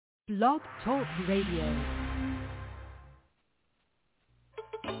Blog Talk Radio.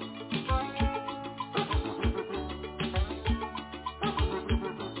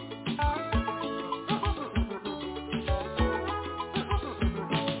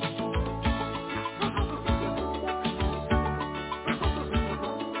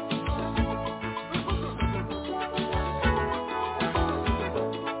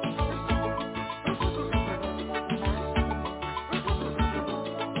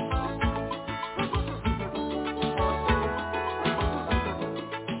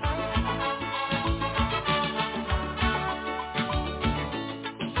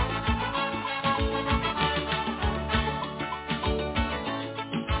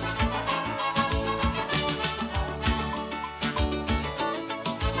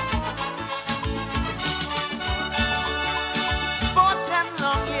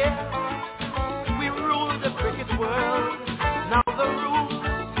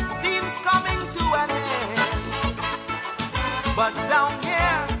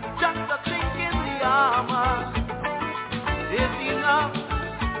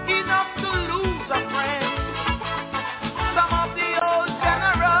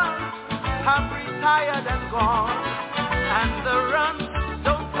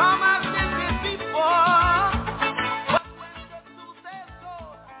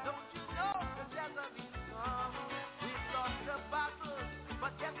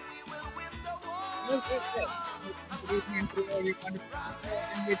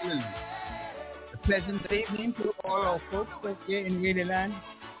 Pleasant evening to all our folks here in Maryland.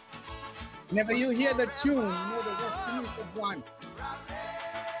 Whenever you hear the tune, you know the West Indies have won.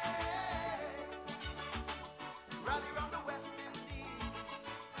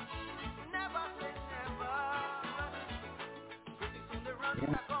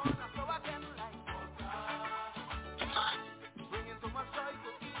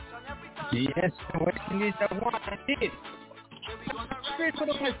 Yes, the West Indies have won. Indeed. Straight for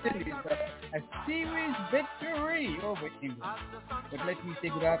the West Indies. A series victory over England. But let me say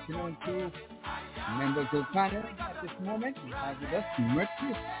good afternoon to members of the panel at this moment. We have with us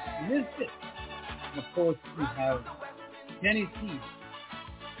Merchant Lisbeth. And of course, we have Jenny C.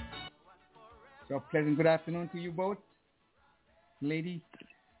 So pleasant good afternoon to you both, Lady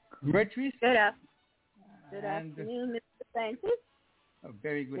Merchant. Good afternoon, Mr. Francis. A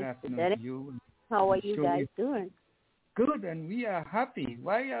very good afternoon to you. How are you guys doing? Good, and we are happy.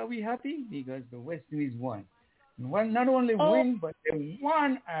 Why are we happy? Because the West Indies won. Not only win, but they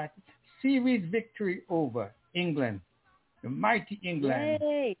won a series victory over England, the mighty England.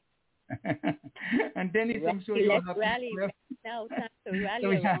 Yay. And Dennis, I'm sure you're happy. Rally right now. Time to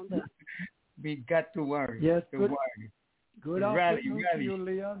rally around them. We got to worry. Yes, good afternoon to you,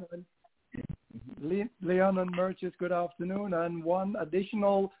 Leon. Leon and Merchant, good afternoon. And one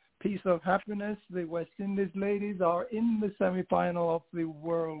additional piece of happiness, the West Indies ladies are in the semi-final of the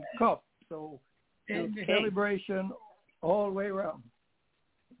World Cup. So celebration all the way around.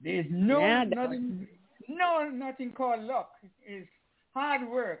 There's nothing called luck. It's hard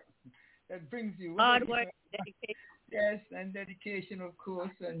work that brings you. Hard work, dedication. Yes, and dedication, of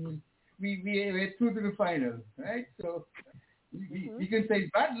course. And we're through to the final, right? So we can say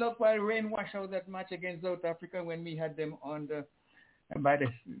bad luck while rain washed out that match against South Africa when we had them on the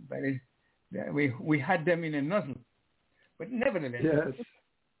we had them in a nuzzle. But nevertheless, yes.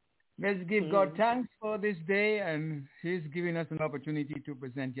 Let's give God thanks for this day, and He's giving us an opportunity to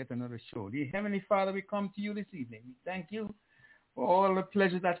present yet another show. Dear Heavenly Father, we come to you this evening. We thank you for all the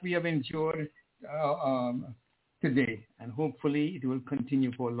pleasure that we have enjoyed today, and hopefully it will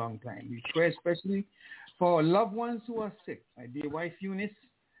continue for a long time. We pray especially for our loved ones who are sick. My dear wife Eunice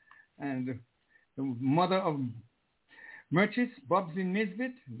and the mother of Merchant, Bobsy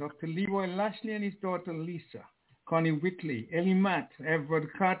Nisbet, Dr. Leroy Lashley and his daughter Lisa, Connie Whitley, Ellie Matt, Everett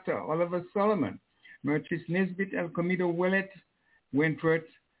Carter, Oliver Solomon, Merchant Nisbet, El Comido Willett, Wentworth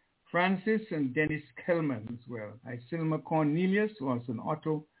Francis, and Dennis Kellman as well. Isilma Cornelius, also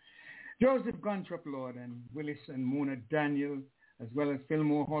Otto, Joseph Guntrop, Lord, and Willis and Mona Daniel, as well as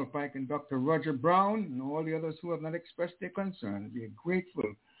Fillmore Hallpike and Dr. Roger Brown, and all the others who have not expressed their concern. We are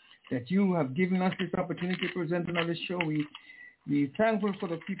grateful that you have given us this opportunity to present another show. We're thankful for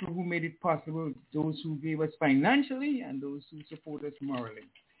the people who made it possible, those who gave us financially and those who support us morally.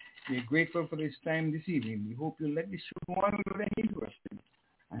 We're grateful for this time this evening. We hope you'll let this show go on with any interest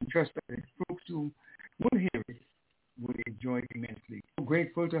and trust that the folks who will hear it will enjoy it immensely. We're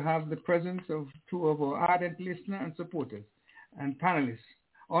grateful to have the presence of two of our ardent listeners and supporters and panelists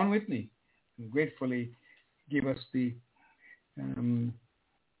on with me and gratefully give us the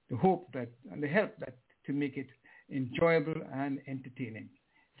hope that and the help that to make it enjoyable and entertaining.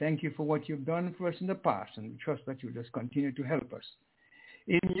 Thank you for what you've done for us in the past, and we trust that you'll just continue to help us.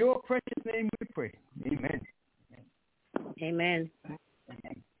 In your precious name we pray. Amen. Amen.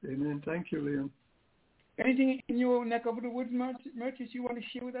 Amen. Thank you, Liam. Anything in your neck of the woods, Merchants, you want to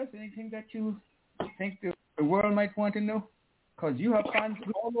share with us? Anything that you think the world might want to know? Because you have fans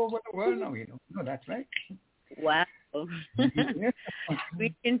all over the world now, you know. No, that's right. Wow.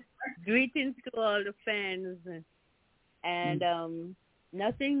 Greetings to all the fans. And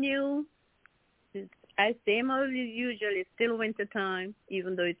nothing new. I same as usual. It's still winter time,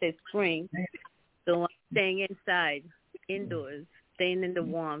 even though it says spring. So I'm staying inside, indoors, staying in the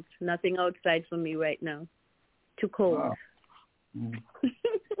warmth. Nothing outside for me right now. Too cold. Wow.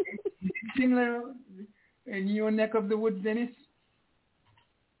 Similar in your neck of the woods, Dennis?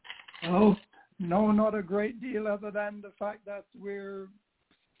 Oh, no, not a great deal other than the fact that we're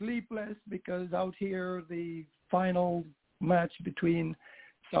sleepless because out here the final match between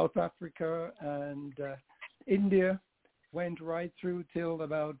South Africa and India went right through till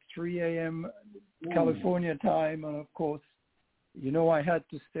about 3 a.m. California time. And, of course, you know, I had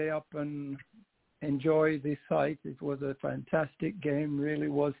to stay up and enjoy the sight. It was a fantastic game, really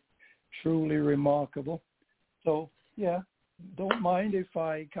was truly remarkable. So, yeah, don't mind if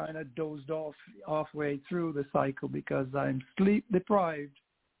I kind of dozed off halfway through the cycle because I'm sleep deprived,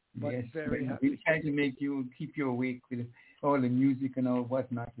 but yes, very happy. We try to make you keep you awake with all the music and all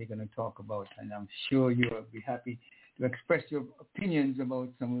whatnot we're going to talk about, and I'm sure you'll be happy to express your opinions about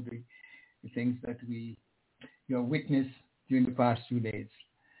some of the things that you witnessed during the past 2 days.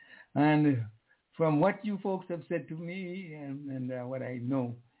 And from what you folks have said to me and what I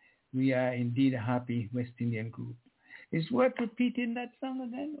know, we are indeed a happy West Indian group. It's worth repeating that song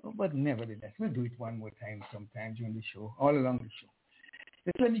again, but nevertheless, we'll do it one more time sometime during the show, all along the show.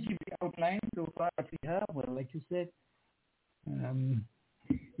 Just let me give you the outline so far that we have. Well, like you said,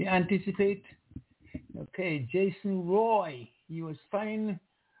 we anticipate, okay, Jason Roy, he was fined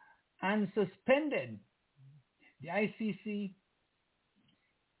and suspended. The ICC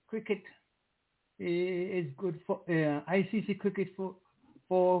cricket is good for ICC cricket for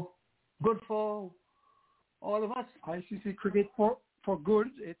good for all of us. ICC cricket for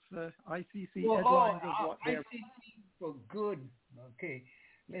good. It's ICC headlines of what they're... ICC for good. Okay.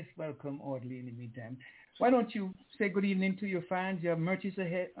 Let's welcome Audley in the meantime. Why don't you say good evening to your fans? You have Merchants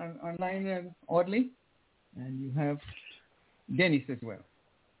ahead online, Audley, and you have Dennis as well.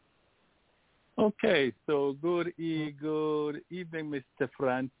 Okay, so good evening, Mr.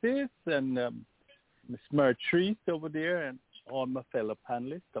 Francis and Ms. Mertrice over there, and all my fellow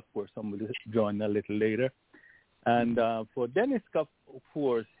panelists. Of course, some will join a little later. And for Dennis, of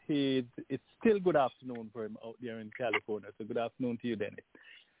course, it's still good afternoon for him out there in California. So good afternoon to you, Dennis.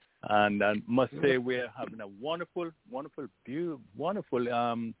 And I must say we're having a wonderful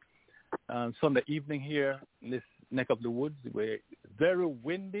Sunday evening here in this neck of the woods. We're very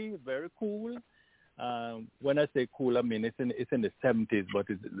windy, very cool. When I say cool, I mean it's in the 70s, but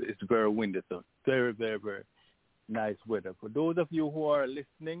it's very windy. So very, very, very nice weather. For those of you who are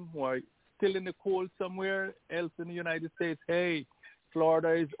listening, who are still in the cold somewhere else in the United States, hey,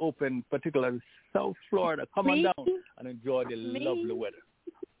 Florida is open, particularly South Florida. Come on down and enjoy the lovely weather.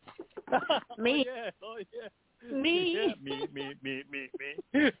 Me. Oh, yeah. Me. Yeah, me.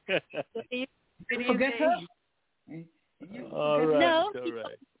 Forget her? All right, No. all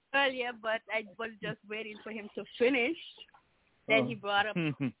right. Earlier, but I was just waiting for him to finish. Then he brought up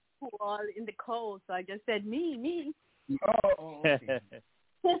who all in the cold, so I just said me. Oh, okay.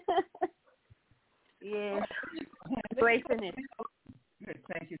 Yeah. Great finish. Good,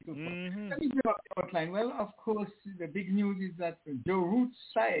 thank you so much. Let me give up the outline. Well, of course, the big news is that Joe Root's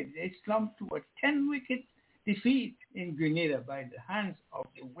side, they slumped to a 10-wicket defeat in Grenada by the hands of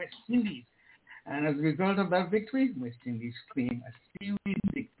the West Indies. And as a result of that victory, West Indies claimed a series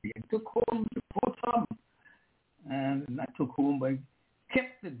victory and took home the bottom, and not took home, but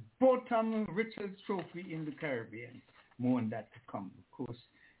kept the bottom Richards Trophy in the Caribbean. More on that to come, of course.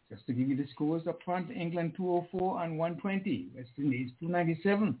 Just to give you the scores up front, England 204 and 120, West Indies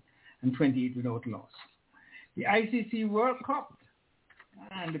 297 and 28 without loss. The ICC World Cup,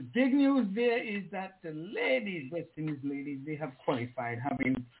 and the big news there is that the ladies, West Indies ladies, they have qualified,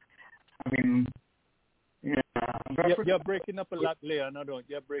 having you're breaking up a lot, Leon. No, don't.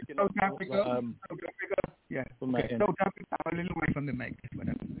 You're breaking up. South Africa. Yeah. Okay. South Africa. I'm a little away from the mic.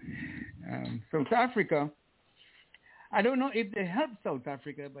 South Africa. I don't know if they help South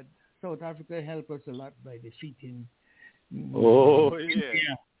Africa, but South Africa helped us a lot by defeating.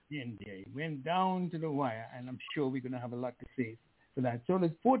 India. It went down to the wire, and I'm sure we're going to have a lot to say for that. So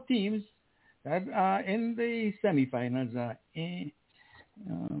there's 4 teams that are in the semifinals.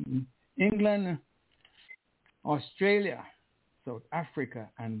 England, Australia, South Africa,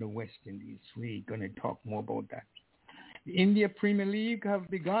 and the West Indies. We're going to talk more about that. The India Premier League have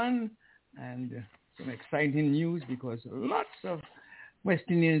begun, and some exciting news because lots of West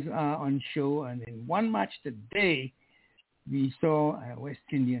Indians are on show. And in one match today, we saw a West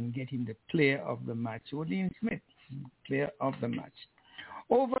Indian getting the player of the match, Odean Smith, player of the match.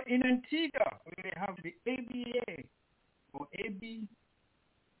 Over in Antigua, we have the ABA, or AB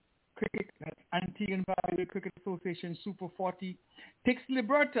Cricket, that's Antigua and Barbuda Cricket Association Super 40, takes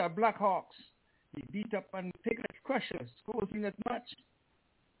Liberta Blackhawks. They beat up on Piglet Crushers, scores in that match.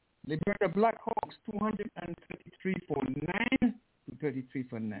 Liberta Blackhawks 233 for 9. 233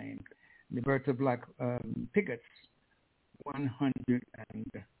 for 9. Liberta Black Piglets 100 and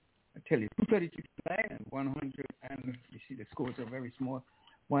I tell you 233 for 9 and 100 and you see the scores are very small.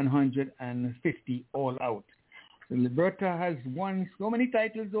 150 all out. So Liberta has won so many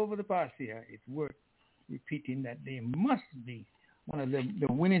titles over the past year. It's worth repeating that they must be one of the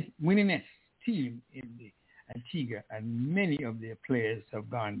winningest team in the Antigua, and many of their players have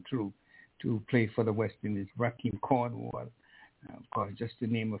gone through to play for the West Indies. Raheem Cornwall, of course, just to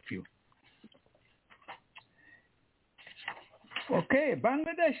name a few. Okay,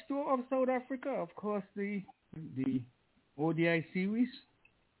 Bangladesh tour of South Africa. Of course, the ODI series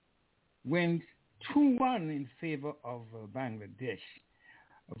went 2-1 in favor of Bangladesh.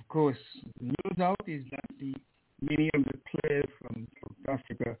 Of course, the news out is that many of the players from South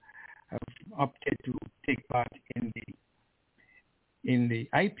Africa have opted to take part in the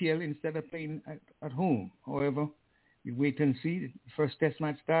IPL instead of playing at home. However, we wait and see. The first test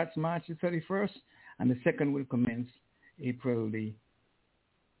match starts March the 31st, and the second will commence April.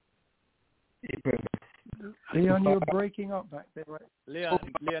 Leon, you're breaking up back there, right? Leon,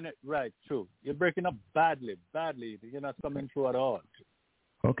 right, true. You're breaking up badly. You're not coming through at all.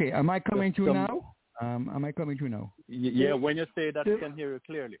 Okay, am I coming through now? Am I coming through now? Yeah, when you say that, I can hear you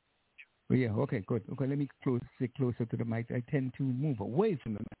clearly. Oh, yeah, okay, good. Okay, let me sit closer to the mic. I tend to move away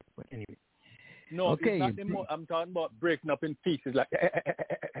from the mic, but anyway. No, okay. It's not more, I'm talking about breaking up in pieces, like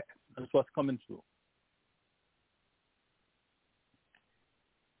that's what's coming through.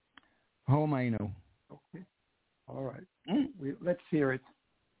 How am I now? Okay. All right. Let's hear it.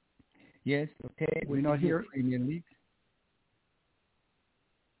 Yes, okay. We're not here. Premier League.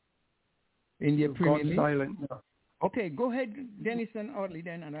 India You've Premier gone League. Silent now. Okay, go ahead, Dennis and Audley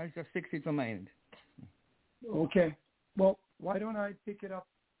then, and I'll just fix it on my end. Okay. Well, why don't I pick it up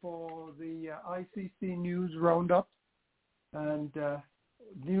for the ICC News Roundup, and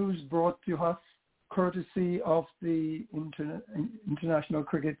news brought to us courtesy of the International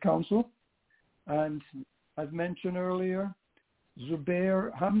Cricket Council. And as mentioned earlier,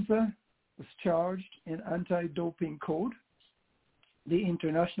 Zubayr Hamza was charged in anti-doping code. The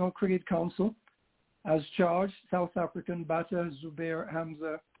International Cricket Council has charged South African batter Zubayr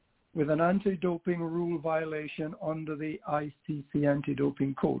Hamza with an anti-doping rule violation under the ICC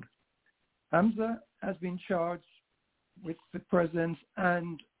anti-doping code. Hamza has been charged with the presence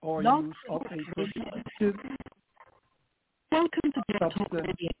and or use of a prohibited Welcome to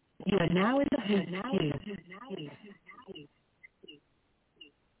substance. You are now in the host queue.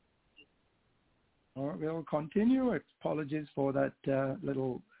 All right, we'll continue. Apologies for that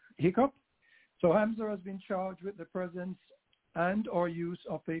little hiccup. So Hamza has been charged with the presence and or use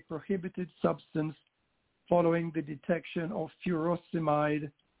of a prohibited substance following the detection of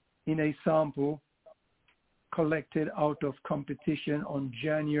furosemide in a sample collected out of competition on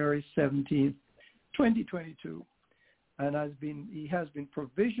January 17, 2022, and he has been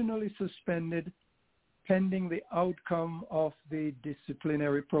provisionally suspended pending the outcome of the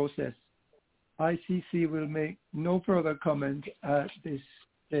disciplinary process. ICC will make no further comment at this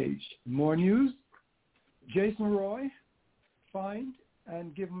stage. More news. Jason Roy fined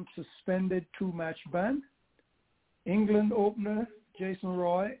and given suspended 2-match ban. England opener Jason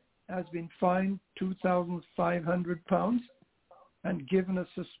Roy has been fined £2,500 and given a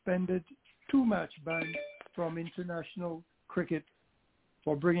suspended 2-match ban from international cricket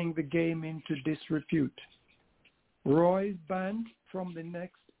for bringing the game into disrepute. Roy is banned from the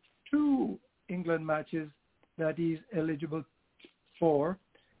next 2 England matches that he is eligible for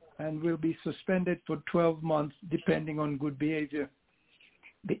and will be suspended for 12 months depending on good behavior.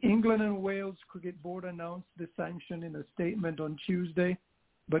 The England and Wales Cricket Board announced the sanction in a statement on Tuesday,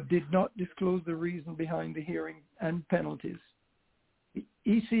 but did not disclose the reason behind the hearing and penalties. The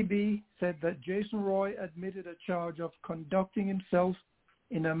ECB said that Jason Roy admitted a charge of conducting himself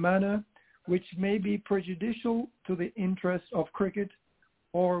in a manner which may be prejudicial to the interests of cricket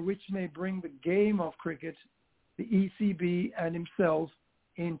or which may bring the game of cricket, the ECB and himself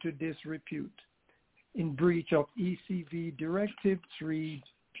into disrepute in breach of ECV Directive 3-3.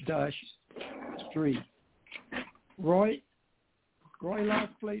 Roy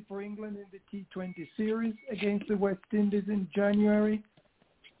last played for England in the T20 series against the West Indies in January.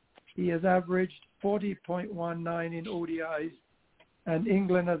 He has averaged 40.19 in ODIs, and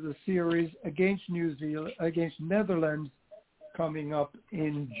England has a series against Netherlands coming up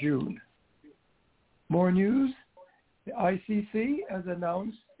in June. More news: the ICC has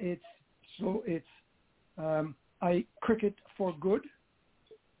announced its Cricket for Good,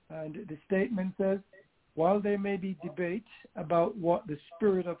 and the statement says, while there may be debate about what the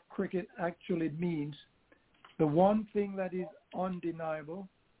spirit of cricket actually means, the one thing that is undeniable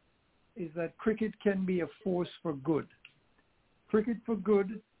is that cricket can be a force for good. Cricket for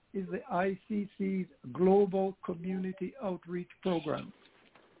Good is the ICC's global community outreach program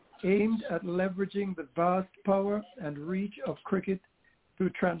aimed at leveraging the vast power and reach of cricket to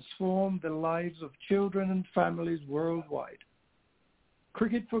transform the lives of children and families worldwide.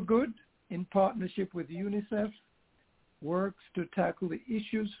 Cricket for Good, in partnership with UNICEF, works to tackle the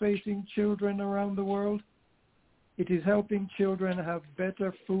issues facing children around the world. It is helping children have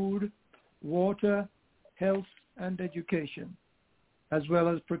better food, water, health, and education, as well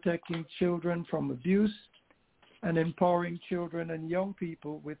as protecting children from abuse and empowering children and young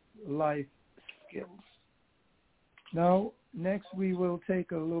people with life skills. Now, next we will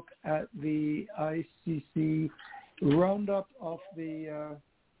take a look at the ICC roundup of the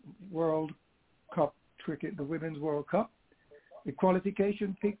World Cup cricket, the Women's World Cup. The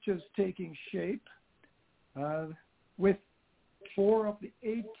qualification pictures taking shape with 4 of the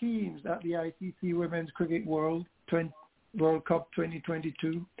 8 teams at the ICC Women's Cricket World Cup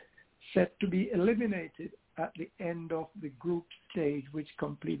 2022 set to be eliminated at the end of the group stage, which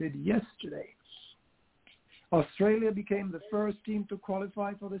completed yesterday. Australia became the first team to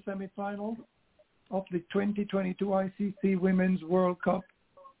qualify for the semi-final of the 2022 ICC Women's World Cup,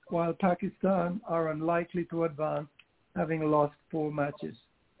 while Pakistan are unlikely to advance, having lost 4 matches.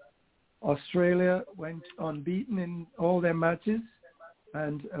 Australia went unbeaten in all their matches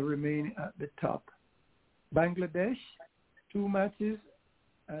and remain at the top. Bangladesh, 2 matches,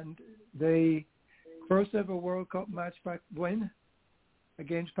 and they first ever World Cup match win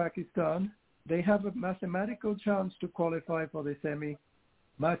against Pakistan. They have a mathematical chance to qualify for the semi.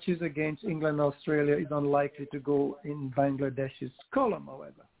 Matches against England and Australia is unlikely to go in Bangladesh's column,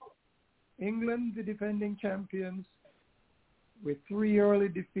 however. England, the defending champions, with 3 early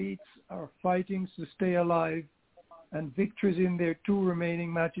defeats, are fighting to stay alive, and victories in their 2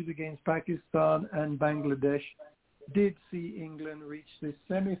 remaining matches against Pakistan and Bangladesh did see England reach the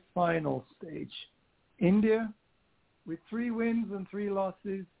semi-final stage. India, with 3 wins and 3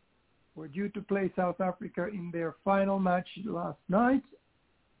 losses, were due to play South Africa in their final match last night.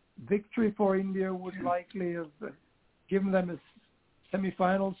 Victory for India would likely have given them a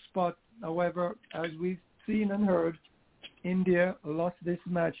semi-final spot. However, as we've seen and heard, India lost this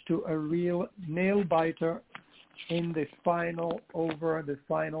match to a real nail-biter in the final over the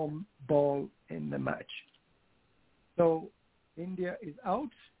final ball in the match. So India is out.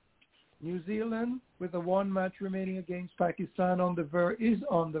 New Zealand, with a 1 match remaining against Pakistan, is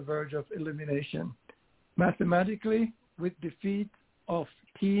on the verge of elimination. Mathematically, with defeat of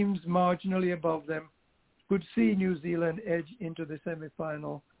teams marginally above them, could see New Zealand edge into the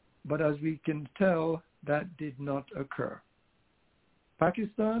semi-final, but as we can tell, that did not occur.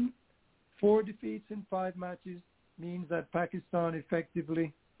 Pakistan, 4 defeats in 5 matches means that Pakistan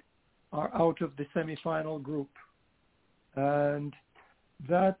effectively are out of the semi-final group. And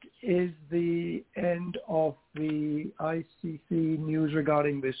that is the end of the ICC news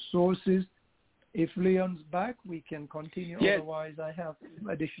regarding the sources. If Leon's back, we can continue. Yes. Otherwise, I have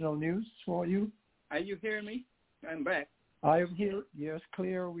additional news for you. Are you hearing me? I'm back. I am here. Yes,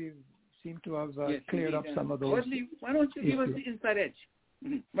 clear. We seem to have cleared up some of those. Audley, why don't you give us the inside edge?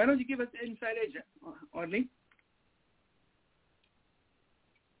 Mm-hmm. Why don't you give us the inside edge, Audley?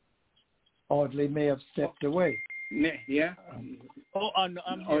 Audley may have stepped away. Yeah. I'm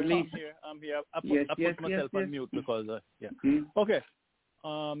here. I put myself on mute because, Mm-hmm. Okay.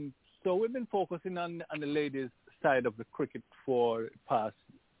 So we've been focusing on the ladies' side of the cricket for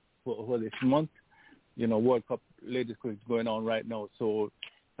this month. You know, World Cup ladies cricket is going on right now. So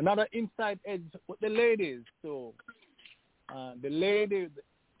another inside edge with the ladies. So the lady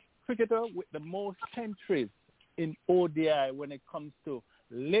cricketer with the most centuries in ODI when it comes to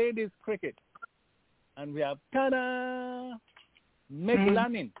ladies cricket. And we have Meg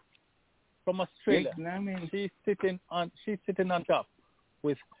Lanning from Australia. She's sitting on top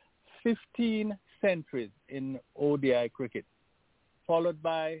with 15 centuries in ODI cricket. followed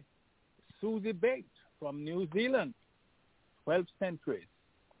by Susie Bates from New Zealand, 12 centuries.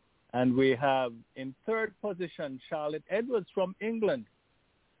 And we have in third position Charlotte Edwards from England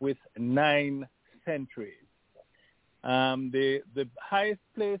with 9 centuries. The highest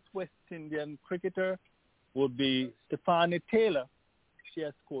placed West Indian cricketer would be Stephanie Taylor. She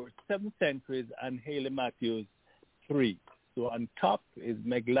has scored 7 centuries, and Hayley Matthews 3. So on top is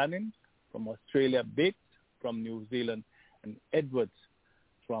Meg Lanning from Australia, Bates from New Zealand, and Edwards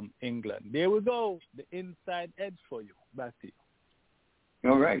from England. There we go, the inside edge for you. Back to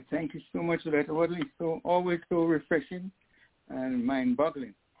you. All right. Thank you so much for that, Audley. So always so refreshing and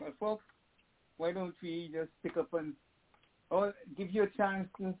mind-boggling. Well, folks, why don't we just pick up and give you a chance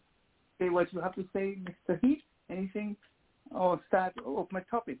to say what you have to say, Mr. Heath? Anything? Or start off my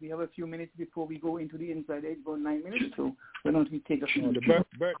topic. We have a few minutes before we go into the inside edge, about 9 minutes. So why don't we take a few minutes? The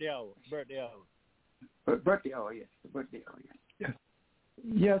birthday hour. Birthday hour, yes. The birthday hour, yes.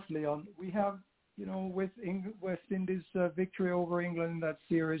 Yes, Leon. We have, with West Indies' victory over England in that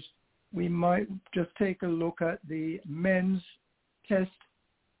series, we might just take a look at the men's Test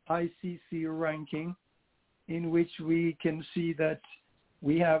ICC ranking, in which we can see that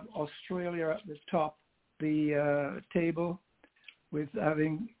we have Australia at the top the table, with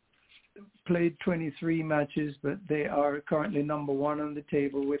having played 23 matches, but they are currently number 1 on the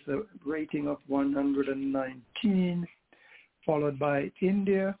table with a rating of 119, followed by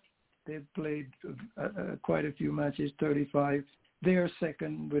India. They've played quite a few matches, 35. They're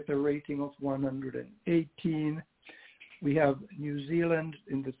second with a rating of 118. We have New Zealand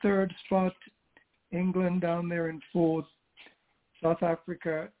in the 3rd spot, England down there in 4th, South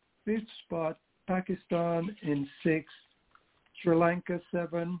Africa 5th spot, Pakistan in 6th, Sri Lanka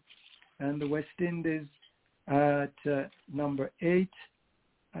 7, and the West Indies at number 8.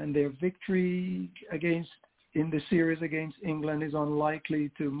 And their victory in the series against England is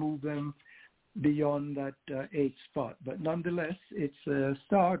unlikely to move them beyond that 8th spot. But nonetheless, it's a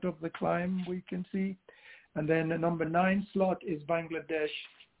start of the climb, we can see. And then the number 9 slot is Bangladesh,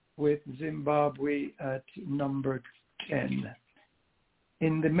 with Zimbabwe at number 10.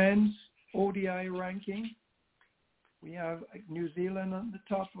 In the men's ODI ranking, we have New Zealand on the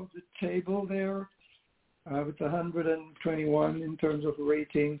top of the table there with 121 in terms of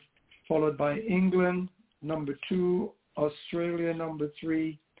rating, followed by England, number 2, Australia, number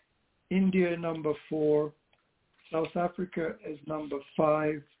 3, India, number 4, South Africa is number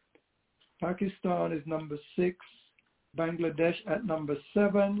 5, Pakistan is number 6, Bangladesh at number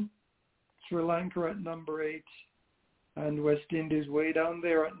 7, Sri Lanka at number 8, and West Indies way down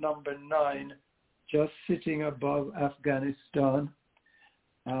there at number 9, just sitting above Afghanistan.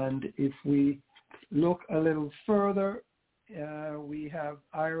 And if we look a little further, we have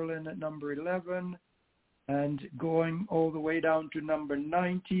Ireland at number 11, and going all the way down to number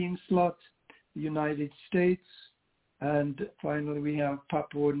 19 slot, the United States, and finally we have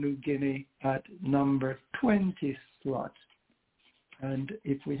Papua New Guinea at number 20 slot. And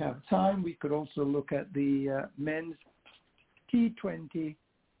if we have time, we could also look at the men's T20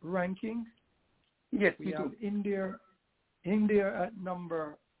 ranking. Yes, we have India at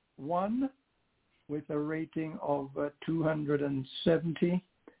number 1 with a rating of 270,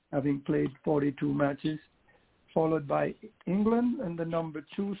 having played 42 matches, followed by England in the number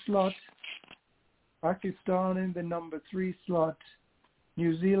 2 slot, Pakistan in the number 3 slot,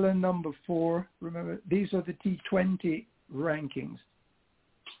 New Zealand number 4. Remember, these are the T20 rankings.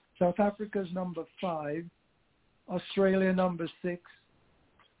 South Africa's number 5, Australia number 6,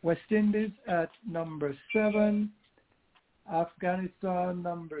 West Indies at number 7, Afghanistan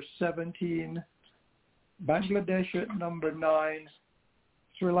number 17, Bangladesh at number 9,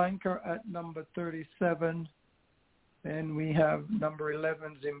 Sri Lanka at number 37, and we have number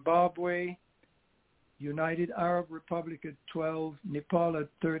 11 Zimbabwe, United Arab Republic at 12, Nepal at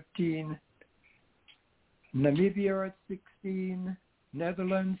 13, Namibia at 16,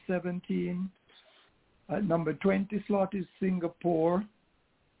 Netherlands 17. At number 20 slot is Singapore.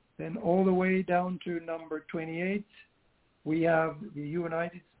 Then all the way down to number 28, we have the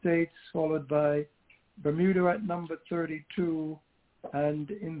United States, followed by Bermuda at number 32. And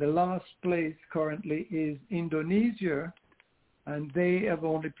in the last place currently is Indonesia, and they have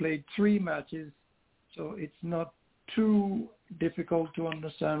only played 3 matches. So it's not too difficult to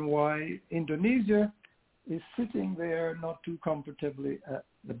understand why Indonesia is sitting there not too comfortably at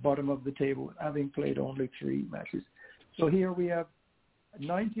the bottom of the table, having played only 3 matches. So here we have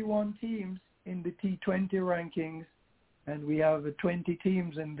 91 teams in the T20 rankings, and we have 20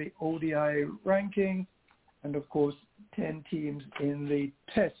 teams in the ODI ranking, and of course 10 teams in the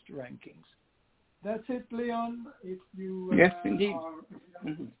Test rankings. That's it, Leon. If you yes, indeed.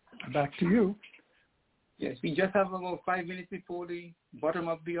 Back to you. Yes, we just have about 5 minutes before the bottom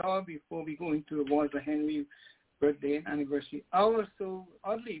of the hour, before we go into the Walter Henry birthday and anniversary hour. So,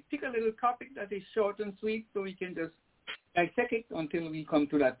 Audley, pick a little topic that is short and sweet so we can just dissect it until we come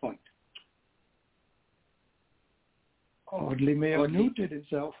to that point. Audley may have muted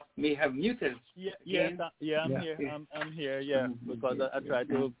himself. May have muted. I'm here, because I try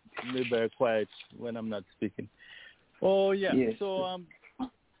to be very quiet when I'm not speaking. Oh, yeah. Yes. So,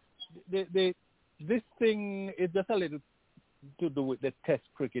 this thing is just a little to do with the Test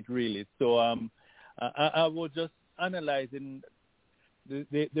cricket, really. So, I was just analyzing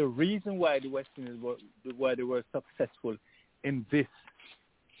the reason why the West Indies were successful in this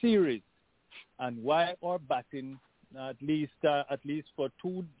series, and why our batting, at least for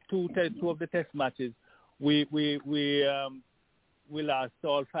two of the Test matches, we last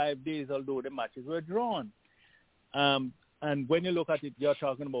all 5 days, although the matches were drawn. And when you look at it, you're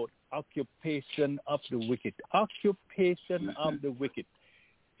talking about occupation of the wicket. Occupation of the wicket.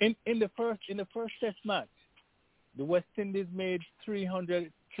 In the first Test match, the West Indies made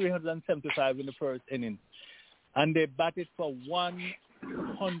 375 in the first innings, and they batted for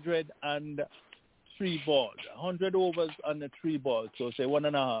 103 balls, 100 overs and 3 balls. So say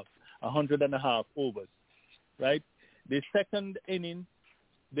 100.5 overs, right? The second inning,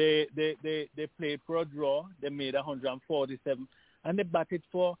 they played for a draw. They made 147, and they batted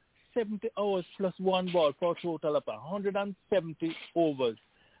for 70 overs plus 1 ball for a total of 170 overs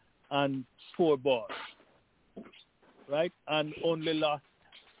and 4 balls, right? And only lost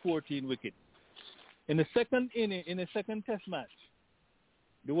 14 wickets. In the second inning, in the second Test match,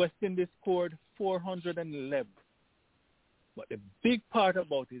 the West Indies scored 411. But the big part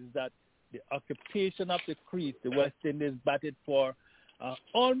about it is that the occupation of the crease, the West Indies batted for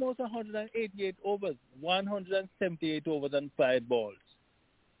almost 188 overs, 178 overs and 5 balls.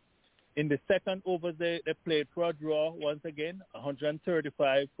 In the second over, they played for a draw once again,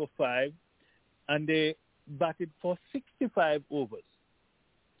 135 for 5, and they batted for 65 overs.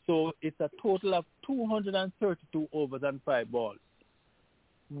 So it's a total of 232 overs and 5 balls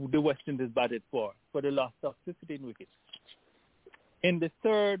the West Indies batted for the loss of 15 wickets. In the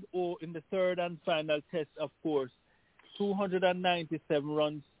third and final Test, of course, 297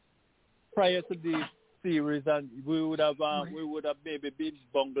 runs prior to the series, and we would have maybe been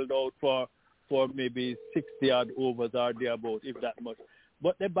bungled out for maybe 60 odd overs or thereabout, if that much.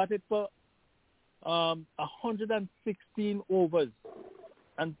 But they batted for 116 overs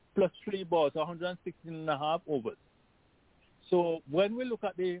and plus 3 balls, 116.5 overs. So when we look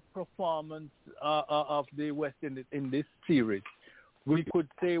at the performance of the West Indies in this series, we could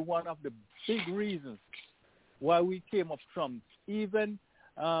say one of the big reasons why we came up trumps, even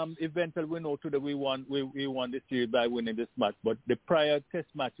eventually we know today we won the series by winning this match, but the prior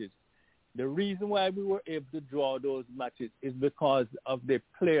Test matches, the reason why we were able to draw those matches is because of the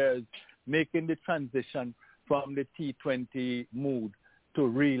players making the transition from the T20 mood to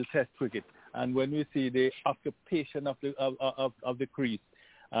real Test cricket. And when we see the occupation of the crease,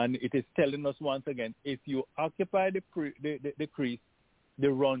 and it is telling us once again, if you occupy the crease,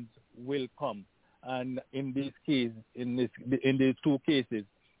 the runs will come. And in these cases, in these two cases,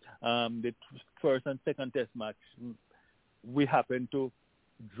 the first and second Test match, we happen to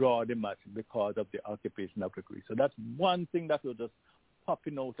draw the match because of the occupation of the crease. So that's one thing that was just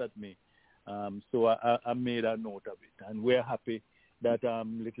popping out at me. So I made a note of it, and we're happy that a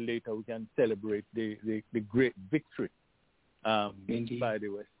little later we can celebrate the great victory by the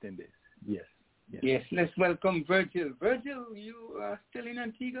West Indies. Yes. Yes, let's welcome Virgil. Virgil, you are still in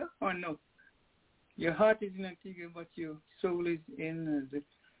Antigua or no? Your heart is in Antigua, but your soul is in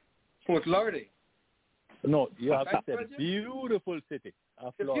Fort Lauderdale. No, you have to say the beautiful city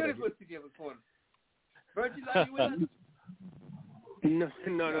of the Lauderdale. Beautiful city of Fort. Virgil, are you with us?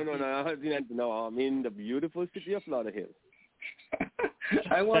 No, I'm in the beautiful city of Lauderdale.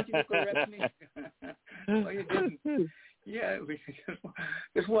 I want you to correct me. Oh, you didn't. Yeah, we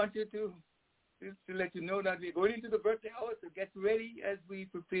just want you to let you know that we're going into the birthday hours, so get ready as we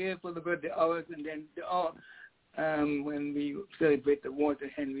prepare for the birthday hours, and then the hour when we celebrate the Walter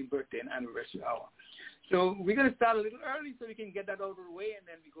Henry birthday and anniversary hour. So we're going to start a little early so we can get that out of the way, and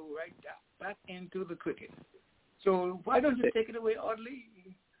then we go right back into the cricket. So why don't you take it away, Audley?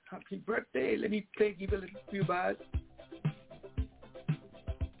 Happy birthday. Let me give you a little few bars.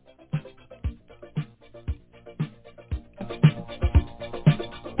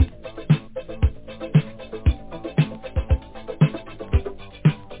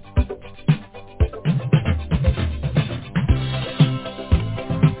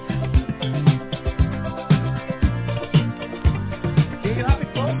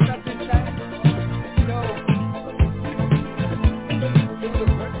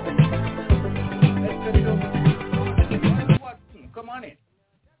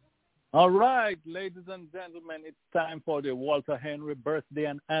 All right, ladies and gentlemen, it's time for the Walter Henry birthday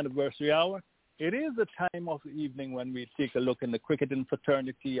and anniversary hour. It is the time of the evening when we take a look in the cricketing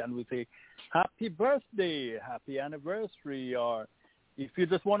fraternity and we say, happy birthday, happy anniversary, or if you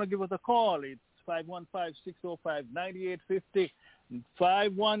just want to give us a call, it's 515-605-9850,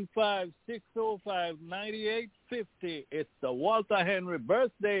 515-605-9850. It's the Walter Henry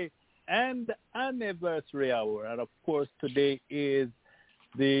birthday and anniversary hour. And, of course, today is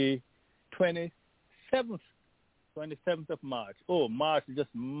the 27th of March. Oh, March is just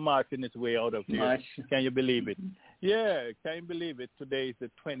marching its way out of here. March. Can you believe it? Yeah, can you believe it? Today is the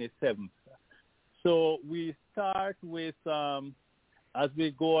 27th. So we start with, as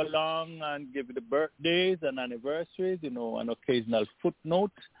we go along and give the birthdays and anniversaries, an occasional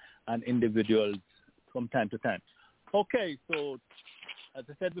footnote and individuals from time to time. Okay, so as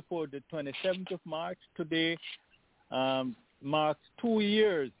I said before, the 27th of March today marks 2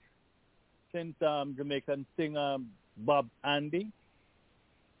 years since Jamaican singer Bob Andy,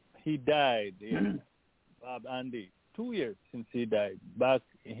 he died. Yeah. Bob Andy, 2 years since he died. Today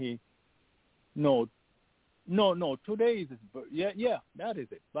is his birthday. Yeah, that is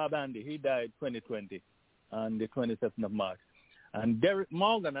it. Bob Andy, he died 2020 on the 27th of March. And Derek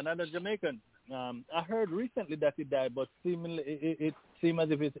Morgan, another Jamaican, I heard recently that he died, but seemingly it seems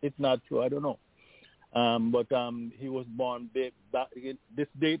as if it's not true. I don't know. But he was born this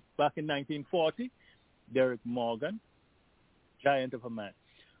date back in 1940. Derek Morgan, giant of a man.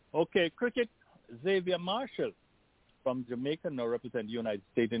 Okay, cricket. Xavier Marshall from Jamaica now represent the United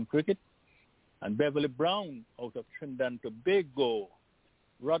States in cricket. And Beverly Brown out of Trinidad and Tobago.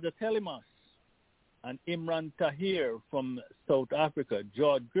 Roger Telemas and Imran Tahir from South Africa.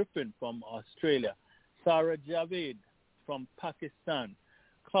 George Griffin from Australia. Sarah Javed from Pakistan.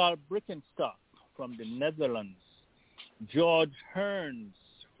 Carl Brickenstock from the Netherlands, George Hearns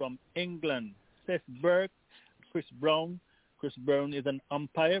from England, Seth Burke, Chris Brown. Chris Brown is an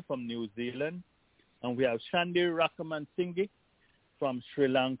umpire from New Zealand. And we have Shandy Rakaman Singhi from Sri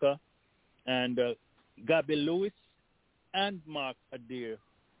Lanka, and Gabby Lewis and Mark Adair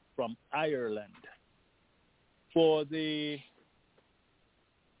from Ireland. For the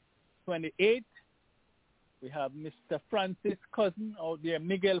 28th, we have Mr. Francis Cousin out there,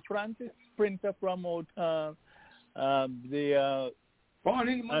 Miguel Francis, sprinter from out the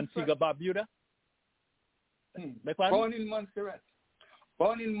Antigua Barbuda. Born in Montserrat.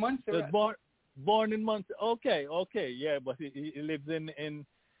 Born in Montserrat. Okay, yeah, but he lives in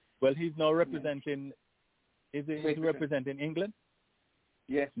well, he's now representing, is he representing England?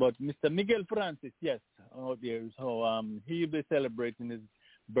 Yes. But Mr. Miguel Francis, yes, out there. So he'll be celebrating his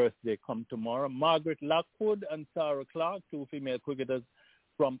birthday come tomorrow. Margaret Lockwood and Sarah Clark, two female cricketers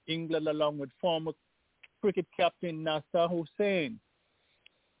from England, along with former cricket captain Nasser Hussain.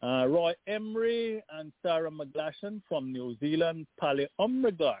 Roy Emery and Sarah McGlashan from New Zealand. Pally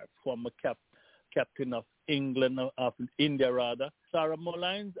Umregar, former captain of England, of India rather. Sarah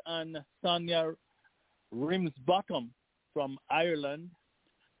Mullines and Sonia Rimsbottom from Ireland.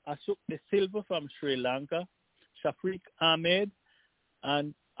 Ashok De Silva from Sri Lanka. Shafiq Ahmed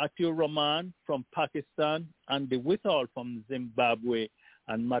and Atiu Rahman from Pakistan, and De Withall from Zimbabwe,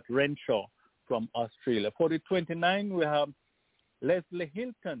 and Matt Renshaw from Australia. For the 29, we have Leslie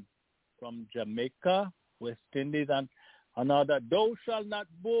Hilton from Jamaica, West Indies, and another Thou Shall Not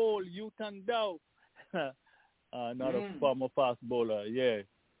Bowl, Utan Dow, another former fast bowler, yeah,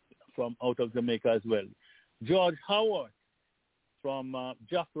 from out of Jamaica as well. George Howard from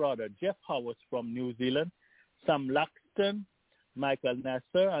Jeff Howard from New Zealand. Sam Laxton, Michael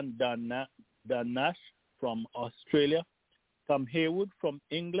Nasser, and Dan Nash from Australia. Tom Haywood from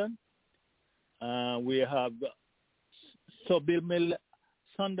England. We have Sobilmil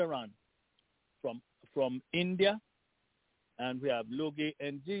Sundaran from India. And we have Logie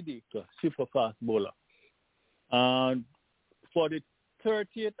Njidi, super fast bowler. For the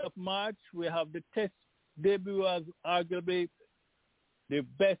 30th of March, we have the Test debut as arguably the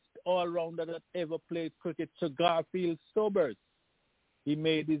best all-rounder that ever played cricket, Sir Garfield Sobers. He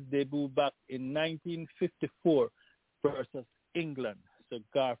made his debut back in 1954 versus England, Sir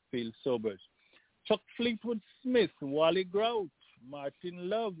Garfield Sobers. Chuck Fleetwood Smith, Wally Grouch, Martin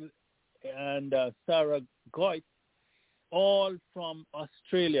Love, and Sarah Goit, all from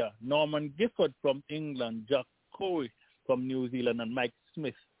Australia. Norman Gifford from England, Jack Corey from New Zealand, and Mike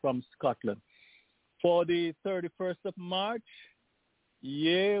Smith from Scotland. For the 31st of March,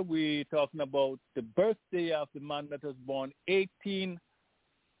 yeah, we're talking about the birthday of the man that was born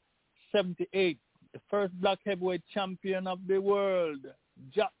 1878, the first black heavyweight champion of the world,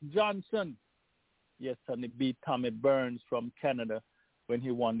 Jack Johnson. Yes, and he beat Tommy Burns from Canada when he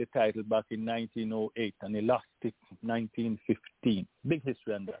won the title back in 1908, and he lost it in 1915. Big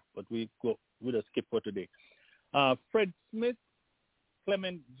history on that, but we'll just skip for today. Fred Smith,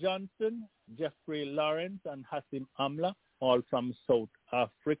 Clement Johnson, Jeffrey Lawrence, and Hassim Amla, all from South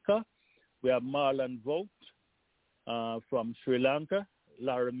Africa. We have Marlon Vogt from Sri Lanka,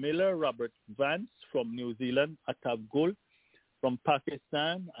 Larry Miller, Robert Vance from New Zealand, Atab Gul from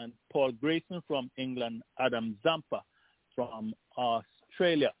Pakistan, and Paul Grayson from England, Adam Zampa from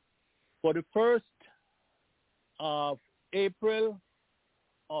Australia. For the 1st of April,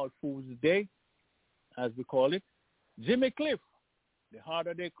 All Fools Day, as we call it, Jimmy Cliff, the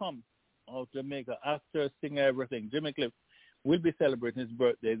harder they come, out of Jamaica, actor, singer, everything. Jimmy Cliff will be celebrating his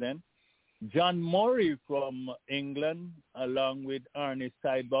birthday then. John Murray from England, along with Arnie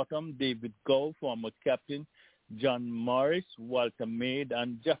Sidebottom, David Gow, former captain, John Morris, Walter Maid,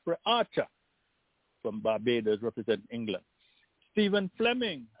 and Jeffrey Archer from Barbados, representing England. Stephen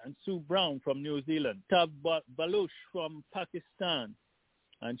Fleming and Sue Brown from New Zealand. Tab Baluch from Pakistan,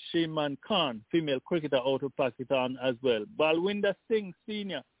 and Shaiman Khan, female cricketer out of Pakistan as well. Balwinder Singh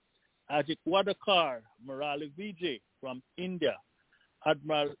Sr., Ajit Wadakar, Murali Vijay from India.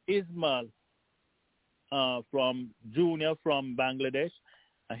 Admiral Ismail from Junior from Bangladesh,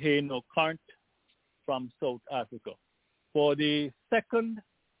 and Haino Kant from South Africa. For the 2nd,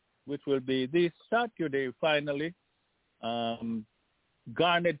 which will be this Saturday finally,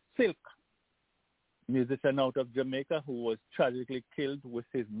 Garnet Silk, musician out of Jamaica who was tragically killed with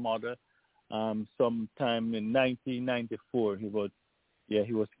his mother sometime in 1994. He was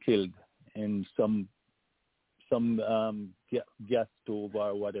killed in some gas stove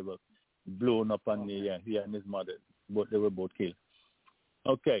or whatever, blown up on he and his mother, but they were both killed.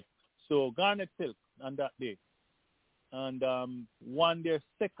 Okay, so Garnet Silk on that day, and won their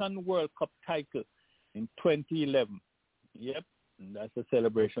 2nd World Cup title in 2011. Yep, and that's a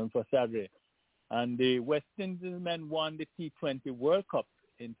celebration for Saturday. And the West Indies men won the T20 World Cup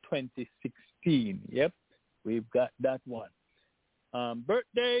in 2016. Yep, we've got that one.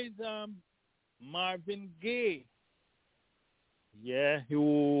 Birthdays, Marvin Gaye. Yeah, he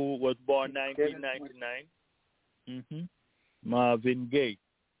was born 1999. Marvin Gaye.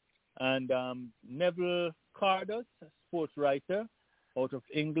 And Neville Cardus, a sports writer out of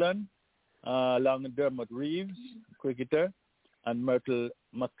England, along with Dermot Reeves, cricketer, and Myrtle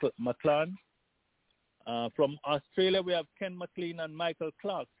McClellan. From Australia, we have Ken McLean and Michael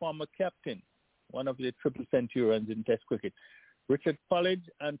Clark, former captain, one of the triple centurions in Test cricket. Richard Pollage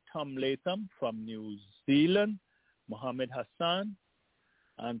and Tom Latham from New Zealand, Mohammed Hassan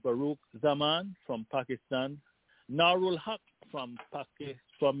and Farouk Zaman from Pakistan, Narul Haq from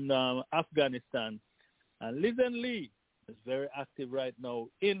Afghanistan, and Lizen Lee is very active right now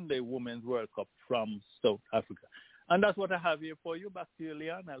in the Women's World Cup from South Africa. And that's what I have here for you. Back to you,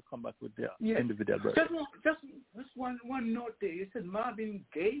 Leon. I'll come back with the individual birthday. Just one note there. You said Marvin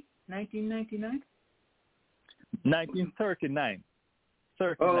Gaye, 1999? 1939.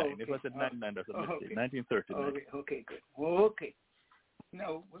 39. Oh, okay. It was at 99 or something. Okay. 1939. Okay, good. Okay.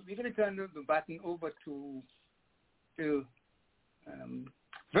 Now, we're going to turn the baton over to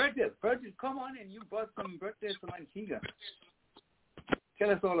Virgil. Virgil, come on, and you brought some birthdays from Antigua.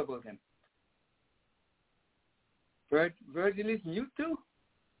 Tell us all about them. Virgil is mute too?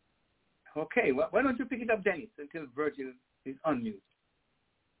 Okay, why don't you pick it up, Dennis, until Virgil is on mute.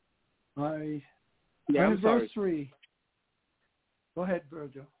 My anniversary. Go ahead,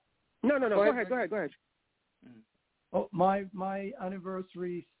 Virgil. No. Go ahead. Oh, my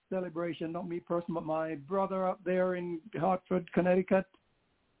anniversary celebration, not me personally, but my brother up there in Hartford, Connecticut,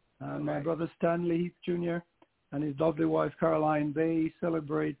 my brother Stanley Heath Jr. and his lovely wife Caroline, they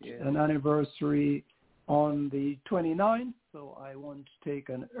celebrate an anniversary on the 29th, so I want to take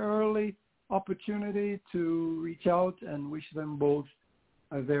an early opportunity to reach out and wish them both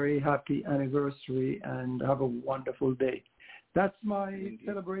a very happy anniversary and have a wonderful day. That's my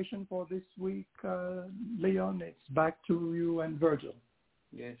celebration for this week, Leon. It's back to you and Virgil.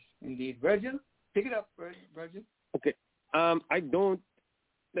 Yes, indeed. Virgil, pick it up, Virgil. Okay.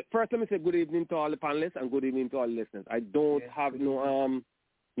 First, let me say good evening to all the panelists and good evening to all the listeners. I don't have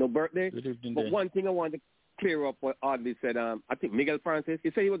no birthday, but one thing I want to clear up what Audley said. I think Miguel Francis,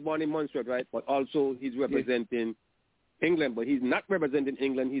 he said he was born in Montserrat, right? But also he's representing England, but he's not representing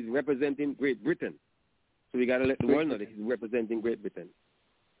England. He's representing Great Britain. So we got to let the world know that he's representing Great Britain.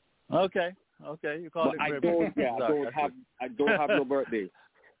 Okay. You call but it Great Britain. I don't have no birthday.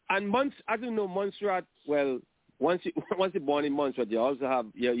 And as you know, Montserrat, well, once you're born in Montserrat, you also have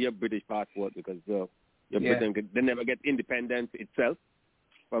your British passport because Britain, they never get independence itself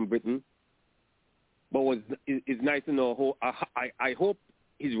from Britain. But it's nice to know who. I hope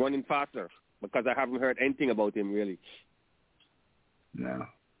he's running faster because I haven't heard anything about him really. No.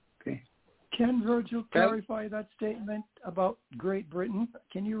 Okay. Can Virgil clarify that statement about Great Britain?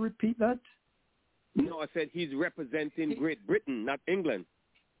 Can you repeat that? No, I said he's representing Great Britain, not England.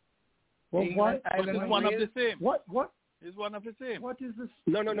 Well, what? It's one of the same. What? It's one of the same. What is this?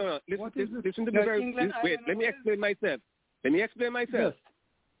 No. Listen to me very. Wait, let me explain myself.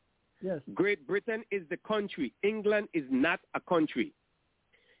 Yes. Great Britain is the country. England is not a country.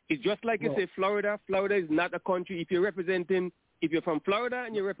 It's just like you say Florida. Florida is not a country. If you're from Florida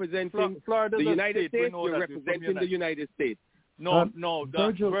and you're representing the United States, you're representing the United States. No,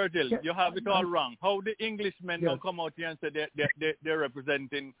 Virgil, you have it all wrong. How the Englishmen don't come out here and say they're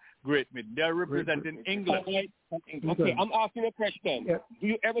representing Great Britain? They're representing England. Okay, I'm asking a question. Yeah. Do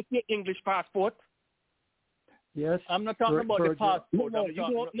you ever see an English passport? Yes. I'm not talking about the passport. No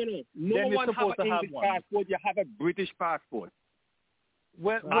one has an English passport. You have a British passport.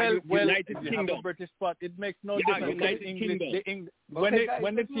 Well, United you Kingdom. have a British passport. It makes no difference. United Kingdom.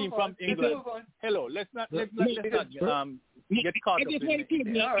 When the team from England. Hello, let's not get caught up in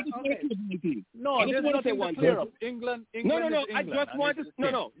it. No, there's nothing to clear up. England. No. I just want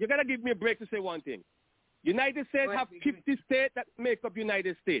to. No. You gotta give me a break to say one thing. United States have 50 states that make up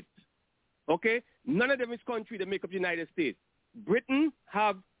United States. Okay, none of them is country that make up United States. Britain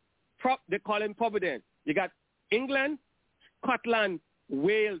have they call them Providence. You got England, Scotland,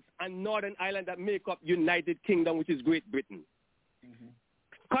 Wales, and Northern Ireland that make up United Kingdom, which is Great Britain. Mm-hmm.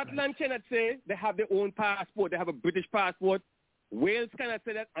 Scotland cannot say they have their own passport. They have a British passport. Wales cannot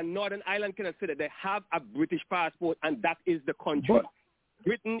say that, and Northern Ireland cannot say that they have a British passport, and that is the country.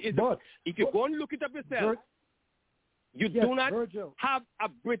 Britain is. If you go and look it up yourself, you do not have a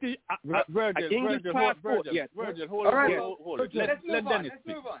British, English passport. Virgil, hold on. Let Dennis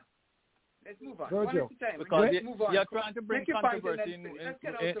speak. Let's move on. Virgil, because you're trying to bring controversy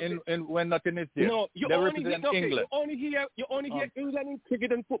in when nothing is there. No, you only hear England in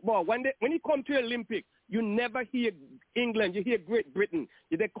cricket and football. When you come to the Olympics, you never hear England. You hear Great Britain.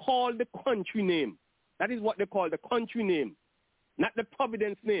 They call the country name. That is what they call the country name, not the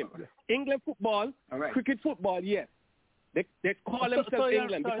Providence name. England football, cricket football, yes. They call themselves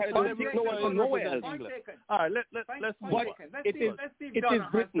England because they don't take no one from nowhere else. All right, let's move on. Let's see if Donna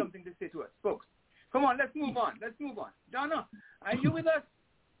has something to say to us, folks. Come on, let's move on. Donna, are you with us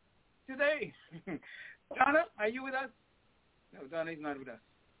today? Donna, are you with us? No, Donna is not with us.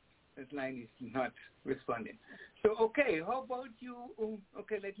 This line is not responding. So, okay, how about you?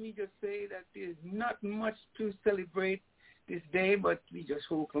 Okay, let me just say that there's not much to celebrate this day, but we just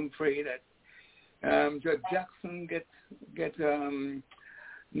hope and pray that Judge Jackson get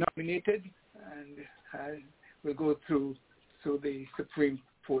nominated and will go through the Supreme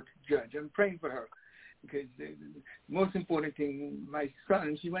Court judge. I'm praying for her because the most important thing, my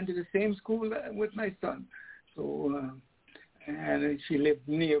son, she went to the same school with my son, so and she lived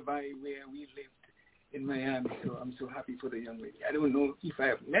nearby where we lived in Miami. So I'm so happy for the young lady. I don't know if I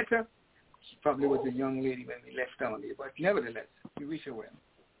have met her. She probably was a young lady when we left down there, but nevertheless, we wish her well.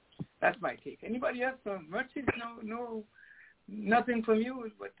 That's my take. Anybody else? Merchant? No, nothing from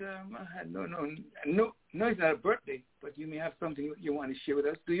you. But no. It's not a birthday, but you may have something you want to share with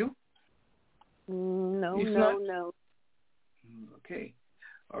us. Do you? No. Okay.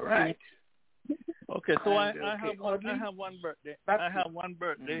 All right. Okay, so I have one birthday.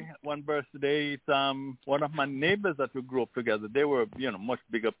 One birthday. It's one of my neighbors that we grew up together. They were much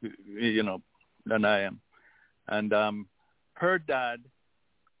bigger than I am, and her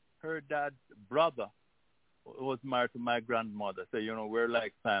dad's brother was married to my grandmother. So, we're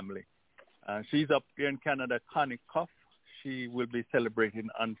like family. She's up here in Canada, Connie Cuff. She will be celebrating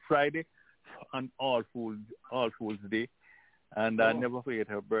on Friday, on All Fools Day. And I never forget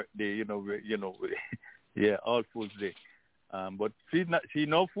her birthday, All Fools Day. But she's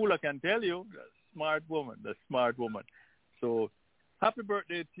no fool, I can tell you. The smart woman. So happy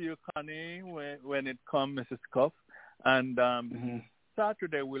birthday to you, Connie, when it comes, Mrs. Cuff. And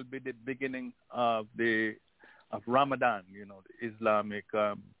Saturday will be the beginning of Ramadan, the Islamic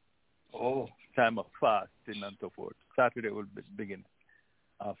time of fasting and so forth. Saturday will be the beginning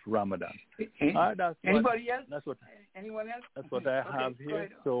of Ramadan. Anybody else? Anyone else? That's what I have here.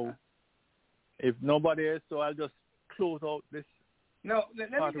 So if nobody else, so I'll just close out this. No,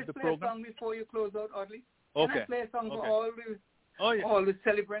 let me just play a song before you close out, Audley. Can I play a song for all the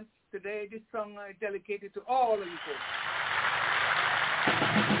celebrants today? This song I dedicated to all of you folks.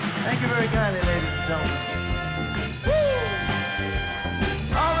 Thank you very kindly, ladies and gentlemen. Woo!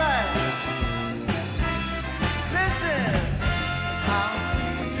 All right. Listen.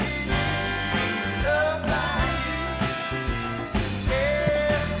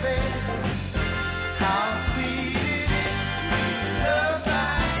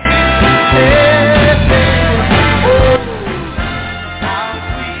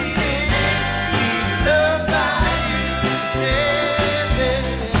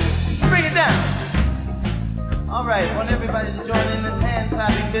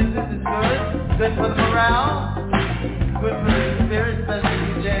 business is good. Good for the morale. Good for the spirit, especially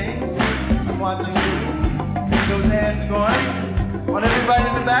you, James. I'm watching you. Get those hands going. Want everybody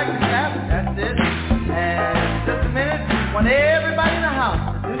in the back to clap. That's it. And just a minute. Want everybody in the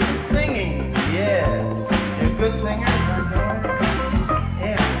house to do some singing. Yeah. They're good singers.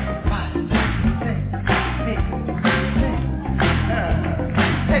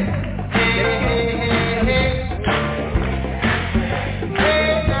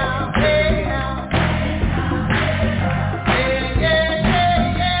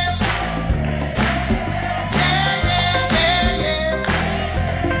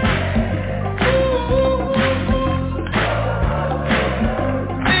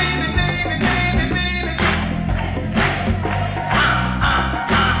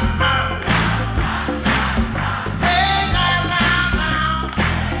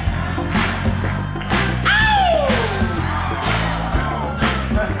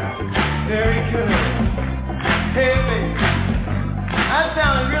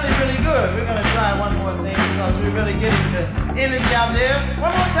 Energy out there.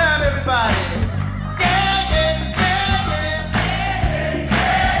 One more time, everybody. Yeah, yeah, yeah, yeah.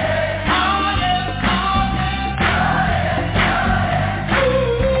 Oh, yeah, oh, yeah. Ooh,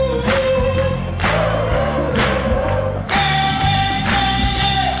 ooh, ooh. Yeah,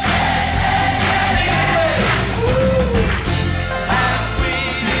 yeah, yeah. Ooh. How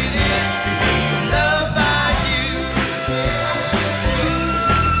sweet it is to be loved by you.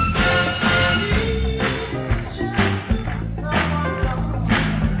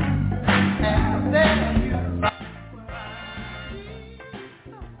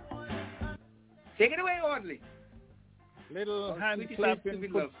 Take it away, Audley. Little hand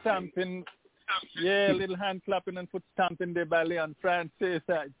clapping, foot stamping. Yeah, little hand clapping and foot stamping there by Leon Francis.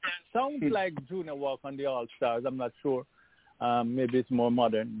 Sounds like Junior Walk on the All Stars. I'm not sure. Maybe it's more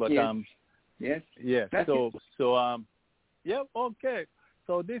modern, but yes. Yeah. That's Yeah. Okay.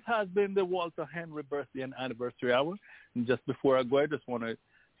 So this has been the Walter Henry birthday and anniversary hour. And just before I go, I just want to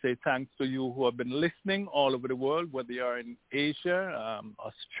say thanks to you who have been listening all over the world, whether you are in Asia,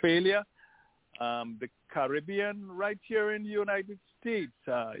 Australia, the Caribbean, right here in the United States.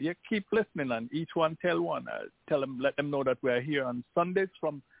 You keep listening, and each one tell one. Let them know that we are here on Sundays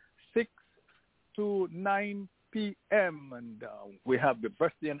from 6 to 9 p.m. And we have the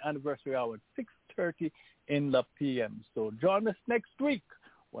birthday and anniversary hour at 6:30 in the p.m. So join us next week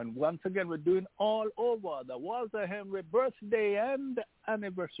when once again we're doing all over the Walter Henry birthday and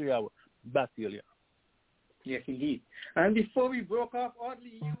anniversary hour. Back to you, Leon. Yes, indeed. And before we broke off,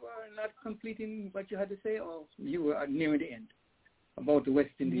 Audley, you were not completing what you had to say, or you were near the end about the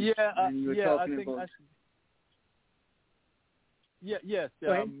West Indies? Yeah, and you were talking I think about... yes.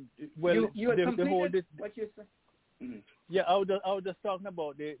 Well, you had the completed whole what you said? Mm-hmm. Yeah, I was just talking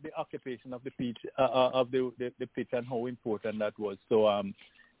about the occupation of the pitch, of the pitch and how important that was. So,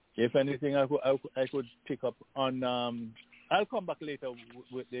 if anything, I could pick up on. I'll come back later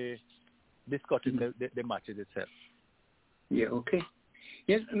with the discussing the matches itself. Yeah. Okay.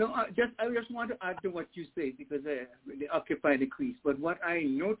 Yes. No. I just want to add to what you say because they occupy the crease. But what I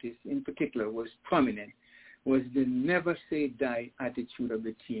noticed in particular was prominent was the never say die attitude of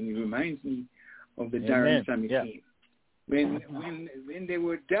the team. It reminds me of the Darren Sammy team. When they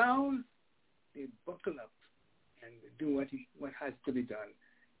were down, they buckle up and do what has to be done.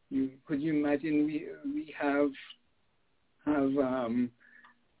 Could you imagine we have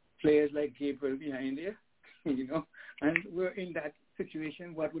players like Gabriel behind there, and we're in that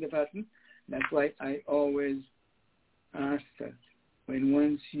situation, what would have happened? That's why I always ask that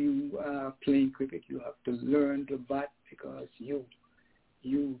once you are playing cricket, you have to learn to bat because you're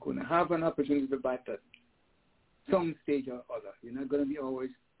going to have an opportunity to bat at some stage or other. You're not going to be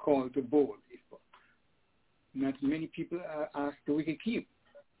always called to bowl. Not many people are asked to wicket keep,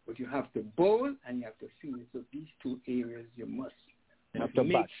 but you have to bowl and you have to field. So these two areas you must have to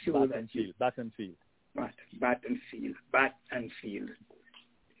make sure that you bat and field. Bat and field.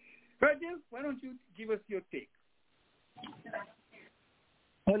 Virgil, why don't you give us your take?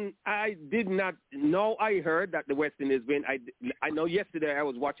 And I did not know. I heard that the West Indies win. I know yesterday I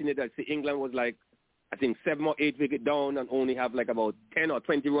was watching it. I see England was like, I think 7 or 8 wickets down and only have like about 10 or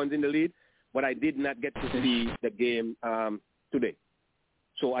 20 runs in the lead. But I did not get to see the game today.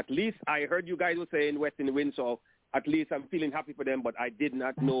 So at least I heard you guys were saying West Indies win. So at least I'm feeling happy for them. But I did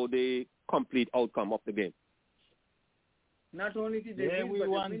not know the complete outcome of the game. Not only did they win, we but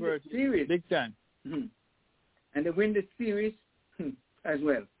won they win the series. Big time. Mm-hmm. And they win the series as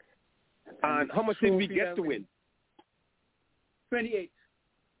well. And how much did we get to win? 28.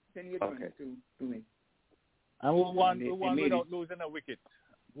 28 okay. runs to win. And we won without losing a wicket.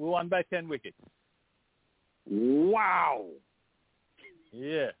 We won by 10 wickets. Wow.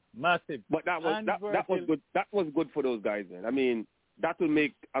 Yeah, massive. But that was good. That was good for those guys, man. I mean, that will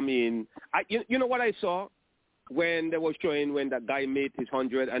make. I mean, you know what I saw when they were showing when that guy made his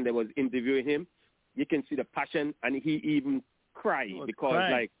 100 and they was interviewing him. You can see the passion, and he even cried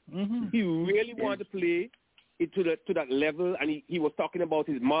because like he really wanted to play it to that level, and he was talking about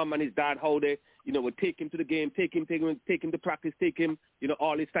his mom and his dad, how they would take him to the game, take him to practice, take him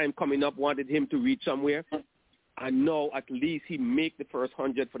all his time coming up, wanted him to reach somewhere. And now at least he make the first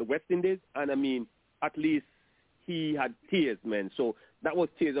 100 for the West Indies, and I mean at least he had tears, man. So that was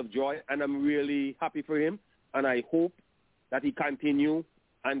tears of joy, and I'm really happy for him, and I hope that he continue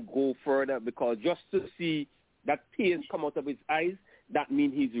and go further, because just to see that tears come out of his eyes, that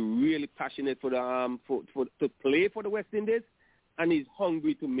means he's really passionate for the to play for the West Indies, and he's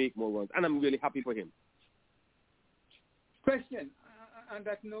hungry to make more runs, and I'm really happy for him. Question on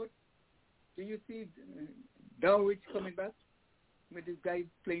that note: do you see Dawich coming back with this guy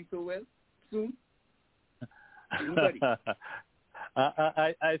playing so well soon?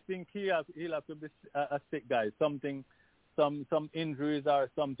 I think he'll have to be a sick guy. Some injuries or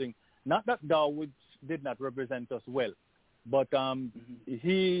something. Not that Dawich did not represent us well, but De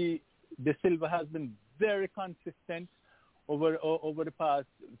Silva has been very consistent over the past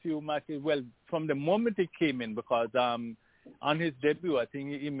few matches. Well, from the moment he came in, because on his debut, I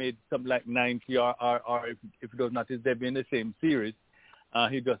think he made something like 90, or if it was not his debut in the same series,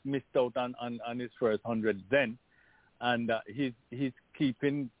 he just missed out on his first 100 then. And he's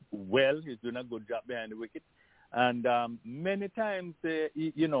keeping well. He's doing a good job behind the wicket. And many times,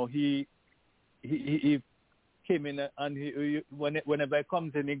 he came in, and whenever he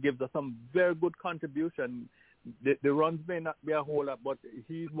comes in, he gives us some very good contribution. The runs may not be a whole lot, but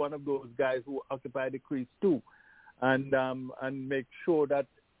he's one of those guys who occupy the crease too. And make sure that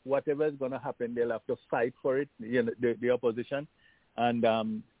whatever is going to happen, they'll have to fight for it, the opposition. And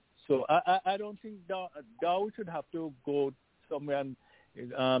so I don't think Dow should have to go somewhere and,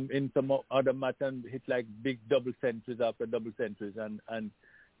 in some other match and hit like big double centuries after double centuries and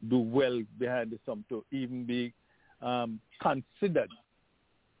do well behind the stump to even be considered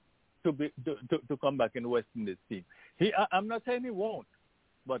to come back in the West Indies team. I'm not saying he won't.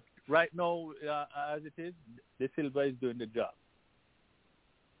 But right now, as it is, De Silva is doing the job.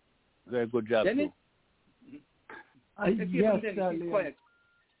 Very good job, too. Yes,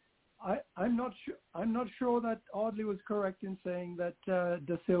 I'm not sure that Audley was correct in saying that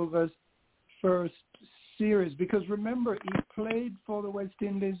De Silva's first series, because remember, he played for the West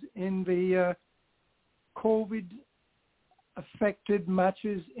Indies in the COVID-affected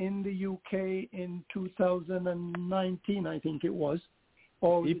matches in the UK in 2019, I think it was.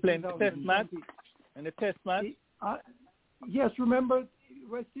 He played the test match? And the test match? Yes, remember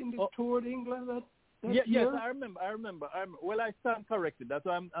West Indies toured England that year? Yes, I remember. Well, I stand corrected. That's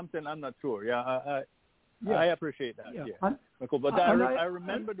why I'm saying I'm not sure. Yeah, I appreciate that. Yeah. But I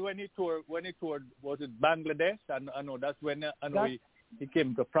remembered when he toured, was it Bangladesh? I know that's when he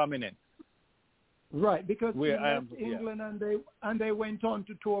came to prominence. Right, because he left England and they went on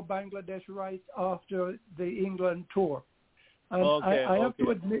to tour Bangladesh right after the England tour. And I have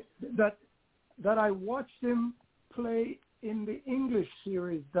to admit that I watched him play in the English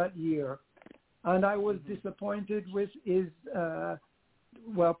series that year, and I was disappointed with his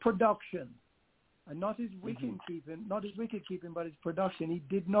production, and not his wicket keeping, but his production. He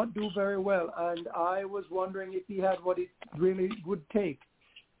did not do very well, and I was wondering if he had what it really would take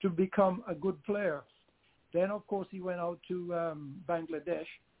to become a good player. Then, of course, he went out to Bangladesh,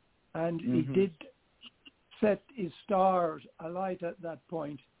 and he did set his stars alight at that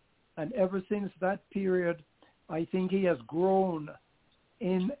point. And ever since that period, I think he has grown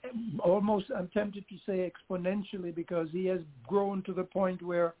in almost, I'm tempted to say exponentially, because he has grown to the point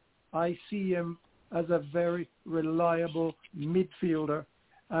where I see him as a very reliable midfielder.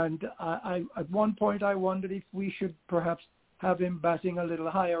 And I at one point I wondered if we should perhaps have him batting a little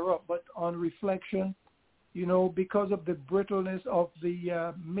higher up. But on reflection, because of the brittleness of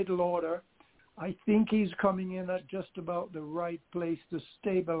the middle order, I think he's coming in at just about the right place to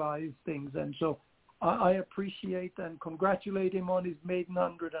stabilize things. And so I appreciate and congratulate him on his maiden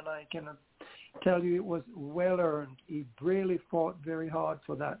 100, and I can tell you it was well earned. He really fought very hard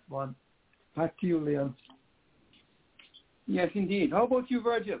for that one. Back to you, Leon. Yes, indeed. How about you,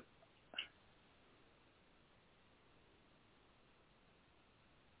 Virgil?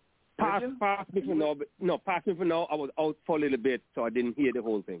 Pass me for now. No, pass me for now. I was out for a little bit, so I didn't hear the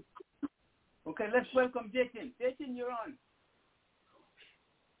whole thing. Okay, let's welcome Jatin. Jatin, you're on.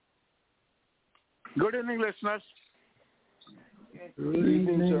 Good evening, listeners. Good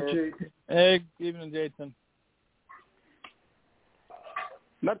evening, Jason. Hey, good evening, Jason.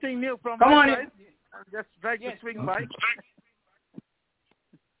 Nothing new from Come my on. side. I'm just trying to swing by.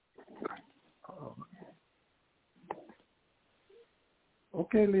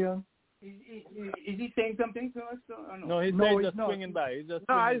 Okay, Leon. Is he saying something to us? Or no? No, he's just swinging by. He's just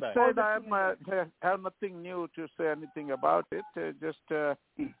swinging by. I said I have nothing new to say anything about it. Just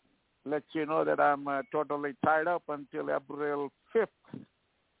let you know that I'm totally tied up until April 5th.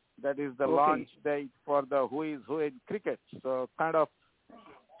 That is the launch date for the Who is Who in cricket. So kind of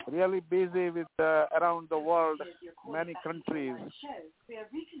really busy with around the world, many countries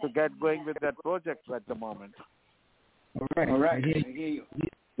to get going with that project at the moment. All right. I hear you.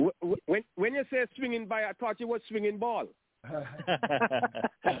 When you say swinging by, I thought you were swinging ball. So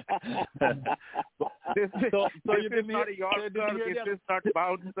you didn't hear Yorker, this is not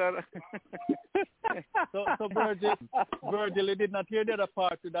bouncer. So Virgil, he did not hear the other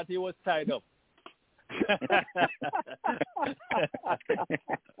part that he was tied up.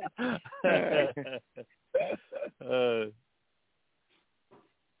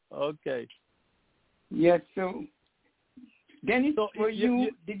 Okay. Yes. So, Dennis,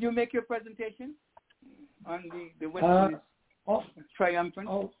 did you make your presentation on the West Indies triumphant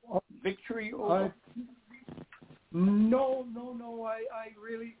victory? No. I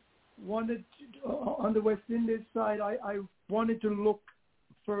really wanted to, on the West Indies side. I wanted to look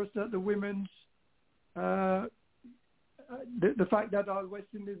first at the women's. The fact that our West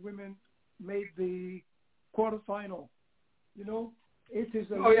Indies women made the quarterfinal, it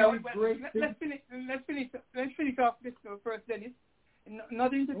is a great thing. Let's finish off this first, Dennis.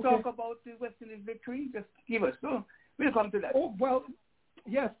 Nothing to talk about the West Indies victory. Just give us. So we'll come to that. Oh well,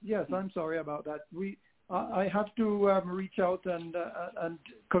 yes. I'm sorry about that. I have to reach out and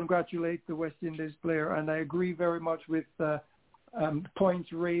congratulate the West Indies player, and I agree very much with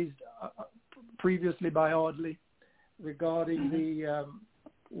points raised previously by Audley regarding the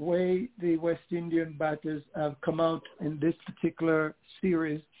way the West Indian batters have come out in this particular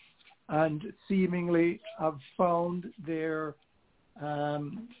series and seemingly have found their,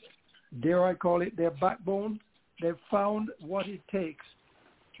 dare I call it, their backbone. They've found what it takes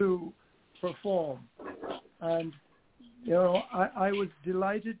to perform. And, I was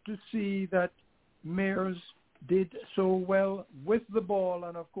delighted to see that Mayers did so well with the ball,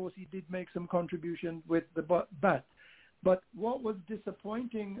 and of course he did make some contributions with the bat. But what was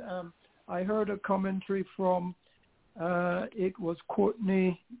disappointing, I heard a commentary from, it was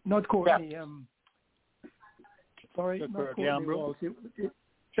Courtney, not Courtney, sorry, not Courtney Walsh.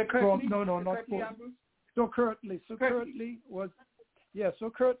 Not Courtney. So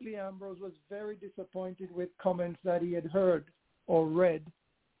Curtly Ambrose was very disappointed with comments that he had heard or read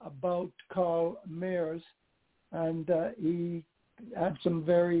about Carl Mayers, and he had some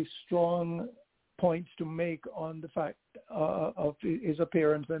very strong points to make on the fact of his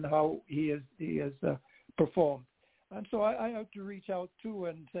appearance and how he has performed. And so I had to reach out too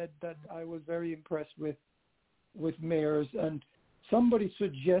and said that I was very impressed with Mayers. And somebody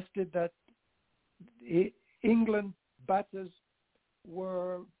suggested that England batters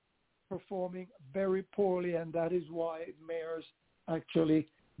were performing very poorly, and that is why Mayers actually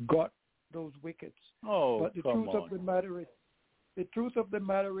got those wickets. But the truth of the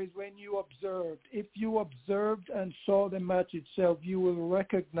matter is when you observed, if you observed and saw the match itself, you will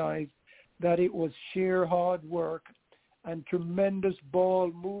recognize that it was sheer hard work and tremendous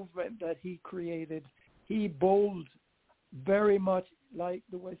ball movement that he created. He bowled very much like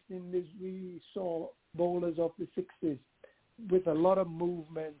the West Indies we saw bowlers of the 60s, with a lot of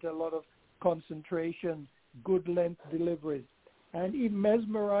movement, a lot of concentration, good length deliveries. And he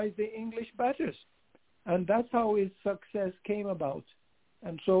mesmerized the English batters. And that's how his success came about.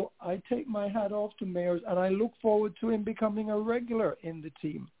 And so I take my hat off to Mayers, and I look forward to him becoming a regular in the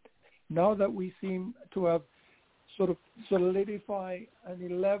team. Now that we seem to have sort of solidified an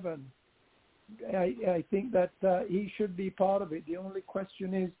 11, I think that he should be part of it. The only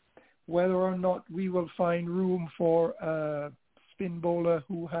question is whether or not we will find room for a spin bowler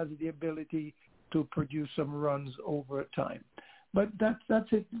who has the ability to produce some runs over time. But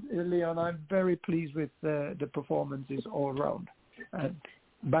that's it, Leon. I'm very pleased with the performances all around. And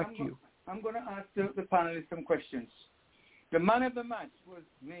back to you. I'm going to ask the panelists some questions. The man of the match was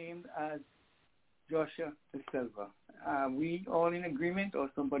named as Joshua De Silva. Are we all in agreement, or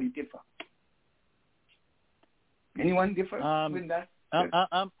somebody differ? Anyone differ with that?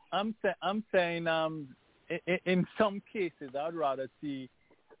 I'm saying in some cases I'd rather see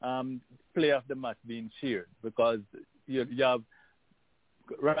player of the match being cheered, because you have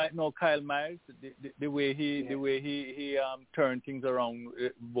right now Kyle Myers, the way he turned things around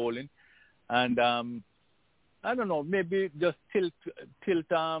bowling, and I don't know, maybe just tilt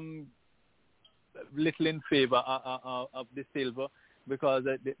little in favor of the Silver, because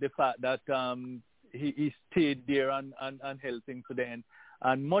the fact that he stayed there and held things to the end.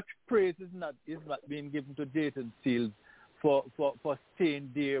 And much praise is not being given to Jason Seals for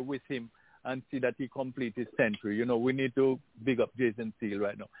staying there with him and see that he complete his century. You know, we need to big up Jason Seals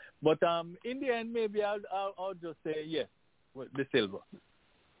right now. But in the end, maybe I'll just say yes, with the Silver.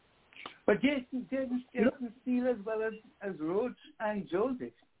 But Jason Seals as well as Roach and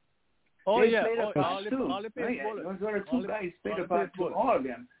Joseph. Oh, they yeah. played a part too. Those were two guys played a part to all of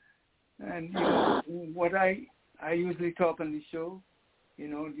them. And you know, what I usually talk on the show, you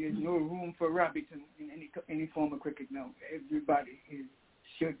know, there's no room for rabbits in any form of cricket now. Everybody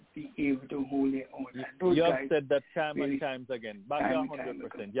should be able to hold their own. You have said that time and times again. Back to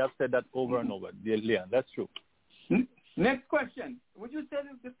 100%. You have said that over and over, Leon. That's true. Next question. Would you say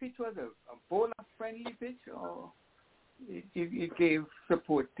that the pitch was a bowler-friendly pitch, or it gave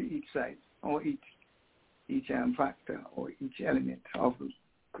support to each side, or each factor, or each element of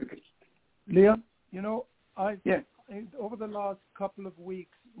cricket? Leon, you know, over the last couple of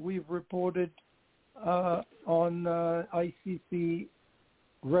weeks, we've reported on ICC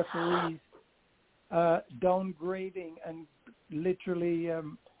referees downgrading and literally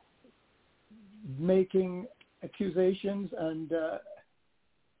making accusations and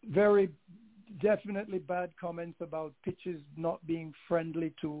very definitely bad comments about pitches not being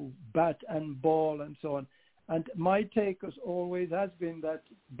friendly to bat and ball and so on. And my take, as always, has been that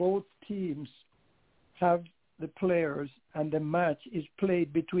both teams have the players, and the match is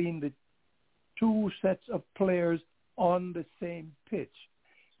played between the two sets of players on the same pitch.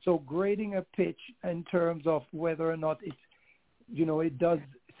 So grading a pitch in terms of whether or not it does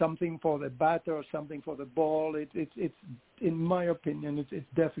something for the batter or something for the ball, it's in my opinion, it's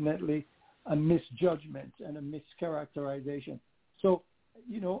definitely a misjudgment and a mischaracterization. So,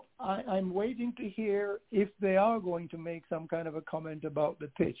 you know, I'm waiting to hear if they are going to make some kind of a comment about the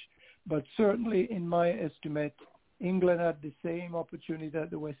pitch. But certainly, in my estimate, England had the same opportunity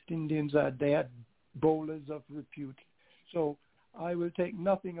that the West Indians had. They had bowlers of repute. So I will take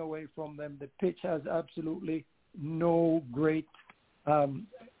nothing away from them. The pitch has absolutely no great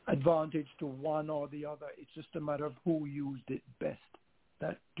advantage to one or the other. It's just a matter of who used it best.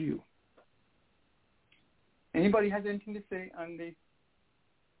 That's you. Anybody has anything to say on the?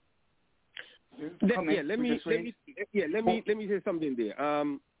 Let me say something there.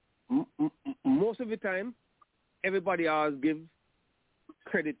 Most of the time, everybody else gives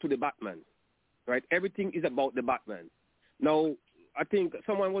credit to the batman, right? Everything is about the batman. Now, I think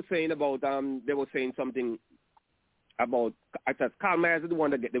someone was saying about they were saying something about, I thought Kyle Myers is the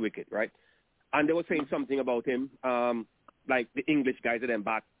one that get the wicket, right? And they were saying something about him, like the English guys that then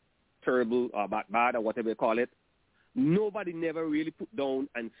bat terrible or bat bad or whatever they call it. Nobody never really put down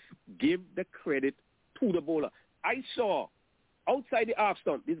and give the credit to the bowler. I saw outside the half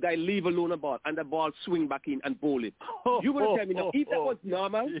stump, this guy leave alone a ball and the ball swing back in and bowl it. You going to tell me now, if that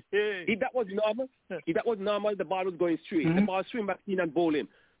was normal, the ball was going straight. Mm-hmm. The ball swing back in and bowl him.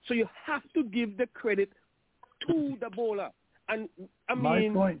 So you have to give the credit to the bowler. And I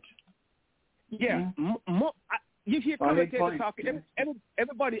mean, my point. Yeah, you hear commentators talking.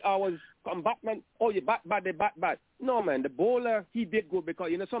 Everybody always come Batman. Oh, you bat bad, they bat bad. No, man, the bowler, he did good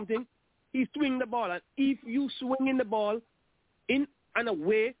because you know something. He swing the ball, and if you swing in the ball in and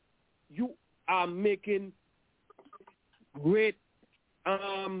away, you are making great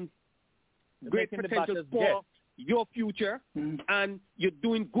potential for your future, and you're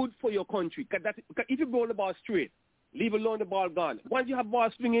doing good for your country. Because if you bowl the ball straight, leave alone the ball gone. Once you have ball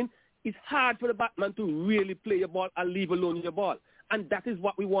swinging, it's hard for the batsman to really play your ball and leave alone your ball. And that is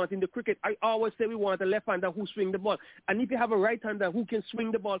what we want in the cricket. I always say we want a left-hander who swing the ball. And if you have a right-hander who can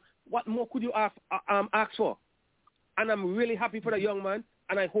swing the ball, what more could you ask for? And I'm really happy for the young man,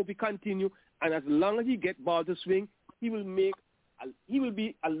 and I hope he continue. And as long as he gets ball to swing, he will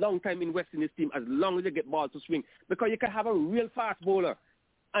be a long time in West Indies team as long as they get ball to swing. Because you can have a real fast bowler.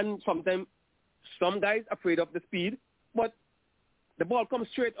 And sometimes some guys are afraid of the speed, but the ball comes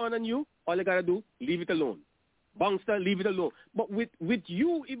straight on you, all you got to do, leave it alone. Bouncer, leave it alone. But with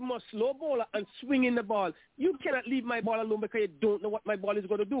you, even a slow bowler and swinging the ball, you cannot leave my ball alone because you don't know what my ball is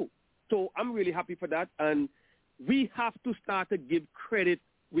going to do. So I'm really happy for that. And we have to start to give credit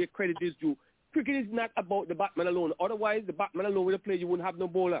where credit is due. Cricket is not about the batsman alone. Otherwise, the batsman alone will play, you wouldn't have no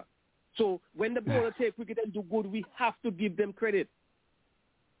bowler. So when the bowler take cricket and do good, we have to give them credit.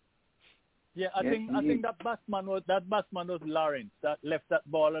 Yeah, I think that batsman was Lawrence that left that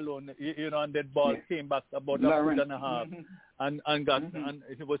ball alone, and that ball came back about Lawrence. a foot and a half, and got and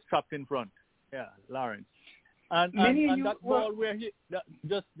it was trapped in front. Yeah, Lawrence. And that ball where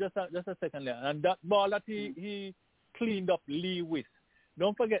just a second there, and that ball that he cleaned up Lee with.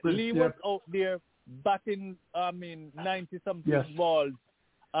 Don't forget, Lee was out there batting 90-something balls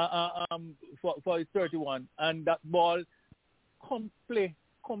for his 31, and that ball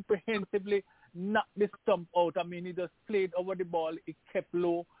comprehensively knocked the stump out. I mean, he just played over the ball. It kept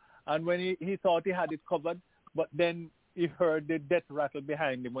low, and when he thought he had it covered, but then he heard the death rattle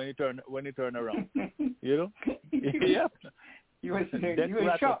behind him when he turned around. Yeah. You were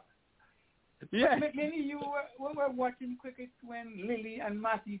shocked. Yeah. Maybe you were watching cricket when Lily and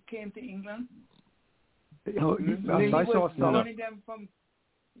Matthew came to England. I saw some. Them from,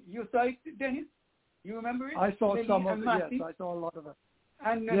 you saw it, Dennis? You remember it? I saw Lily some of it. Matthew? Yes, I saw a lot of it.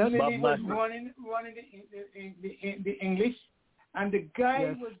 And Lily was running the English, and the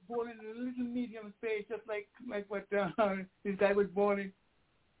guy was bowling a little medium pace, just like what this guy was bowling,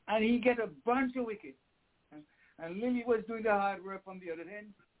 and he get a bunch of wickets. And Lily was doing the hard work on the other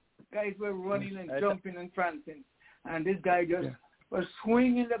end. Guys were running and jumping and prancing, and this guy just was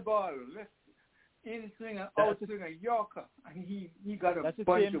swinging the ball, left in swing and out swing, a Yorker, and he got a bunch of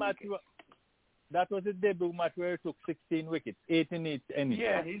wickets. That was his debut match where he took 16 wickets, 8 in each innings.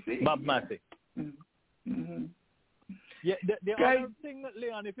 Yeah, Bob Massey. Mm-hmm. Yeah, the other thing,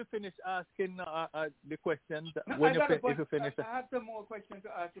 Leon, if you finish asking the questions, if you finish, I have some more questions to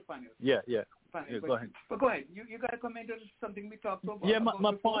ask the panel. Yeah, go ahead. But go ahead. You got to comment on something we talked about. Yeah,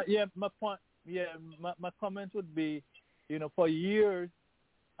 my comment would be, for years,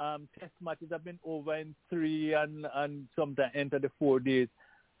 test matches have been over in 3 and sometimes enter the 4 days,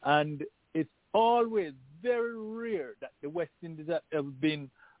 and it's always very rare that the West Indies have been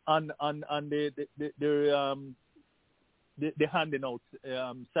on the handing out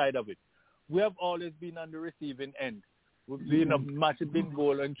side of it. We have always been on the receiving end. We've been a match has been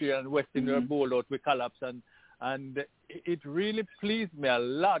bowled entry and West Indies are bowled out with collapse, and it really pleased me a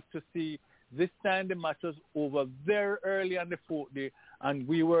lot to see this time the match was over very early on the 4th day, and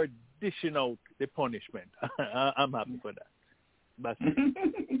we were dishing out the punishment. I'm happy for that. That's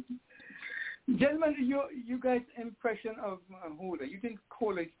it. Gentlemen, you guys' impression of Kohler? You think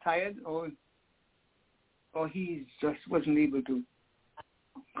Kohler is tired, or he just wasn't able to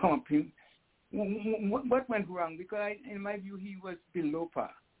come up? What went wrong? Because in my view, he was below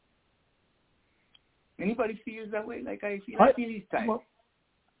par. Anybody feels that way? Like I feel he's tired. Well,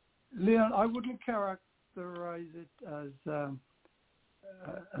 Leon, I wouldn't characterize it as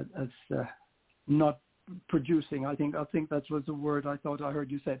not producing. I think that was the word I thought I heard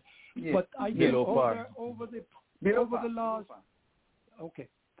you said. Yes. But I think over the last. Okay,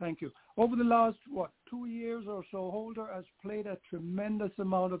 thank you. Over the last 2 years or so, Holder has played a tremendous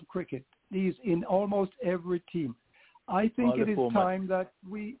amount of cricket. He's in almost every team. I think it is time that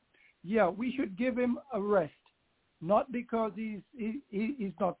we should give him a rest. Not because he's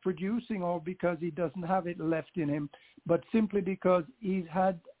not producing or because he doesn't have it left in him, but simply because he's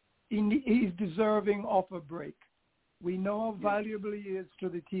deserving of a break. We know how valuable he is to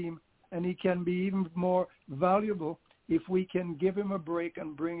the team, and he can be even more valuable if we can give him a break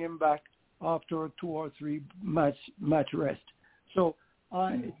and bring him back after a 2 or 3 match rest. So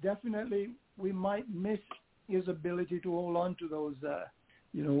definitely we might miss his ability to hold on to those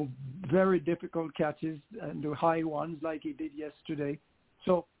very difficult catches and the high ones like he did yesterday.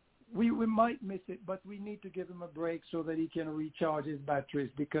 So we might miss it, but we need to give him a break so that he can recharge his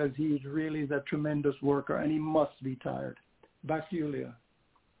batteries, because he really is a tremendous worker and he must be tired. Back to you, Leah.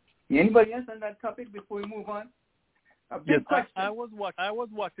 Anybody else on that topic before we move on? Yes, I was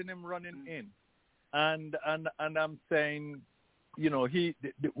watching him running in, and I'm saying,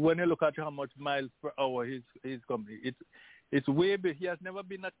 when you look at how much miles per hour he's coming, it's way big. He has never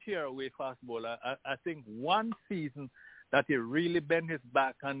been a tear-away fast bowler. I think one season that he really bent his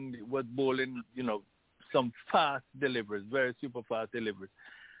back and was bowling, some fast deliveries, very super fast deliveries.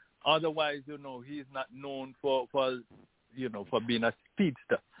 Otherwise, he's not known for being a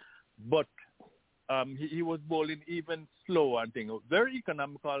speedster. But he was bowling even slower and things. Very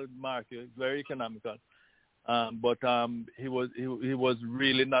economical, Mark. Very economical. But he was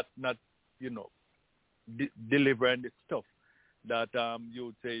really not delivering the stuff that you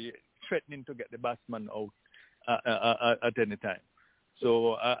would say threatening to get the batsman out at any time.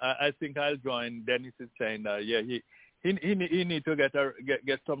 So I think I'll join Dennis is saying that he need to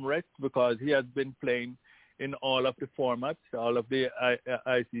get some rest, because he has been playing in all of the formats, all of the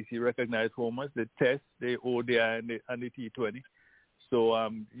ICC recognized formats, the Test, the ODI, and the T20.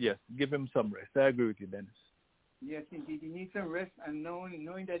 So, yes, give him some rest. I agree with you, Dennis. Yes, indeed. He needs some rest, and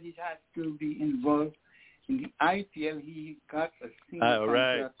knowing that he has to be involved in the IPL, he got a single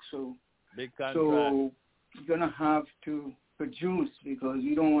contract. So, big contract. So he's going to have to produce because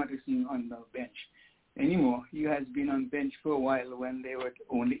we don't want to see him on the bench anymore. He has been on bench for a while when there were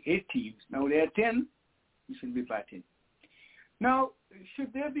only 8 teams. Now there are 10. He should be batting. Now,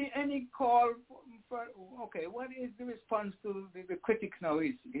 should there be any call for what is the response to the critics now?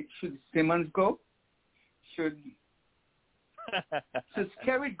 Should Simmons go? Should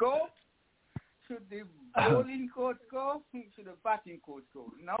Skerritt go? Should the bowling coach go? Should the batting coach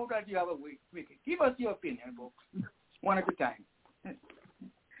go? Now that you have a wicket, give us your opinion, folks, one at a time.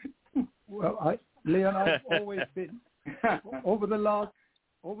 Well, Leon, I've always been over the last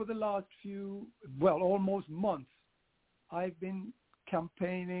few, almost months, I've been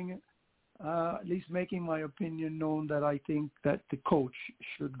campaigning, at least making my opinion known that I think that the coach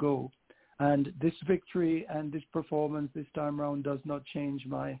should go. And this victory and this performance this time around does not change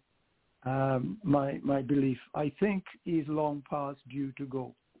my my belief. I think he's long past due to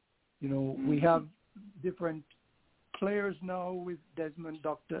go. You know, we have different players now with Desmond,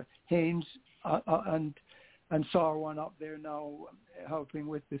 Dr. Haynes, and Sarwan up there now helping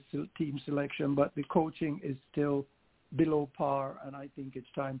with the team selection, but the coaching is still below par, and I think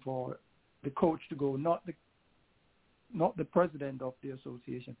it's time for the coach to go, not the president of the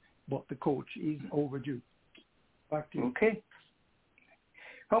association, but the coach. He's overdue. Back to you. Okay.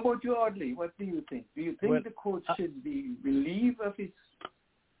 How about you, Audley? What do you think? Do you think the coach should be relieved of his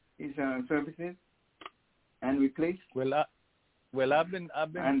services and replaced? I've been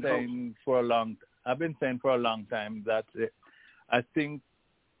saying for a long time that I think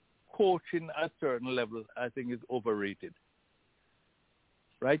coaching at a certain level, I think, is overrated.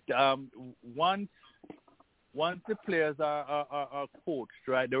 Right? Once the players are coached,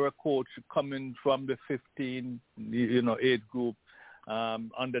 right? They were coached coming from the 15, age group,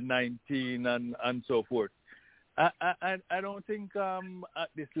 under 19, and so forth. I don't think at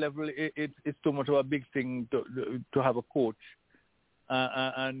this level it's too much of a big thing to have a coach.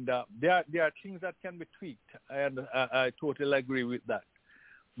 And there are things that can be tweaked, and I totally agree with that.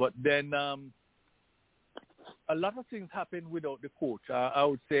 But then a lot of things happen without the coach. I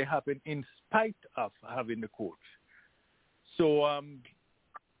would say happen in spite of having the coach. So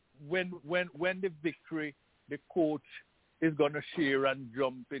when the victory, the coach is going to cheer and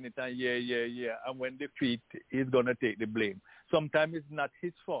jump in it and yeah. And when defeat, he's going to take the blame. Sometimes it's not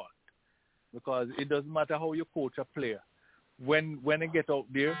his fault because it doesn't matter how you coach a player. When they get out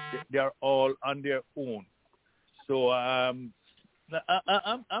there, they are all on their own. So I'm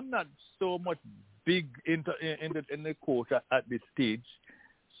not so much big in the coach at this stage.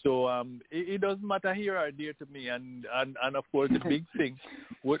 So it doesn't matter here or there to me. And of course the big thing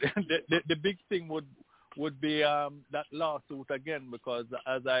would the big thing would be that lawsuit again, because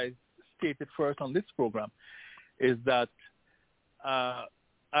as I stated first on this program, is that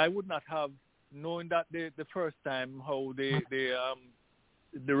I would not have knowing that the first time how the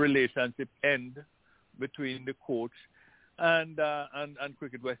relationship end between the coach and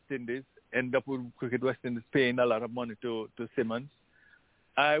Cricket West Indies, end up with Cricket West Indies paying a lot of money to Simmons,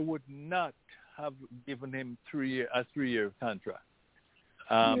 I would not have given him a 3-year contract.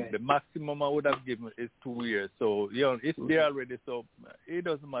 The maximum I would have given is 2 years. So it's there already. So it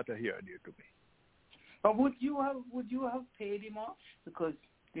doesn't matter here or there to me. But would you have paid him off? Because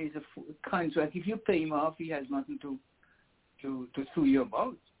there's a contract. If you pay him off, he has nothing to sue you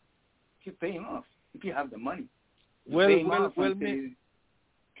about. If you pay him off, if you have the money.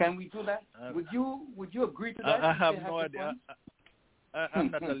 Can we do that? Would you agree to that? I have no idea.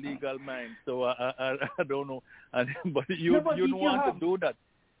 I'm not a legal mind, so I don't know. But you don't want to do that.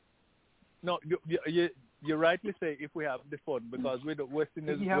 No, you rightly say if we have the fund, because with the West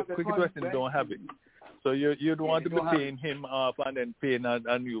Indies, Cricket West Indies don't have it. So you don't want to be paying him off and then paying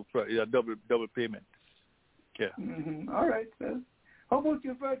on you for double payment. Yeah. Mm-hmm. All right, sir. How about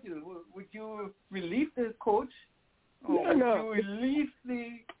you, Virgil? Would you relieve the coach, or would you relieve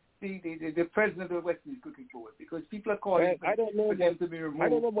the president of the West Indies Cricket Board? Because people are calling for them to be removed. I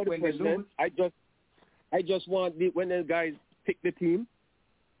don't know about the president. I just want when the guys pick the team,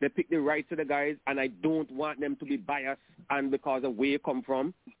 they pick the rights of the guys, and I don't want them to be biased and because of where you come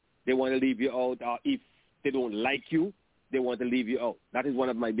from, they want to leave you out, or if they don't like you, they want to leave you out. That is one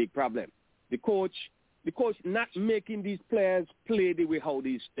of my big problems. The coach not making these players play the way how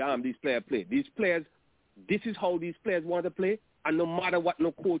these players play. These players, this is how these players want to play, and no matter what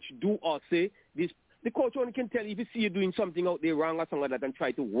no coach do or say, the coach only can tell you if you see you doing something out there wrong or something like that and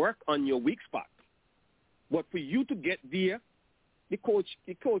try to work on your weak spot. But for you to get there, the coach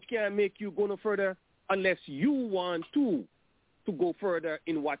can't make you go no further unless you want to go further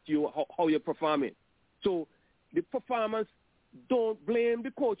in what how you're performing. So the performance, don't blame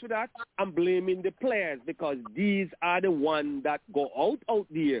the coach for that. I'm blaming the players because these are the ones that go out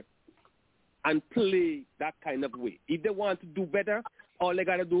there and play that kind of way. If they want to do better, all they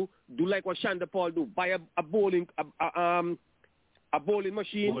gotta do like what Shanda Paul do: buy a bowling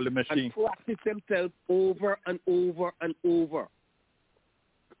machine and practice themselves over and over and over.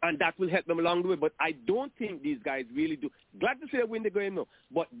 And that will help them along the way. But I don't think these guys really do. Glad to say they win the game now,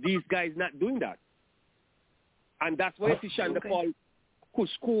 but these guys not doing that. And that's why if Shanda Paul could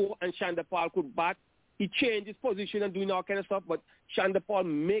score and Shanda Paul could bat, he changed his position and doing all kind of stuff, but Shanda Paul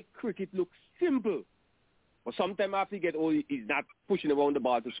make cricket look simple. But sometimes after he get old, he's not pushing around the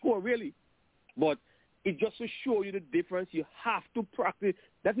ball to score, really. But it just to show you the difference, you have to practice.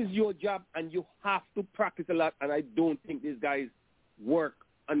 That is your job, and you have to practice a lot, and I don't think these guys work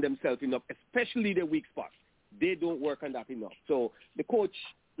on themselves enough, especially the weak spots. They don't work on that enough. So the coach,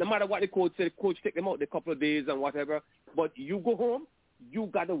 no matter what the coach said, the coach take them out the couple of days and whatever, but you go home, you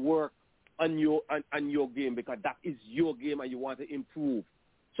got to work on your game because that is your game and you want to improve.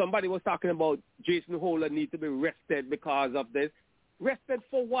 Somebody was talking about Jason Holder needs to be rested because of this. Rested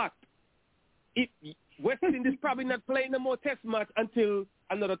for what? West Indies probably not playing no more test match until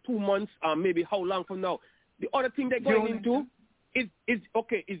another 2 months, maybe how long from now. The other thing they're going into is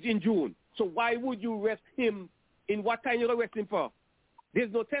in June. So why would you rest him? In what time you're going to rest him for?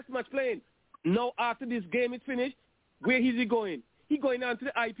 There's no test match playing. Now after this game is finished, where is he going? He's going on to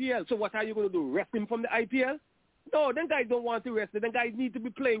the IPL. So what are you going to do? Rest him from the IPL? No, them guys don't want to rest him. Them guys need to be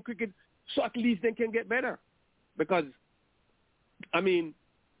playing cricket so at least they can get better. Because, I mean,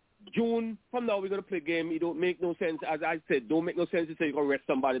 June from now we're going to play a game. It don't make no sense. As I said, don't make no sense to say you're going to rest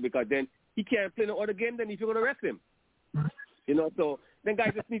somebody because then he can't play no other game than if you're going to rest him. You know, so then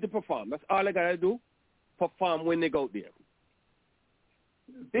guys just need to perform. That's all they got to do. Perform when they go out there.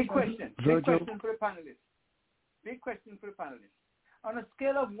 Big question. Big question for the panelists. Big question for the panelists. On a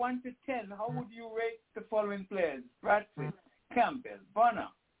scale of 1 to 10, how would you rate the following players? Bradford, Campbell, Bonner,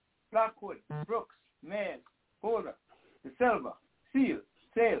 Blackwood, Brooks, Mayes, Holder, De Silva, Seal,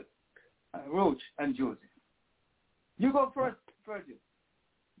 Sale, Roach, and Joseph. You go first, Virgil.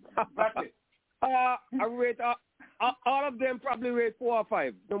 Bradford. I rate all of them probably rate 4 or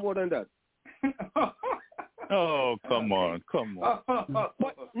 5. No more than that. Oh, come on. But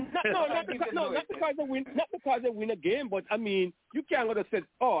not because they win a game, but I mean, you can't go to say,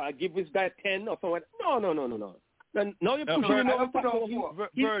 I give this guy 10 or something. No. Now you're pushing him over.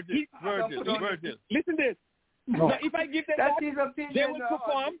 Virgil. Listen to this. No. Now, if I give them that, they will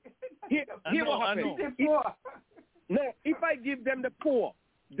perform. Here what happens. No, if I give them the 4,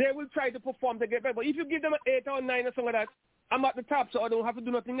 they will try to perform to get better. But if you give them an 8 or 9 or something like that, I'm at the top, so I don't have to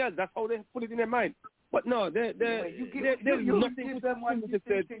do nothing else. That's how they put it in their mind. But no, there's nothing give them what you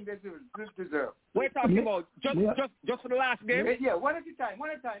think they deserve. We're talking about just for the last game. Yeah, one at a time.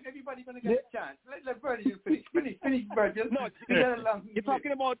 Everybody's gonna get a chance. Let Virgil finish, Virgil. No, you're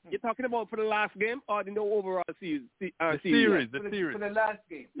talking about for the last game or the overall series. The series. For the last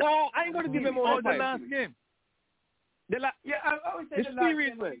game. No, I ain't gonna give him all the last game. I would say the last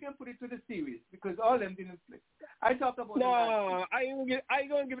series, game. You can put it to the series because all of them didn't play. I talked about the last game. I ain't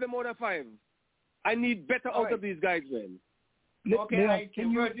gonna give them more than 5. I need better out of these guys, man. Okay,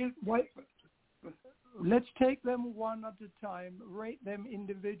 let's take them one at a time, rate them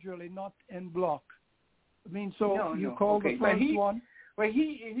individually, not en bloc. I mean, so you call the first one. Well,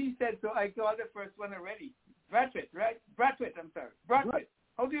 he said so. I called the first one already. Bradford, right? Bradford, I'm sorry. Bradford. Right.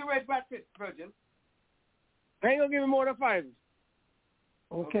 How do you rate Bradford, Virgil? I ain't gonna give him more than 5.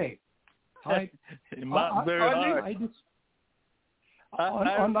 Okay. I'll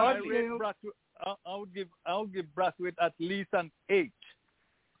give Brathwaite at least an 8.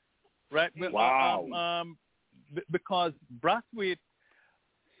 Right? Wow. Because Brathwaite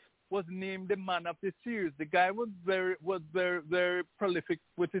was named the man of the series. The guy was very prolific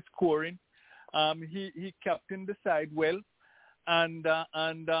with his scoring. He captained the side well, and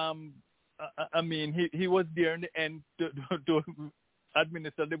I mean he was there in the end to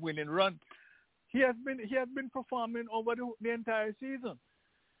administer the winning run. He has been performing over the entire season,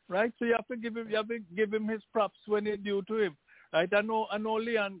 right? So you have to give him his props when it's due to him, right? I know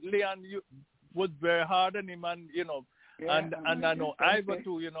Leon was very hard on him, and and I know Ivor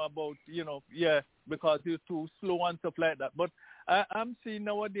too, about because he's too slow and stuff like that. But I'm seeing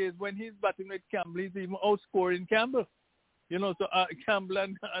nowadays when he's batting with Campbell, he's even outscoring Campbell. So Campbell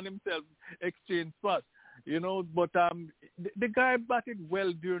and himself exchange spots. But the guy batted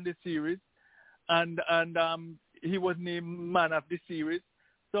well during the series, and he was named man of the series.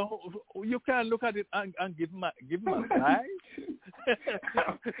 So you can't look at it and give him a 5.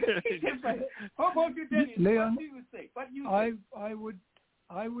 How about you, Dennis? Leon, what do you say? What do you say?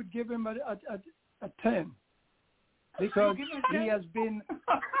 I would give him a 10 because he has been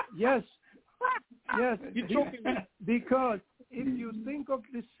yes because if you think of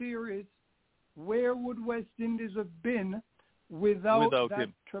the series, where would West Indies have been without that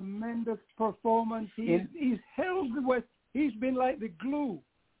him. Tremendous performance? He's held the West. He's been like the glue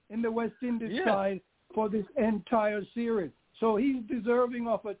in the West Indies side for this entire series. So he's deserving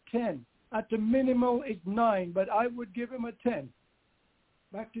of a 10. At the minimal, it's 9, but I would give him a 10.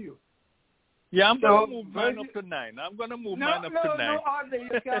 Back to you. Yeah, I'm going to move mine up to 9. I'm going to move mine up to 9. No, Arthur, you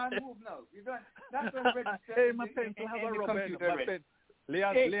can't move now. You don't. That's already set. Hey, my pencil has a rubber.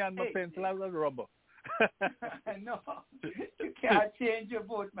 Leon, my pencil has a rubber. No, you can't change your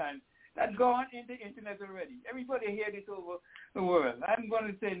vote, man. That's gone in the internet already. Everybody heard it over the world. I'm going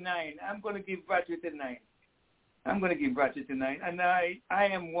to say 9. I'm going to give Ratchet a 9. And I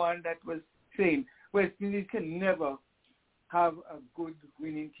am one that was saying West Indies can never have a good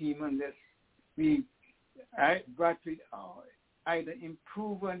winning team unless Bradley either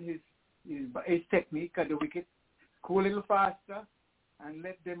improve on his technique at the wicket, go a little faster, and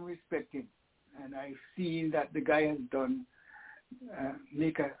let them respect him. And I've seen that the guy has done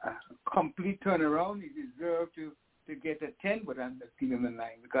make a complete turnaround. He deserved to get a 10, but I'm just giving him a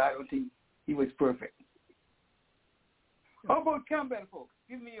 9 because I don't think he was perfect. How about Campbell, folks?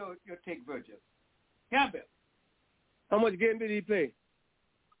 Give me your take, Virgil. Campbell. How much game did he play?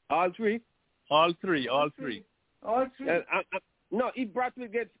 All 3? All three. No, if Bradley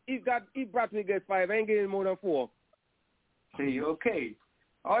gets 5, I ain't getting more than 4. See, okay.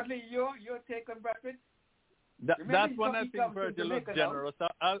 Audley, your take on Bradley? That's one I think Virgil was generous.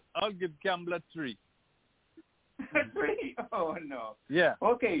 I'll give Campbell a 3. 3? Oh, no. Yeah.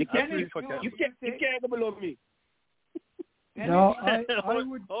 Okay. You can't go below me. No, I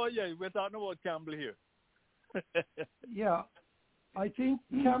would. Oh, yeah, we're talking about Campbell here. Yeah. I think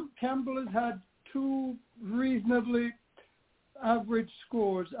Campbell has had 2 reasonably average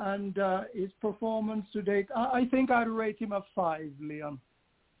scores, and his performance to date, I think I'd rate him a 5, Leon.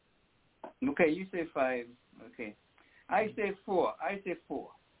 Okay, you say 5. Okay. I say 4.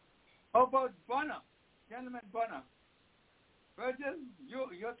 How about Bonner? Gentleman Bonner. Virgil,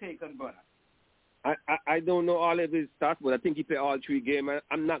 your take on Bonner. I don't know all of his stats, but I think he played all 3 games.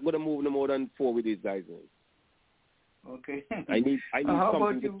 I'm not going to move no more than 4 with these guys. Okay. I need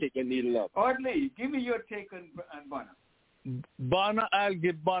something to take a needle up. Audley, give me your take on Bonner. Bonner, I'll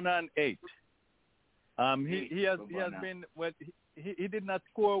give Bonner an 8. He has been well. He did not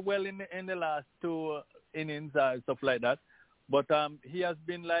score well in the last 2 innings and stuff like that, but he has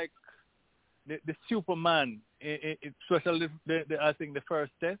been like the Superman, especially I think the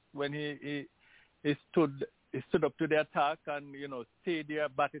first test when he stood up to the attack and stayed there,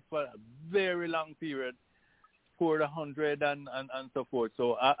 batted for a very long period, scored 100 and so forth.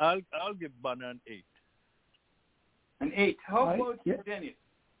 So I'll give Bonner an 8. An 8. How about you, Dennis?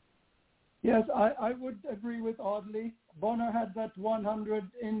 Yes, I would agree with Audley. Bonner had that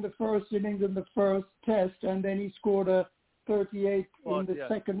 100 in the first innings in the first test, and then he scored a 38 in the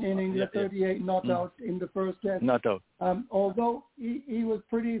second inning, the 38 not out in the first test. Not out. Although he was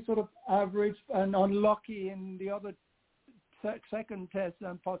pretty sort of average and unlucky in the other second test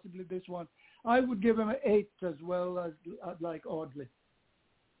and possibly this one, I would give him an 8 as well as like Audley.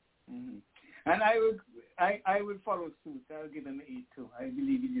 Mm-hmm. And I will follow suit. I'll give him an 8 too. I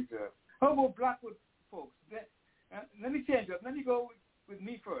believe he deserves. How about Blackwood, folks? Let me change up. Let me go with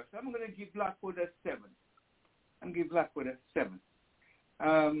me first. I'm going to give Blackwood a 7.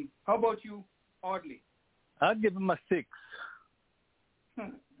 How about you, Audley? I'll give him a 6.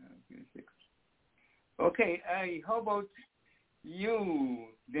 Okay. How about you,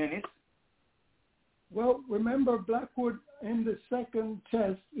 Dennis? Well, remember Blackwood in the second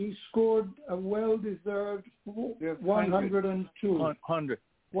test, he scored a well-deserved 102. 100.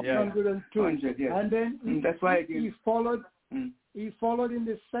 102. 100, yes. And then that's why he followed. He followed in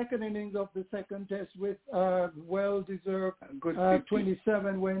the second innings of the second test with well-deserved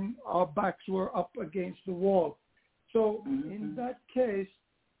 27 when our backs were up against the wall. So in that case,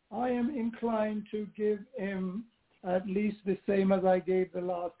 I am inclined to give him at least the same as I gave the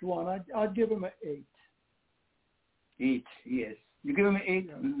last one. I'd give him an 8. 8, yes. You give him an 8.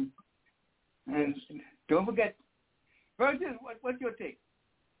 Yeah. And don't forget, Virgil, what's your take?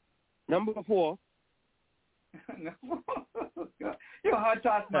 Number 4. You're a hard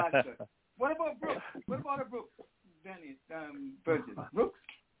task master. What about Brooks? Brooks? Dennis, Virgil. Brooks?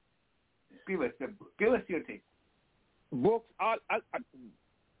 Give us your take. Brooks,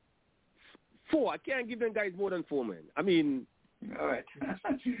 4. I can't give them guys more than 4, man. I mean, all right.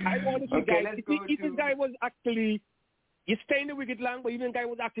 I want to see guys. If this guy was actually, you stay in the wicket long, but even the guy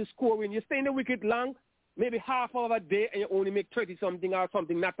was actually scoring. You stay in the wicket long, maybe half of a day, and you only make 30-something or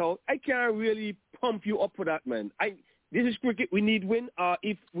something not out. I can't really pump you up for that, man. This is cricket. We need win,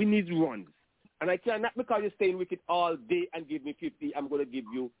 if we need runs. And I cannot, because you stay in wicket all day and give me 50, I'm going to give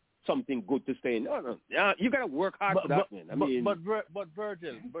you something good to stay in. No. Yeah, you got to work hard for that, man. But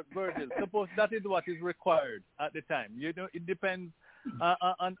Virgil, suppose that is what is required at the time. You know, it depends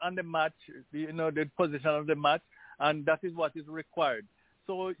on the match, you know, the position of the match, and that is what is required.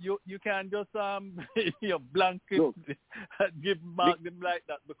 So you can't just blanket give mark them like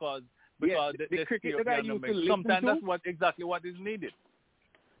that because the cricket that I used to listen sometimes to, that's exactly what is needed.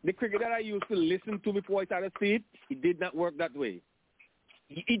 The cricket that I used to listen to before I started to see it, it did not work that way.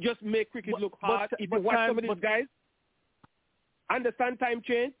 It just make cricket look hard. If you watch some of these guys, understand time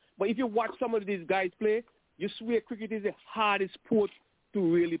change, but if you watch some of these guys play, you swear cricket is the hardest sport to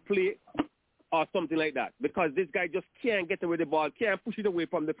really play or something like that, because this guy just can't get away the ball, can't push it away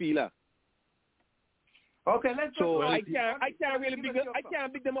from the fielder. Okay, let's go. So I can't really big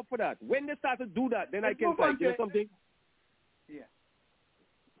them up for that. When they start to do that, then I can say, you know something? Yeah.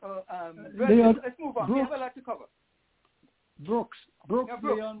 Let's move on. We have a lot to cover. Brooks,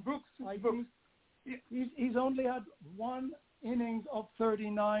 he's only had one innings of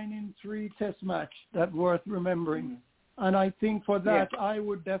 39 in 3 test match. That's worth remembering. Mm-hmm. And I think for that, I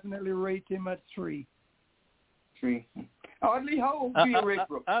would definitely rate him at 3. 3. Oddly, how do you rate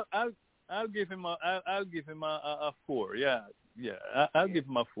Brooks? I'll give him a 4. Yeah. I'll give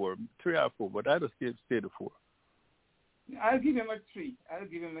him a 4, 3 or 4, but I'll just stay the 4. I'll give him a 3.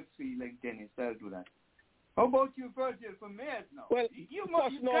 Like Dennis. I'll do that. How about you, Virgil, for Mayors now? Well, you got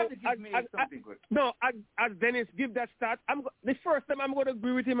to give me something good. No, as Dennis give that stat, the first time I'm going to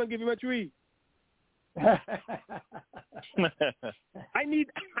agree with him and give him a 3. I need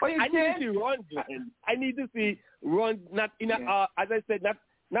to see runs, man. I need to see runs, not in as I said,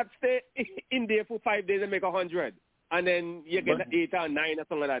 not stay in there for 5 days and make 100, and then you get 8 or 9 or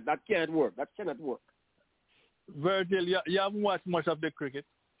something like that. That can't work. That cannot work. Virgil, you haven't watched much of the cricket.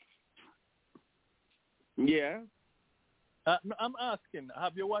 Yeah. No, I'm asking,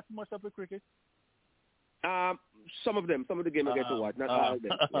 have you watched much of the cricket? Some of them. Some of the games I get to watch, not all of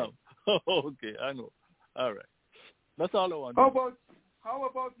them. Yeah. Okay, I know. All right. That's all I want. How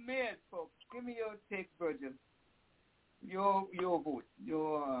about Mayors, folks? Give me your take, Virgil. Your vote.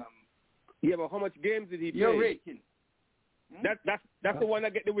 Yeah, but how much games did he play? Your rating. That's the one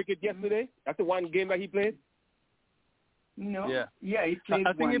that get the wicket yesterday? That's the one game that he played? No. Yeah, he played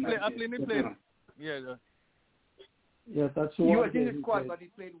I think he played. Yeah. Yeah, that's the one. He was in the squad, but he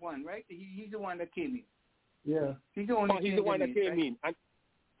played one, right? He's the one that came in. Yeah. He's the one that came in. And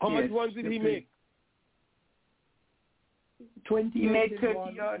how much runs did he make? 20. He made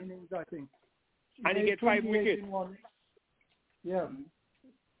 30 innings, I think. And he get 5 wickets. Yeah.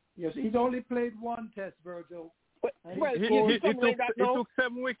 Yes, he's only played 1 test, Virgil. Well, he took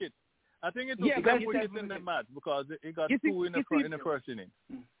 7 wickets. I think it took 7 wickets in the match because he got 2 in the first inning.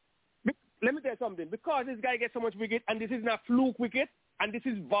 Let me tell you something. Because this guy gets so much wicket, and this is not fluke wicket, and this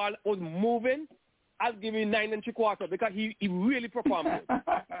is ball was moving, I'll give him 9 3/4 because he really performed.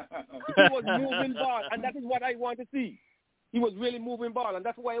 He was moving ball, and that is what I want to see. He was really moving ball, and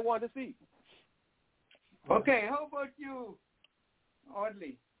that's what I want to see. Okay, how about you,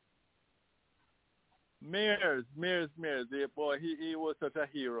 Audley? Mayors, yeah, boy, he was such a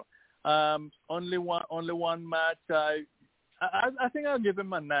hero. Only one match. I think I'll give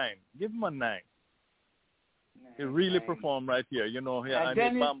him a 9. Give him a 9. He really performed right here, you know.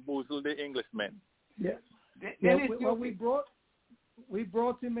 And he bamboozled the Englishmen. Yeah. We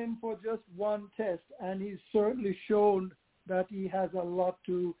brought him in for just 1 test, and he's certainly shown that he has a lot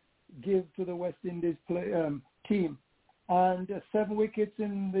to give to the West Indies team. And 7 wickets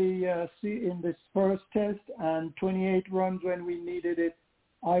in this first test and 28 runs when we needed it.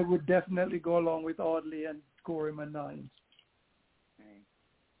 I would definitely go along with Audley and score him a 9.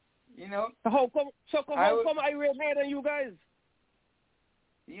 You know, how come I rate higher than you guys?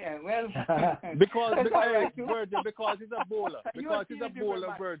 Yeah, well, because he's a bowler. Because he's a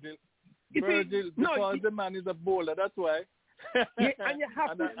bowler, Virgil. Because the man is a bowler. That's why. Yeah, and you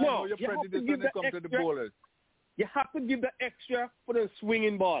have to. No, you have to give the extra. To the bowlers. You have to give the extra for the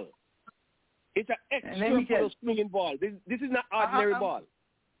swinging ball. It's an extra for the swinging ball. This is not ordinary ball.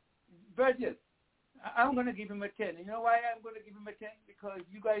 Virgil, I'm going to give him a 10. You know why I'm going to give him a 10? Because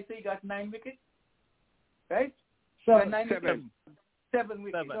you guys say he got 9 wickets, right? 7. 7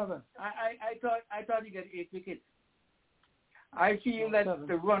 wickets. 7. I thought he got 8 wickets. I feel that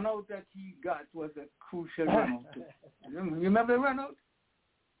the run out that he got was a crucial run out. You remember the run out?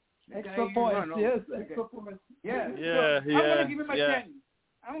 Extra points, yes. Extra points. Yeah. Yeah. So I'm going to give him a 10.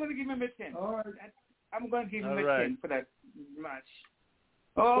 I'm going to give him a 10. All right. I'm going to give him a 10 for that match.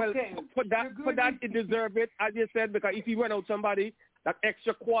 Okay. Well, for that, it deserves it, as you said, because if you run out somebody, that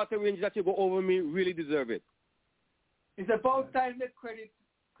extra quarter range that you go over me really deserve it. It's about time that credit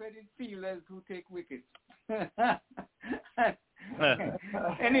fielders who take wickets.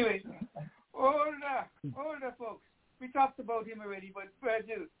 Anyway, older folks. We talked about him already, but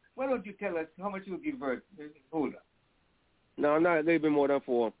Virgil, why don't you tell us how much you give Virgil? Holder? No, maybe more than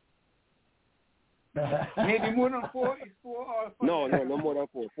 4. Maybe more than 4 is 4 or 5? No more than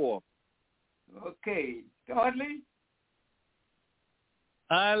 4. 4. Okay. Hardly?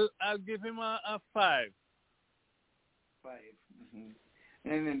 I'll give him a 5. 5.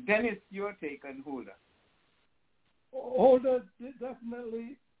 Mm-hmm. And then Dennis, your take on Holder. Holder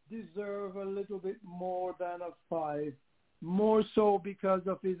definitely deserve a little bit more than a 5, more so because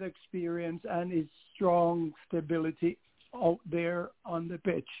of his experience and his strong stability out there on the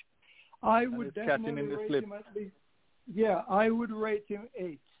pitch. I would definitely rate him at least. Yeah, I would rate him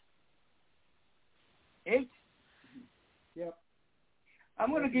 8. 8? Yep.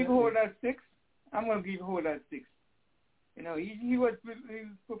 I'm going to give Holder 6. I'm going to give Holder 6. You know, he was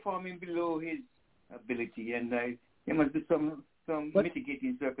performing below his ability, and there must be some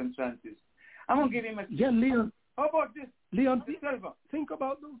mitigating circumstances. I'm going to give him a 6. Yeah, Leon. How about this? Leon, think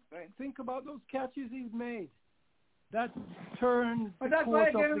about those catches he's made. That turned the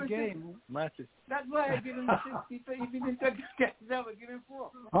course of the game. That's why I give him a 6. If he didn't take the catches, I would give him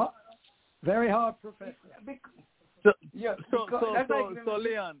 4. Very hard, Professor. So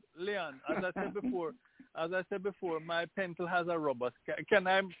Leon, as I said before, my pencil has a rubber. Can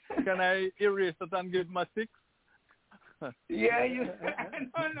I erase it and give him a 6? Yeah,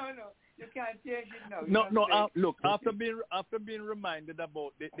 no. You can't change it now. No. Look, after being reminded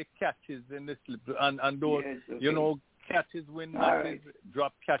about the catches in the slip and those, catches win matches,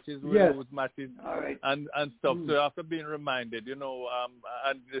 drop catches win those matches, and stuff. So after being reminded,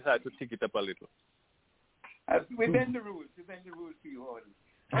 I decided to tick it up a little. We bend the rules. We bend the rules for you, Audie.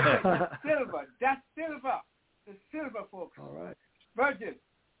 Okay. Silver. That's Silver. The Silver, folks. All right. Virgil,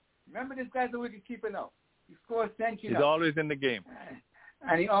 remember this guy's a wicket keeper now. He scores century. He's always in the game.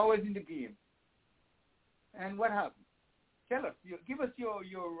 And he's always in the game. And what happened? Tell us. Give us your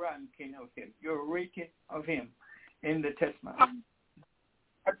ranking of him, your rating of him in the Test match.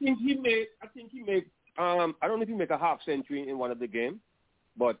 I think he made. I don't know if he made a half century in one of the games,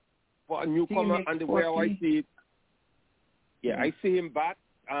 but for a newcomer and the way I see it, I see him back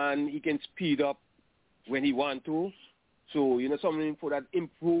and he can speed up when he wants to. So something for that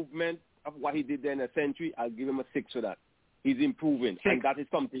improvement of what he did there in a century, I'll give him a 6 for that. He's improving, and that is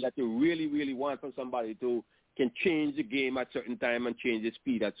something that you really, really want from somebody to can change the game at certain time and change the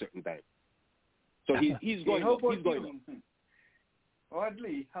speed at certain time. So he's going up. He's going up.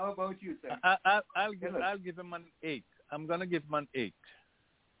 Oddly, how about you, sir? I'll give him an 8. I'm going to give him an 8.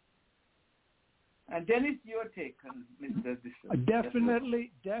 And Dennis, your take on Mr. Dishon?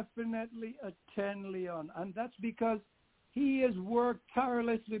 Definitely a 10, Leon. And that's because he has worked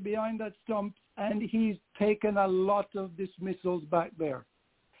tirelessly behind that stump, and he's taken a lot of dismissals back there.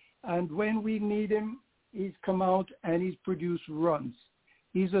 And when we need him, he's come out and he's produced runs.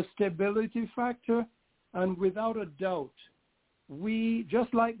 He's a stability factor, and without a doubt, we,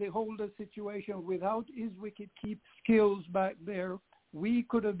 just like the Holder situation, without his wicket-keep skills back there, we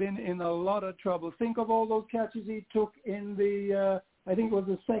could have been in a lot of trouble. Think of all those catches he took in the, I think it was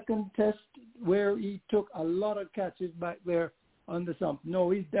the second test where he took a lot of catches back there on the stump. No,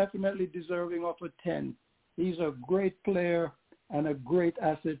 he's definitely deserving of a 10. He's a great player and a great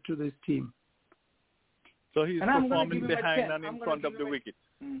asset to this team. So he's performing behind and in front of the wicket.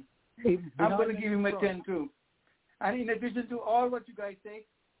 I'm going to give him a 10 too. And in addition to all what you guys say,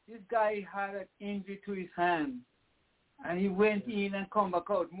 this guy had an injury to his hand. And he went in and come back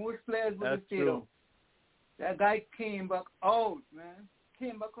out. Most players would have stayed out. That guy came back out, man.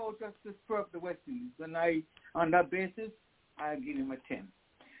 Came back out just to spur up the West Indies. And on that basis, I'll give him a 10.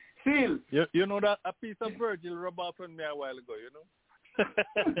 Phil. You know that a piece of Virgil rubbed off on me a while ago, you know?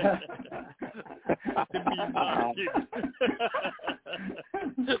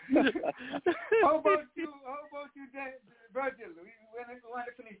 How about you, Virgil? We want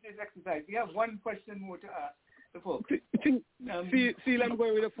to finish this exercise. We have one question more to ask the folks. See, I'm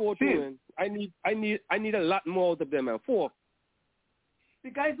going with a 4 too. I need a lot more out of them. 4. The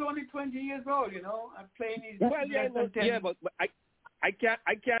guy's only 20 years old, you know. I'm playing his but I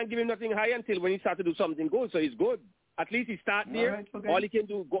can't give him nothing high until when he starts to do something good. So he's good. At least he start there. Right, okay. All he can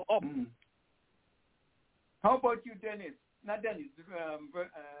do is go up. How about you, Dennis? Not Dennis,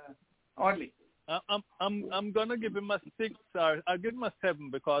 Audley. I'm gonna give him a 6, or I'll give him a 7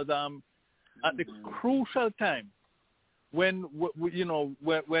 because at the crucial time when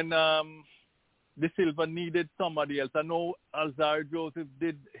De Silva needed somebody else. I know Alzarri Joseph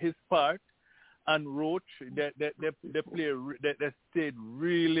did his part, and Roach they stayed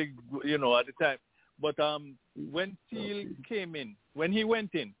really at the time. But when Steele came in, when he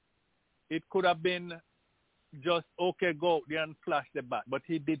went in, it could have been just okay, go out there and flash the bat, but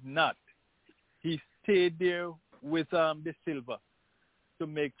he did not. He stayed there with De Silva to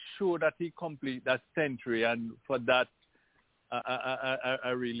make sure that he complete that century, and for that,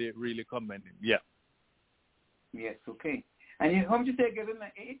 I really, really commend him. Yeah. Yes. Okay. And how would you say? Give him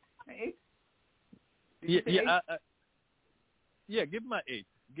an 8? An 8? Yeah. Give him an 8.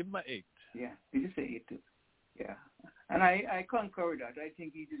 Give him an 8. Yeah. Did you say 8 too? Yeah. And I concur with that. I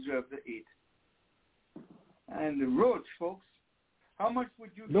think he deserves the 8. And the Roach, folks. How much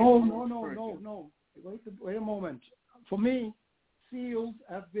would you give No. Wait a moment. For me, Seals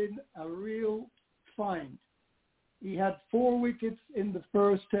have been a real find. He had 4 wickets in the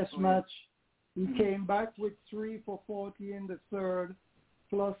first Test match. He came back with 3 for 40 in the third,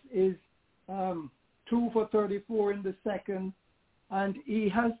 plus his 2 for 34 in the second. And he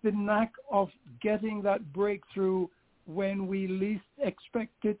has the knack of getting that breakthrough when we least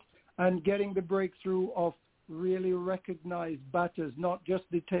expect it, and getting the breakthrough of really recognized batters, not just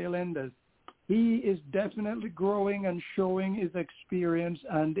the tail enders. He is definitely growing and showing his experience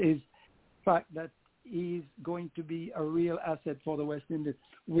and his fact that he's going to be a real asset for the West Indies.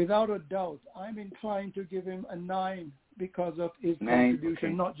 Without a doubt, I'm inclined to give him a 9 because of his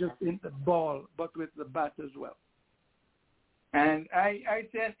contribution, not just in the ball, but with the bat as well. And I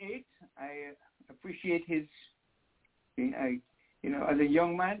said 8. I appreciate his, as a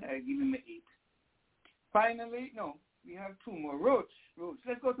young man, I give him an 8. Finally, we have 2 more. Roach.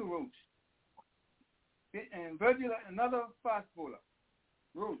 Let's go to Roach. And Virgil, another fast bowler.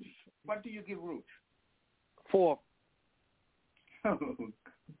 Roach. What do you give Roach? 4.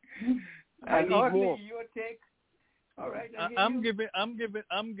 I need more. Your take. All right. I'm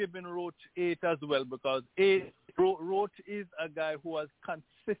giving Roach 8 as well, because Roach is a guy who has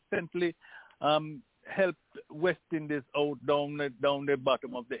consistently helped West Indies out down the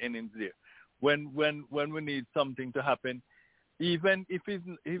bottom of the innings there. When we need something to happen, even if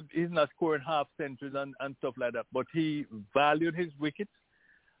he's not scoring half centuries and stuff like that, but he valued his wickets,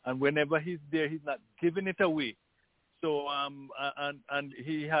 and whenever he's there, he's not giving it away. So and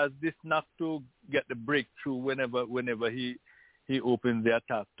he has this knack to get the breakthrough whenever he opens the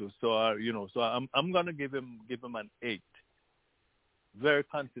attack too. So so I'm gonna give him an 8. Very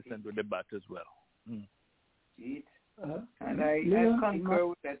consistent with the bat as well. 8. And I concur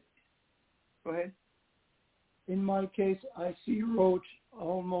with that. Go ahead. In my case, I see Roach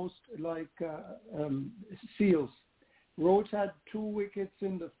almost like Seals. Roach had 2 wickets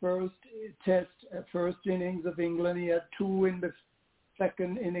in the first first innings of England. He had 2 in the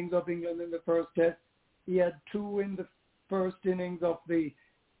second innings of England in the first Test. He had 2 in the first innings of the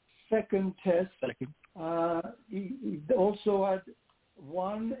second Test. He also had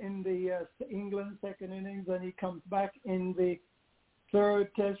 1 in the England second innings, and he comes back in the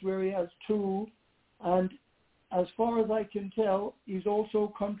third Test where he has 2. And as far as I can tell, he's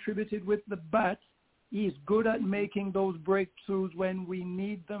also contributed with the bat. He's good at making those breakthroughs when we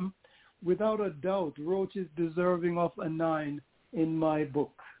need them. Without a doubt, Roach is deserving of a 9 in my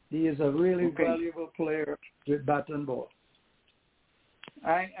book. He is a really valuable player with bat and ball.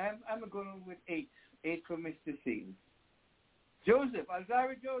 I'm going with 8. 8 for Mr. Seals. Joseph,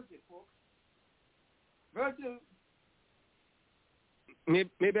 Alzarri Joseph, folks. Virgil.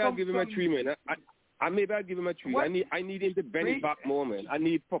 Maybe I'll give him a 3, man. Maybe I'll give him a 3. What? I need him to bend it back more, man. I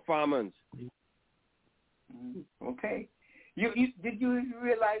need performance. Okay. Did you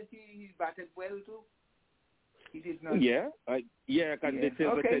realize he batted well too? He did not. Yeah. Because De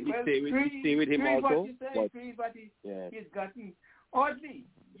Silva said he stay with him also. He's gotten. Audley,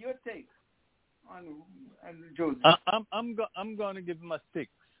 your take on Joseph? I'm going to give him a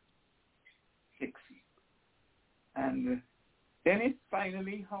 6. 6. And Dennis,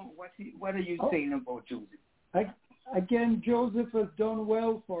 finally, what are you saying about Joseph? Again, Joseph has done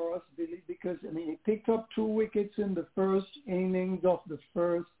well for us, Billy, because he picked up 2 wickets in the first innings of the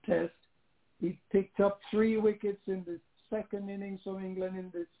first Test. He picked up 3 wickets in the second innings of England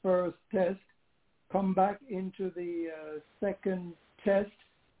in this first Test. Come back into the second Test,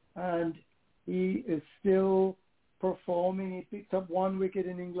 and he is still performing. He picked up 1 wicket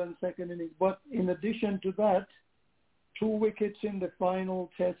in England's second innings. But in addition to that, 2 wickets in the final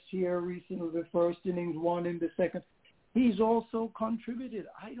test here recently, the first innings, 1 in the second. He's also contributed.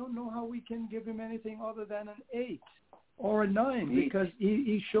 I don't know how we can give him anything other than an 8 or a 9 because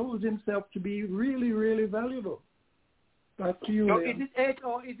he shows himself to be really, really valuable. Back to you, So Liam. is it 8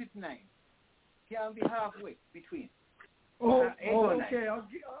 or is it 9? Can be halfway between. Okay.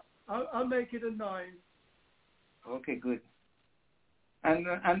 I'll make it a 9. Okay, good. And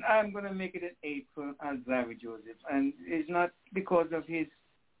I'm going to make it an 8 for Alzari Joseph. And it's not because of his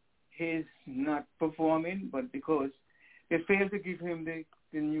not performing, but because they failed to give him the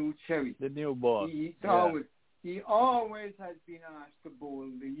new cherry. The new ball. He always has been asked to bowl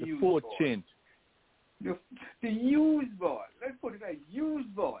the used ball. Change. The used ball. Let's put it like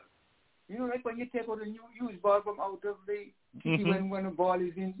used ball. You know, like when you take out a new used ball from out of the kitty when a ball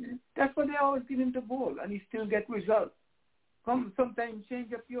is in. That's what they always give him to bowl, and he still get results. Sometimes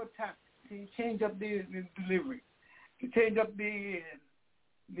change up your tact, change up the delivery, change up the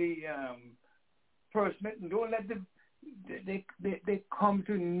person. Don't let them. They come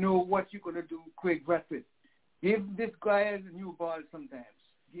to know what you're going to do quick, rapid. Give this guy a new ball sometimes.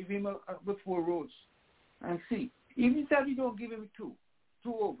 Give him a before roads and see. Even if you don't give him two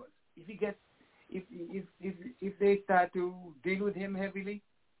overs, if he gets, if they start to deal with him heavily,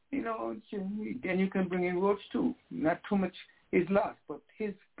 you know, then you can bring in Roach too. Not too much is lost, but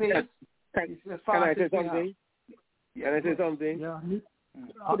his pace is the fastest. Can I say something? Yeah.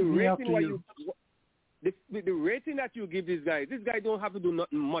 The rating that you give this guy don't have to do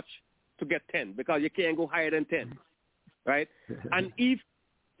nothing much to get 10 because you can't go higher than 10, right? And if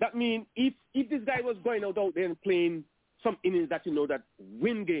that means if this guy was going out there and playing some innings that you know that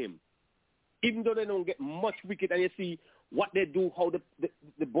win game, even though they don't get much wicket, and you see what they do, how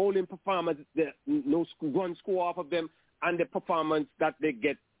the bowling performance, no run score off of them, and the performance that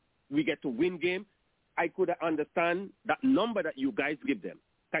we get to win game, I could understand that number that you guys give them.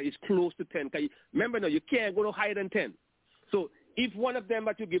 That is close to 10. Remember, now, you can't go no higher than 10. So if one of them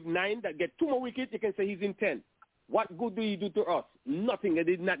that you give 9 that get 2 more wickets, you can say he's in 10. What good do he do to us? Nothing. They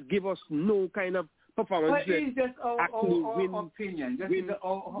did not give us no kind of performance. But it's just our opinion. Just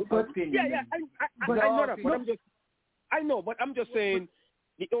our opinion. Yeah. I know, but I'm just saying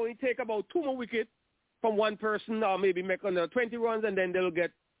it only take about 2 more wickets from one person, or maybe make another 20 runs, and then they'll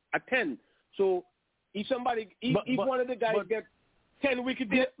get a 10. So if one of the guys gets 10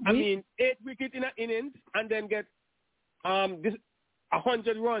 wickets, 8 wickets in an innings, and then get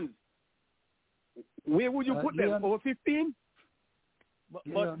 100 runs, where would you put them? Over 15? But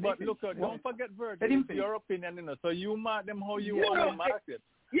look, don't forget, Virgil, it's your opinion, you know. So you mark them how you want to mark it.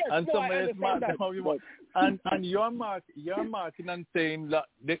 Yes, and somebody else mark them how you want. And you're marking and saying that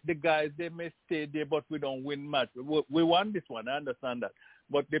the guys, they may stay there, but we don't win match. We won this one, I understand that.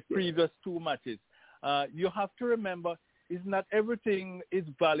 But the previous 2 matches, you have to remember, it's not everything is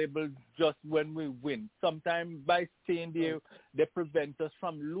valuable just when we win. Sometimes by staying there, they prevent us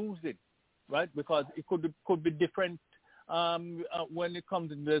from losing, right? Because it could be different when it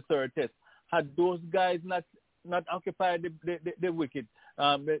comes into the third test. Had those guys not occupied the wicket,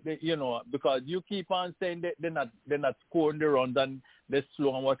 you know, because you keep on saying they're not scoring the runs and they're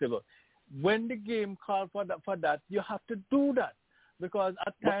slow and whatever. When the game calls for that, you have to do that. Because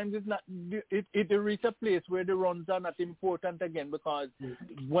at times it reach a place where the runs are not important again, because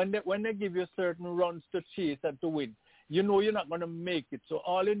when they give you certain runs to chase and to win, you know you're not going to make it. So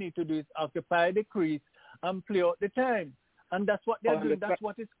all you need to do is occupy the crease and play out the time. And that's what they're doing. That's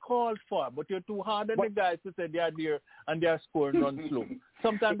what it's called for. But you're too hard on the guys to say they are there and they are scoring runs slow.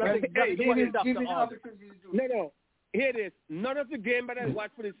 Sometimes that's what you have to order. No. Here it is. None of the game that I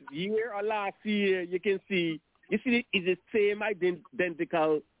watched for this year or last year, you can see. You see, it's the same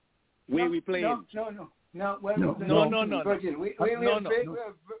identical way we play. No. Virgil, we're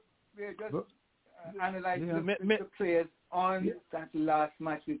just analyzing the players on that last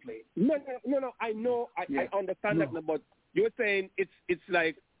match we played. No. I know. I understand that, but you're saying it's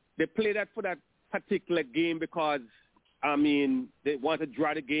like they play that for that particular game because, I mean, they want to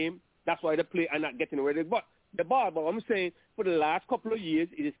draw the game. That's why they play and not getting away with it. But the ball, but I'm saying for the last couple of years,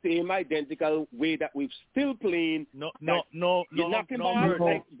 it is the same identical way that we've still playing. No, like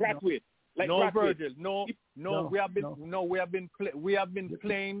Bradway. Virgil. We have been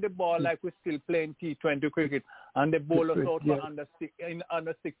playing the ball like we're still playing T20 cricket, and the bowlers out for under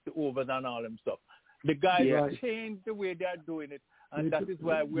 60 overs and all them stuff. The guys have changed the way they are doing it, and that is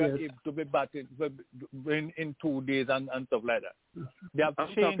why we are able to be batting in 2 days and stuff like that. They have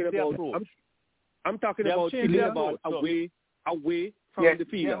changed their approach. I'm talking about keeping the ball away from the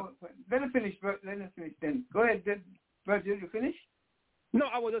field. Let us finish then. Go ahead, Virgil, you finish? No,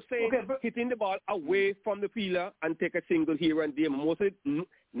 I was just saying hitting the ball away from the fielder and take a single here and there. Most of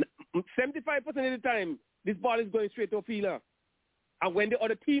 75% of the time, this ball is going straight to a fielder. And when the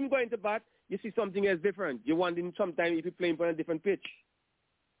other team going to bat, you see something else different. You're wondering sometimes if you're playing for a different pitch.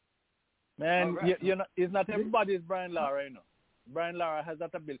 Man, right. It's not everybody's Brian Lara, you know. Brian Lara has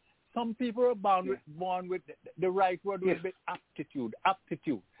that ability. Some people are born with the right word would be aptitude.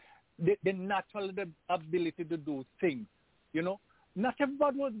 The natural ability to do things, you know. Not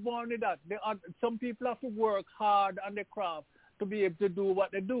everybody was born with that. Some people have to work hard on their craft to be able to do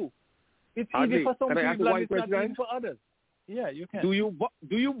what they do. It's easy for some people and it's not easy for others. Yeah, you can. Do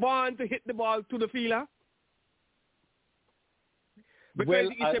you want to hit the ball to the fielder? Because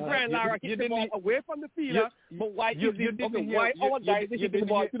it's a Brian Lara hit the ball away from the fielder, but why our guys hit the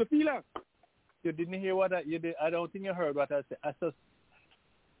ball to the fielder? You didn't hear what you did. I don't think you heard what I said. I said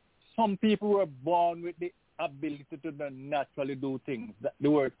some people were born with the ability to naturally do things. The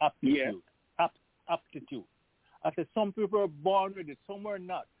word aptitude. Yeah. Aptitude. I said some people are born with it, some are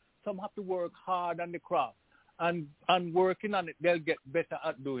not. Some have to work hard on the craft, and working on it, they'll get better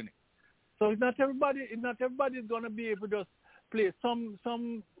at doing it. So it's not everybody's going to be able to just play.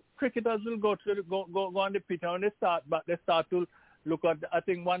 Some cricketers will go on the pitch and when they start to look at. I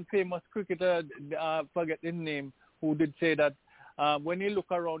think one famous cricketer, forget his name, who did say that when you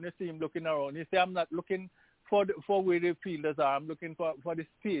look around, you see him looking around. You say, I'm not looking for where the fielders are. I'm looking for the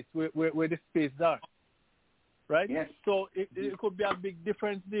space where the spaces are. Right? Yes. So it could be a big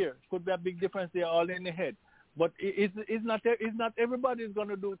difference there. All in the head. But it's not everybody's going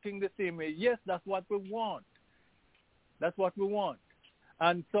to do things the same way. Yes, that's what we want.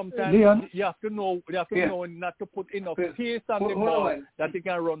 And sometimes you have to know not to put enough pace on the ball that you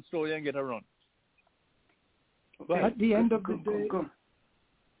can run slowly and get a run. Okay. At the end of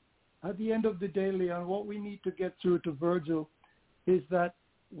the day, Leon, what we need to get through to Virgil is that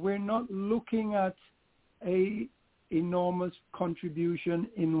we're not looking at a enormous contribution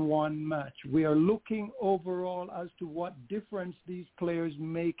in one match. We are looking overall as to what difference these players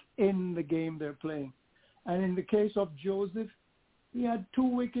make in the game they're playing. And in the case of Joseph, he had 2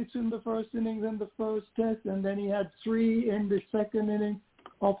 wickets in the first innings in the first test, and then he had 3 in the second inning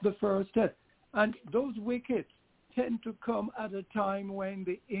of the first test. And those wickets tend to come at a time when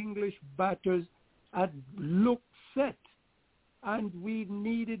the English batters had looked set, and we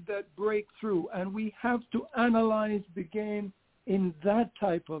needed that breakthrough, and we have to analyze the game in that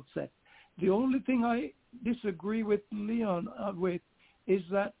type of set. The only thing I disagree with Leon with is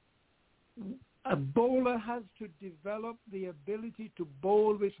that a bowler has to develop the ability to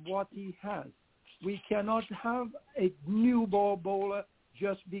bowl with what he has. We cannot have a new ball bowler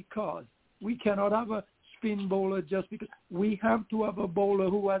just because. We cannot have a spin bowler just because. We have to have a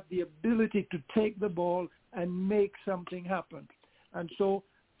bowler who has the ability to take the ball and make something happen. And so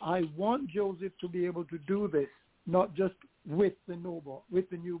I want Joseph to be able to do this, not just with the new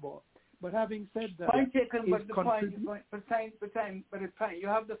ball. But having said that, point taken, but the point, you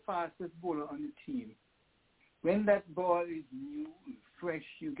have the fastest bowler on the team. When that ball is new, fresh,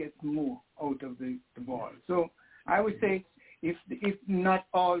 you get more out of the ball. So I would say, if not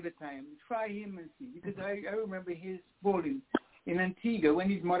all the time, try him and see. Because I remember his bowling in Antigua when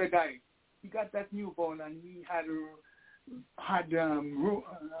his mother died. He got that new ball and he had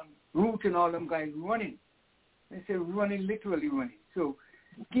Root and all them guys running. They say literally running. So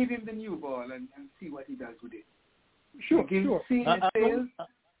give him the new ball and see what he does with it. Sure.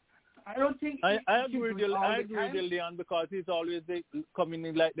 I don't think I agree with you, Leon, because he's always coming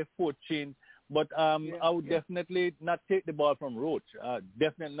in like the fourth chain. But I would definitely not take the ball from Roach.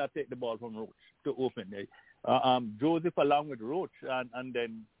 Definitely not take the ball from Roach to open. Joseph along with Roach and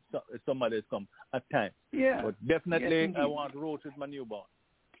then some others come at times. Yeah. But definitely I want Roach as my new ball.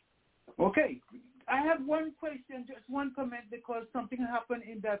 Okay. I have one question, just one comment, because something happened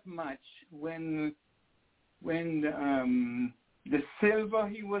in that match when the silver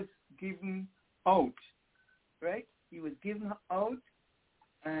he was given out, right? He was given out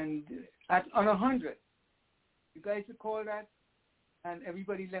and on 100. You guys recall that? And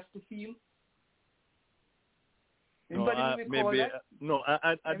everybody left the field? Anybody recall that? No,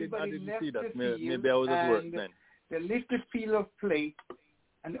 I didn't see that. Maybe I was at work then. They left the field of play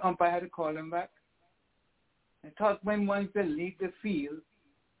and the umpire had to call them back. I thought once they leave the field,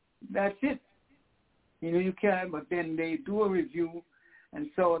 that's it. You can, but then they do a review and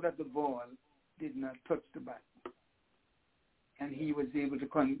saw that the ball did not touch the bat. And he was able to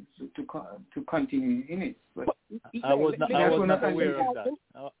continue in it. But I was not aware of that.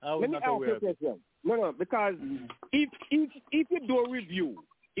 Let me ask you a question. No, because if you do a review,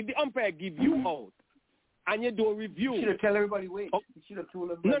 if the umpire gives you out and you do a review. You should have told everybody wait. You should have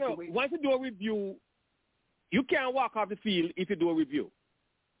told everybody to wait. Once you do a review, you can't walk off the field if you do a review.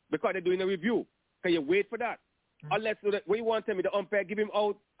 Because they're doing a review. Can you wait for that? Unless when you want to tell me the umpire give him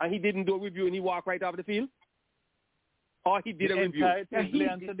out and he didn't do a review and he walked right off the field? Or he did a review? He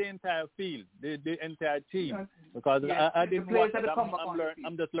answered the entire field, the entire team. Because I didn't watch it.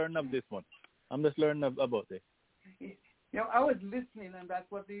 I'm just learning of this one. I'm just learning about it. I was listening, and that's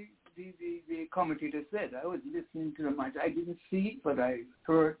what the commentator said. I was listening to the match. I didn't see it, but I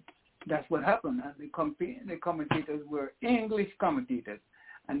heard that's what happened. And the commentators were English commentators.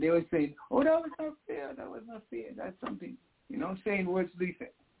 And they were saying, oh, that was not fair. That was not fair. That's something, saying words they said.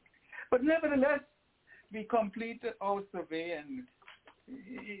 But nevertheless, we completed our survey, and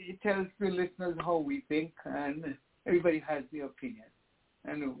it tells the listeners how we think, and everybody has their opinion.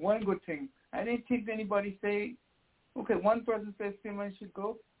 And one good thing, I didn't think anybody say, okay, one person says Simmons should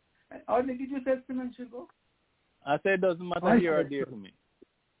go. Or did you say Simmons should go? I said it doesn't matter here or there to me.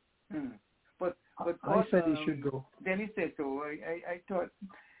 But I said he should go. Then he said so.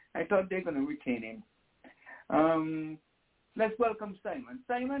 I thought they're going to retain him. Let's welcome Simon.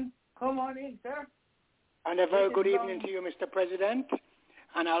 Simon, come on in, sir. And a very good evening to you, Mr. President.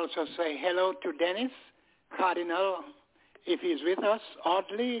 And I also say hello to Dennis Cardinal, if he's with us.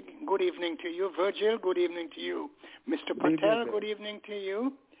 Audley, good evening to you. Virgil, good evening to you. Mr. Patel, good evening to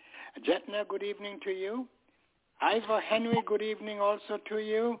you. Jetna, good evening to you. Ivor Henry, good evening also to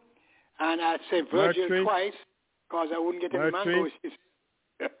you. And I say Virgil twice because I wouldn't get any mangoes.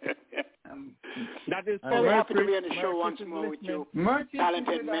 That is very happy to be on the show once more with you,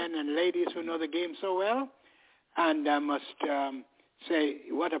 talented men and ladies who know the game so well. And I must say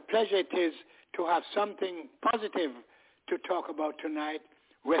what a pleasure it is to have something positive to talk about tonight.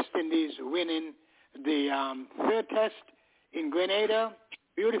 West Indies winning the third test in Grenada,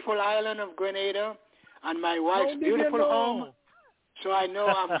 beautiful island of Grenada, and my wife's beautiful home. So I know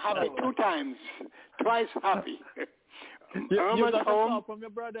I'm happy twice happy. You got a call from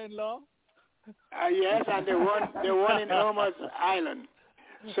your brother-in-law? Yes, and they won in Irma's island.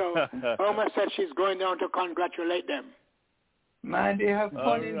 So Irma said she's going down to congratulate them. Man, they have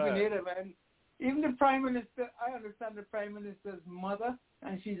fun in Grenada, man. Even the Prime Minister, I understand the Prime Minister's mother,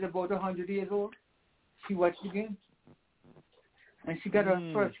 and she's about 100 years old. She watched the game. And she got her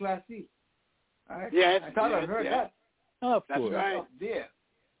first-class seat. Right? Yes. I thought I heard that. Of That's course. right. Up there.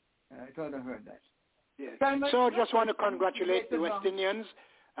 I thought I heard that. Yes. So I just want to congratulate the West Indians.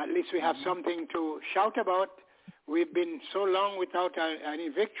 At least we have something to shout about. We've been so long without any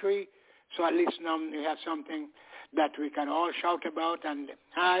victory, so at least now we have something that we can all shout about. And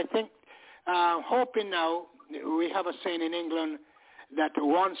I think, hoping now, we have a saying in England that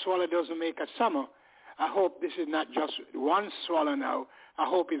one swallow doesn't make a summer. I hope this is not just one swallow now. I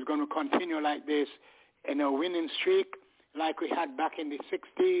hope it's going to continue like this in a winning streak like we had back in the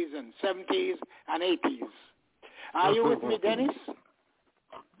 60s and 70s and 80s. Are you with me, Dennis?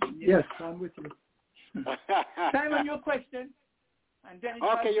 Yes, I'm with you. Simon, your question. And Dennis,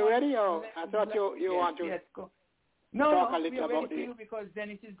 okay, you ready? Or I thought you want to go. talk a little we are about ready for you because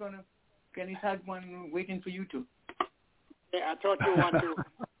Dennis has one waiting for you too. Yeah, I thought you want to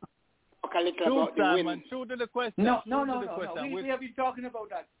talk a little about the win. Shoot to the question. No. We have been talking about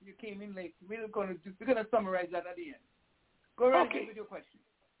that. You came in late. We're gonna summarize that at the end. Go right ahead with your question.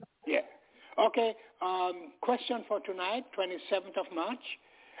 Yeah. Okay. Question for tonight, 27th of March.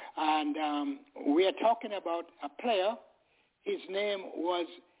 And we are talking about a player. His name was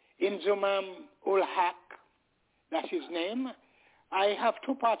Inzamam ul Haq. That's his name. I have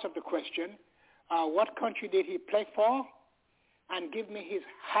two parts of the question. What country did he play for? And give me his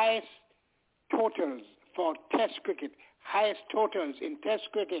highest totals for Test cricket. Highest totals in Test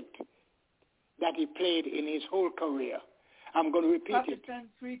cricket that he played in his whole career. I'm going to repeat Pakistan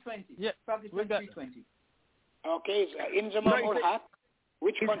 320. Yeah, Pakistan 320. Okay, Inzamam ul Haq.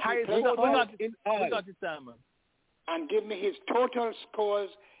 Which country played for? We got it, Simon. And give me his total scores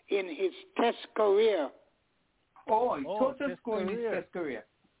in his Test career. Total score in his Test career.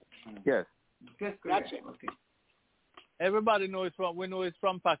 Yes. Test career. That's it. Okay. Everybody knows we know it's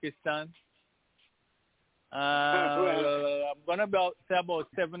from Pakistan. I'm gonna say about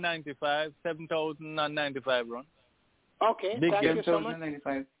 7,095 runs. Okay, thank you so much.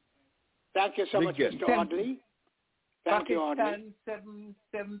 Thank you so much, Mr. Audley. Thank you, Audley. Pakistan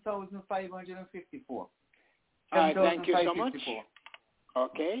 7,554. Thank you so much.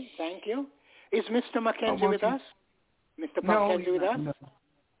 Okay, thank you. Is Mr. Mackenzie with us? Mr. Mackenzie with us? No.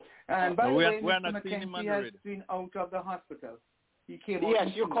 And by the way, we're Mr. Mackenzie has been out of the hospital. He came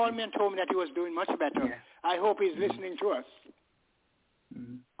Yes, you called me and told me that he was doing much better. Yeah. I hope he's listening to us.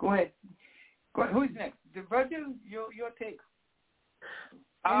 Go ahead. Go ahead. Who is next? Virgil, your take.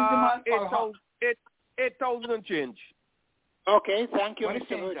 8,000 and change. Okay, thank you, What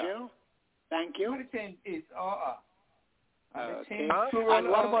Mr. Virgil. Thank you. What the change is Okay. And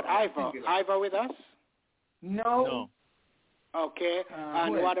what about Ivor? Ivor with us? No. Okay.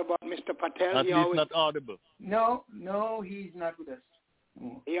 And what about Mr. Patel? At least not audible. No, he's not with us.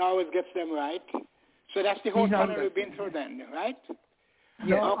 He always gets them right. So that's the whole tunnel we've been through then, right?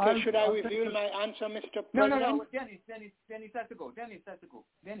 Yeah. Okay, should I reveal my answer, Mr. President? No. Dennis has to go. Dennis.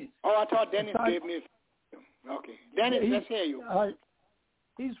 Oh, I thought Dennis gave me... Okay. Dennis, let's hear you.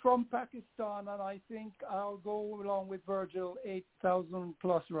 He's from Pakistan, and I think I'll go along with Virgil, 8,000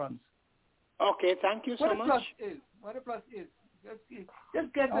 plus runs. Okay, thank you so much. What a plus is?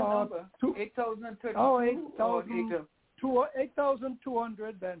 Just get the number. 8,032. Oh,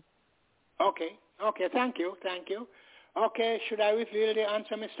 8,200 then. Okay, thank you. Okay, should I reveal the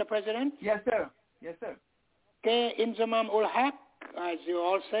answer, Mr. President? Yes, sir. Okay, Inzamam ul Haq, as you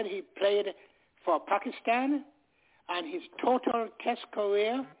all said, he played for Pakistan, and his total test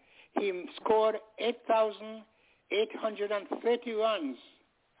career, he scored 8,830 runs.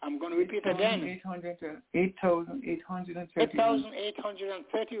 I'm going to repeat again.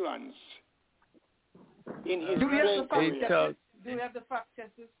 8,830 runs. In his Do we have the fact career. checkers? Do we have the fact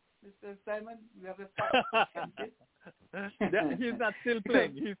checkers, Mr. Simon? Do we have the fact checkers? He's not still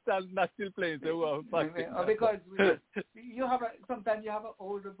playing. He's not still playing. So because sometimes you have an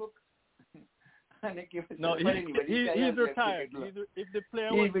older book. And they give it he's retired. If the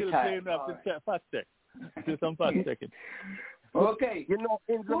player wants to play, you have to fact check. Do some fact checking. Okay. You know,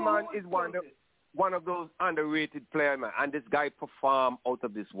 Inzelman is one of those underrated players, man. And this guy performed out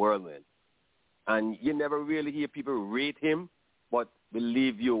of this world, man. And you never really hear people rate him, but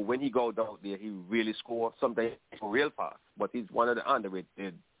believe you, when he goes out there, he really scores sometimes real fast. But he's one of the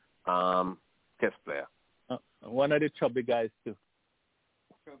underrated test player. One of the chubby guys, too.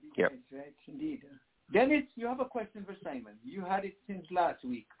 Yep. Right, indeed. Dennis, you have a question for Simon. You had it since last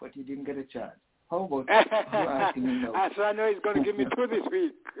week, but you didn't get a chance. How about you asking him now? So I know he's going to give me two this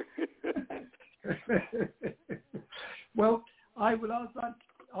week. Well, I will ask that.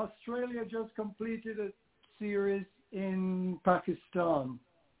 Australia just completed a series in Pakistan,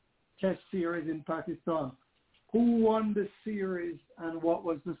 test series in Pakistan. Who won the series and what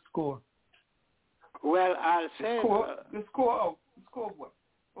was the score? Well, I'll say... The score what?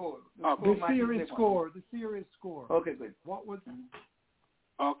 The series score. Okay, good. What was...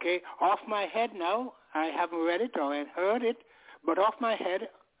 Okay, off my head now, I haven't read it or heard it, but off my head,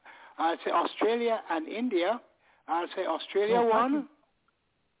 I'll say Australia and India. I'll say Australia won.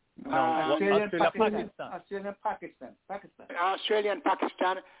 Australia and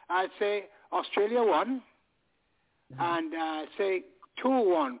Pakistan. I'll say Australia won. And say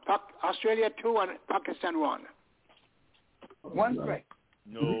 2-1. Australia 2 and Pakistan 1. One strike.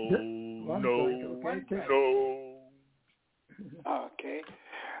 No. Okay.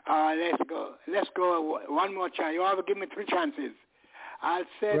 Let's go one more chance. You have to give me 3 chances. I'll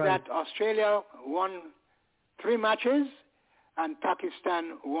say that Australia won 3 matches and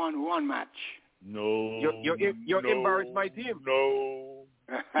Pakistan won 1 match. No. You're embarrassing my team. No.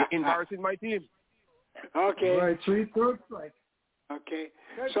 You're embarrassing my team. Okay. Right, 3/3 strike. Okay.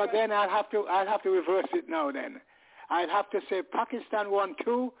 So then I'll have to reverse it now then. I'll have to say Pakistan won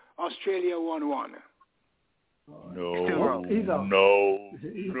 2, Australia won 1. No.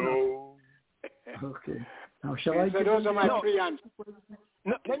 Okay. Now shall I? So those are my 3 answers.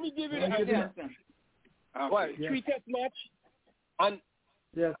 No, let me give you the answer. Okay. Well, 3 test match, and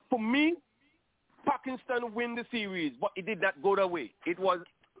for me, Pakistan win the series, but it did not go that way. It was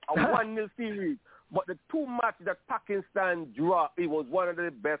a 1-0 series, but the 2 matches that Pakistan draw, it was one of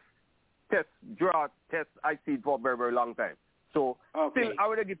the best tests I see for a very, very long time. So still, I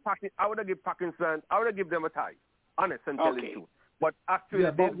would have give them a tie, honest and telling you. But actually,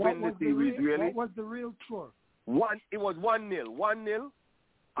 they win the series. Really, what was the real score? It was 1-0. 1-0.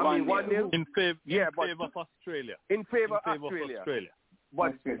 I mean 1-0 in favor of Australia. In favor of Australia.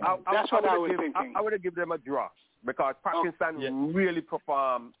 But that's what I was thinking. I would have given them a draw because Pakistan really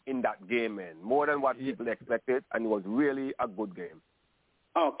performed in that game, man, more than what people expected, and it was really a good game.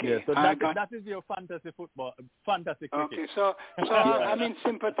 Okay. Yeah, so that is your fantasy cricket. Okay, so I'm in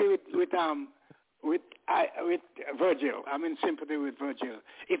sympathy with Virgil. I'm in sympathy with Virgil.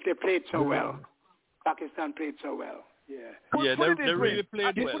 If they played so well, Pakistan played so well. Yeah. They really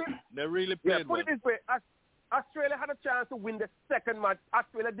played well. They really played well. Put it this way: Australia had a chance to win the second match.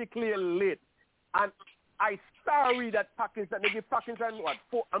 Australia declared late, and I read that Pakistan. They give Pakistan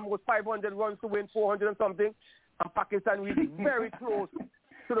almost 500 runs to win 400 and something, and Pakistan really very close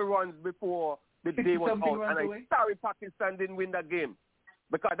to the runs before the day was out. And I'm sorry Pakistan didn't win that game.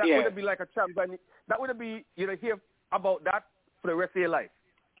 Because that would have been like a champion. That would have been, hear about that for the rest of your life.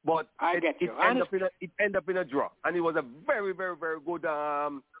 But it ended up in a draw. And it was a very, very, very good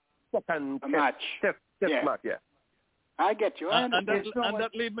second test match, yeah. I get you. And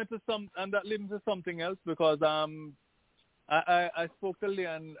that leads me to something else because I spoke to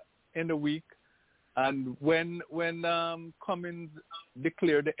Leon in the week, and when Cummins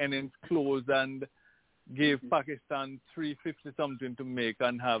declared the innings closed and gave Pakistan 350 something to make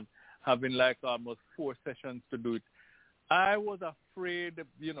and having like almost 4 sessions to do it, I was afraid,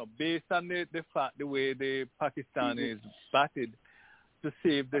 based on the way the Pakistanis batted, to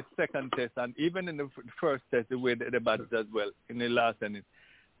save the second test, and even in the first test, the way they batted as well in the last inning,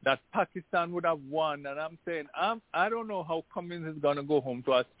 that Pakistan would have won. And I'm saying, I don't know how Cummins is going to go home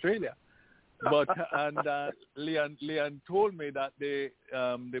to Australia. But Leon told me that the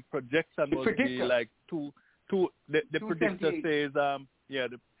projection will be like two. The predictor says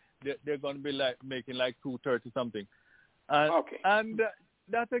they're going to be like making like 230 something. And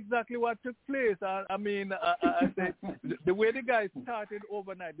that's exactly what took place. I mean, I said the way the guys started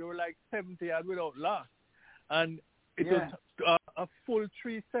overnight, they were like 70 yards without loss, and it was a full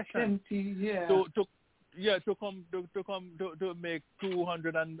 3 sessions. 70, to make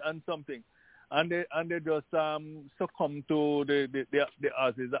 200 and something, and they just succumbed to the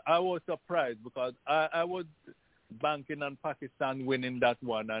Aussies. I was surprised because I was banking on Pakistan winning that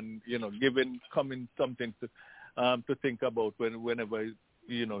one and giving Cummins something to think about whenever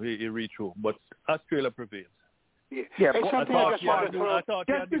he reach home. But Australia prevails. Yeah,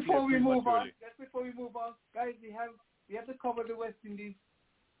 just before we move on, guys, we have to cover the West Indies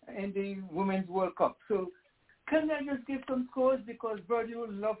in the Women's World Cup. So can I just give some scores, because Birdie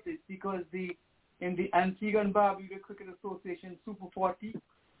will love this, because in the Antigua and Barbuda Cricket Association Super 40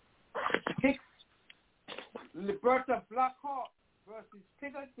 picks Liberta Blackhawks versus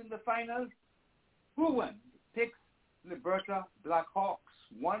Piggott in the finals. Who won? Picks Liberta Blackhawks,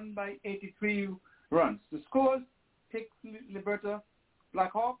 won by 83 runs. The scores: picks Liberta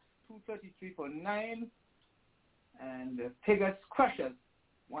Blackhawks 233 for 9, and Piggott crushes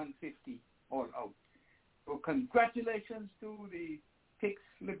 150 all out. So congratulations to the picks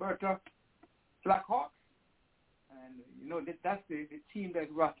Liberta Blackhawks, and that's the team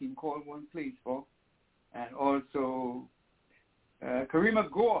that Rocking Cornwall plays for, and also Karima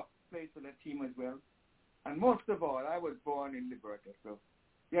Gore plays for that team as well. And most of all, I was born in Liberta, so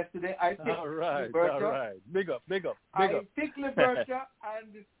yesterday I picked Liberta. All right. Big up. I picked Liberta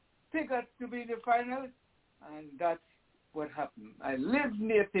and Piggott to be in the finals, and that's what happened. I lived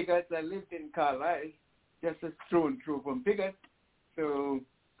near Piggott. I lived in Carlisle, just a stone throw from Piggott. So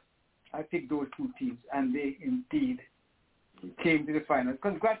I picked those 2 teams, and they indeed came to the finals.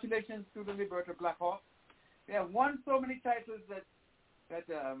 Congratulations to the Liberta Blackhawks. They have won so many titles that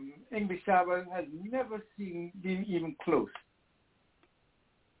English travel has never been even close.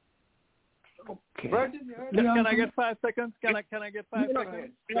 Okay. Can I get 5 seconds? Can I get 5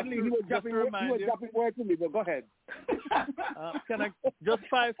 seconds? Just to remind you. Word to me, but go ahead. Can I just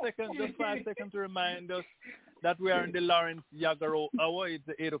 5 seconds? Just 5 seconds to remind us that we are in the Lawrence Yagaro hour. It's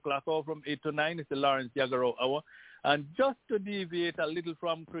the 8 o'clock hour from 8 to 9. It's the Lawrence Yagaro hour. And just to deviate a little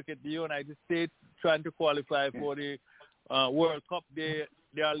from cricket, the United States trying to qualify for the World Cup, they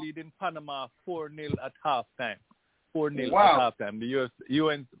are leading Panama 4-0 at halftime. 4-0 at halftime. The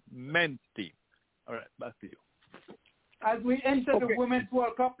UN's men's team. All right, back to you. As we enter the Women's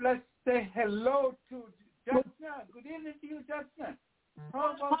World Cup, let's say hello to Jasna. Good evening to you, Jasna.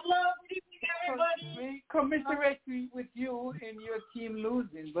 Hello, good evening, everybody. We commiserate with you in your team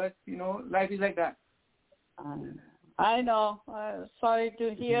losing, but life is like that. I know. Sorry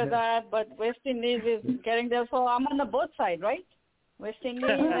to hear that, but West Indies is getting there. So I'm on the both side, right? West Indies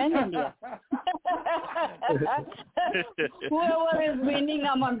and India. Whoever is winning,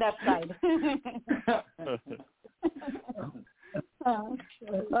 I'm on that side.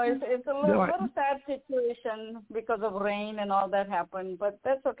 It's a little sad situation because of rain and all that happened, but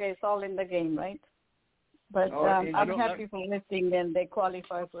that's okay. It's all in the game, right? But I'm happy for West Indian. They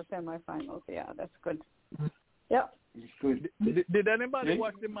qualify for semifinals. Yeah, that's good. Yeah. Did anybody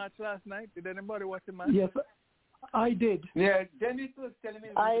watch the match last night? Did anybody watch the match? Yes, I did. Yeah, Dennis was telling me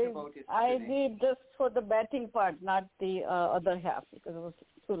about it. I did just for the batting part, not the other half, because it was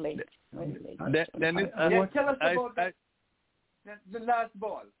too late. Very late. Dennis, tell us about the last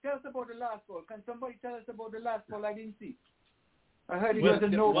ball. Tell us about the last ball. Can somebody tell us about the last ball? I didn't see. I heard it was a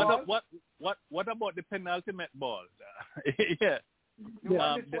no ball. What about the penultimate ball? Yeah.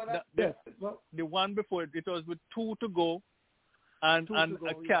 The one before it was with 2 to go, and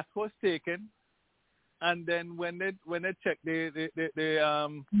a catch was taken, and then when they checked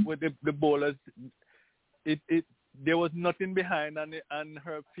with the bowlers, there was nothing behind, and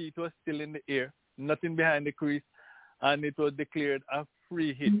her feet were still in the air, nothing behind the crease, and it was declared a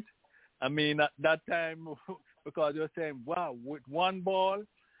free hit. I mean, at that time, because you were saying, wow, with one ball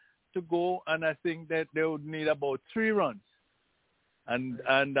to go, and I think that they would need about 3 runs. And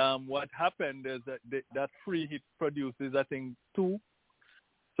what happened is that free hit produces, I think, 2.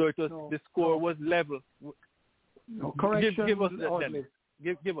 So it was the score was level. No, correction. Give us that.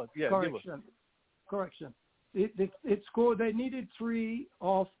 Give us. Yeah, correction. Give us. Correction. It scored. They needed 3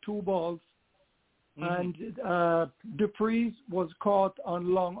 off 2 balls, and Dupree's was caught at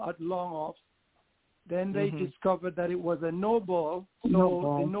long offs. Then they discovered that it was a no ball.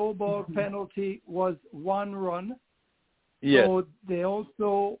 So the no ball penalty was 1 run. Yes.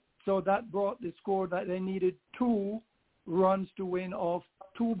 So that brought the score that they needed 2 runs to win off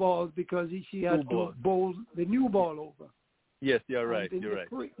 2 balls because she had to bowl the new ball over. Yes, you're right. You're right.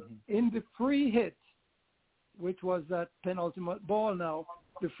 In the free hit, which was that penultimate ball now,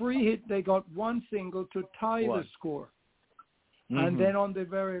 the free hit, they got 1 single to tie the score. And then on the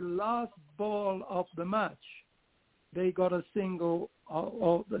very last ball of the match, they got a single,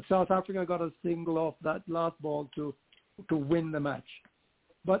 South Africa got a single off that last ball to win the match.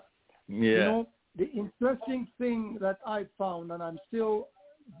 But, you know, the interesting thing that I found, and I'm still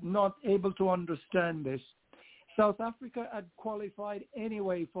not able to understand this, South Africa had qualified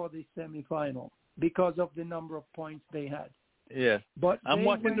anyway for the semi-final because of the number of points they had. Yeah. But I'm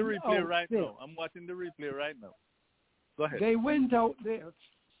watching the replay right now. Go ahead. They went out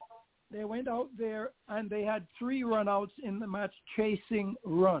there and they had 3 run-outs in the match chasing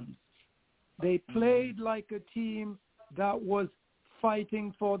runs. They played like a team that was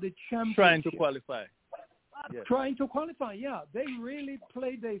fighting for the championship. Trying to qualify. Yes. Trying to qualify, yeah. They really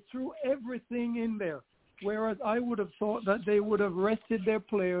played. They threw everything in there. Whereas I would have thought that they would have rested their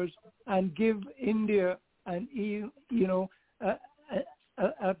players and give India the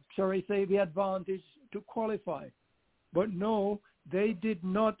advantage to qualify. But no, they did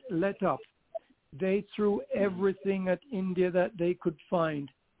not let up. They threw everything at India that they could find.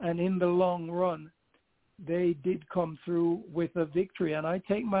 And in the long run, they did come through with a victory. And I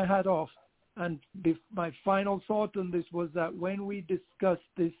take my hat off. And my final thought on this was that when we discussed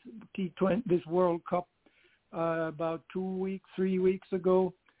this T20, this World Cup about 3 weeks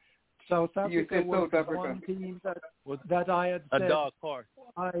ago, South Africa was one team that I had said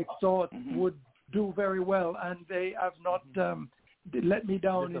I thought would do very well, and they have not let me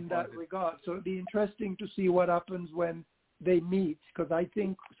down in that regard. So it'll be interesting to see what happens when they meet, because I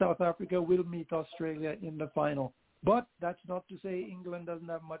think South Africa will meet Australia in the final. But that's not to say England doesn't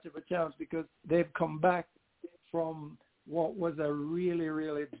have much of a chance, because they've come back from what was a really,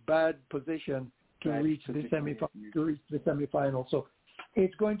 really bad position to reach the semi-final. So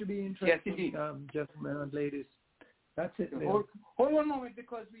it's going to be interesting, gentlemen and ladies. That's it. Hold one moment,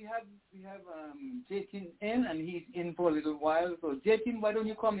 because we have Jatin in, and he's in for a little while. So Jatin, why don't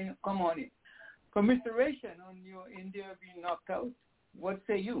you come on in? Commiseration on your India being knocked out. What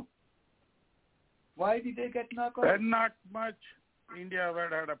say you? Why did they get knocked out? Not much. India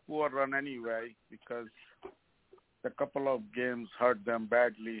had a poor run anyway, because a couple of games hurt them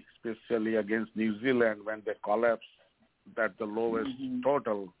badly, especially against New Zealand when they collapsed at the lowest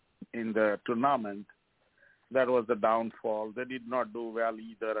total in the tournament. That was the downfall. They did not do well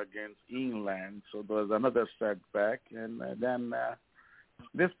either against England, so there was another setback. And then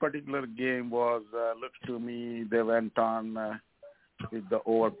this particular game was, looks to me, they went on with the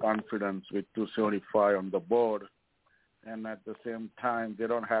overconfidence with 275 on the board. And at the same time, they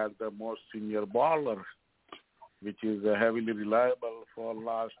don't have the most senior bowler, which is heavily reliable for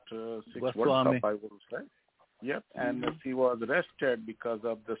last 6 World Cup, I will say. Yep, and he was rested because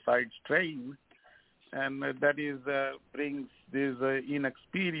of the side strain. And that is brings these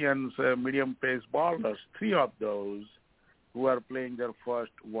inexperienced medium-pace bowlers, 3 of those, who are playing their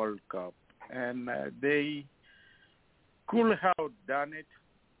first World Cup. And they could have done it,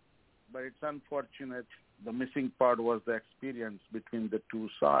 but it's unfortunate. The missing part was the experience between the 2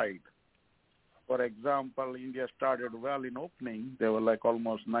 sides. For example, India started well in opening. They were like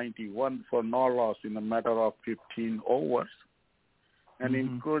almost 91 for no loss in a matter of 15 overs. And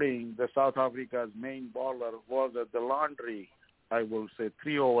including the South Africa's main bowler was at the laundry, I will say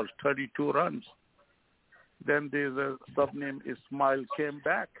 3 overs, 32 runs. Then there's a sub-name Ismail came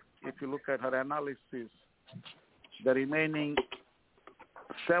back. If you look at her analysis, the remaining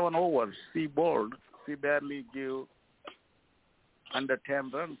 7 overs, she bowled. She barely gave under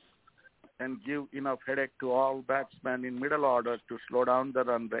 10 runs. and give enough headache to all batsmen in middle order to slow down the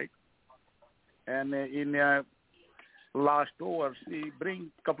run rate. And in last overs, he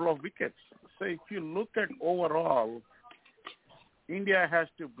bring a couple of wickets. So if you look at overall, India has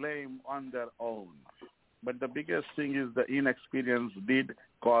to blame on their own. But the biggest thing is the inexperience did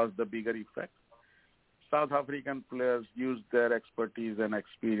cause the bigger effect. South African players used their expertise and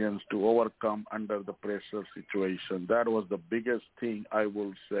experience to overcome under the pressure situation. That was the biggest thing I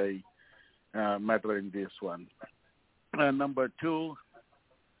will say matter in this one. Number two,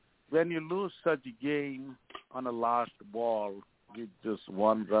 when you lose such a game on a last ball with just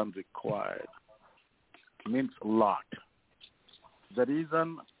 1 run required, means a lot. The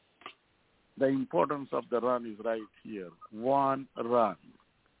reason, the importance of the run is right here. 1 run.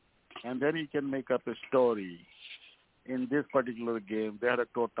 And then you can make up a story. In this particular game, they had a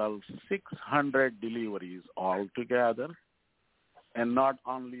total 600 deliveries altogether. And not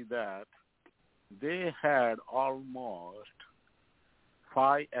only that, they had almost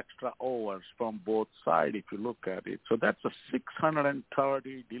 5 extra overs from both sides, if you look at it. So that's a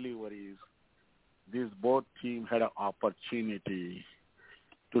 630 deliveries. These both teams had an opportunity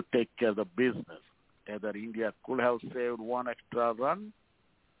to take care of the business. Either India could have saved 1 extra run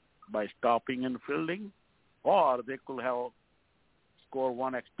by stopping and fielding, or they could have scored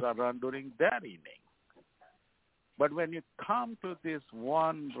 1 extra run during their inning. But when you come to this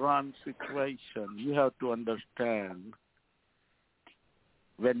 1-run situation, you have to understand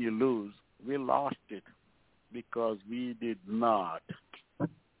when you lose, we lost it because we did not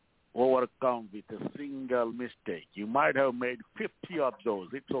overcome with a single mistake. You might have made 50 of those.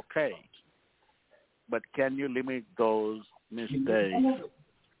 It's okay. But can you limit those mistakes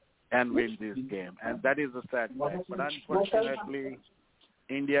and win this game? And that is a sad thing. But unfortunately,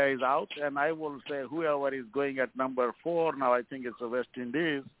 India is out, and I will say whoever is going at number 4 now, I think it's the West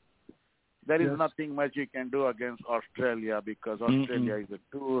Indies, there is nothing much you can do against Australia because Australia is a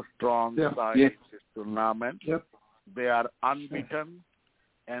too strong side in this tournament. They are unbeaten,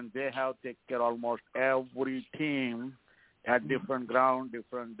 and they have taken care almost every team at different ground,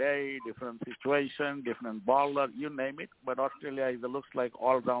 different day, different situation, different bowler, you name it. But Australia looks like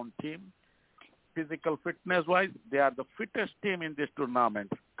all-round team. Physical fitness-wise, they are the fittest team in this tournament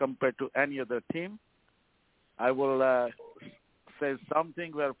compared to any other team. I will say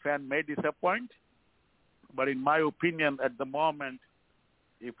something where fan may disappoint, but in my opinion, at the moment,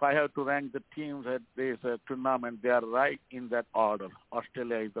 if I have to rank the teams at this tournament, they are right in that order.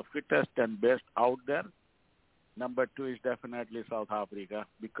 Australia is the fittest and best out there. Number 2 is definitely South Africa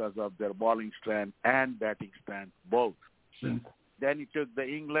because of their bowling strength and batting strength, both. Then you took the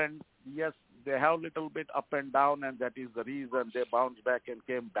England. Yes, they have a little bit up and down, and that is the reason they bounced back and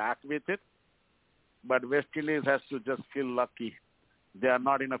came back with it. But West Indies has to just feel lucky. They are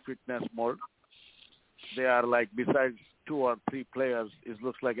not in a fitness mode. They are like, besides 2 or 3 players, it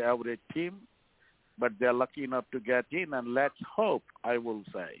looks like an average team, but they're lucky enough to get in, and let's hope, I will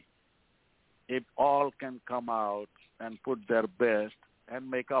say, if all can come out and put their best and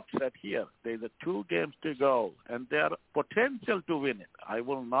make upset here. There's 2 games to go, and there are potential to win it. I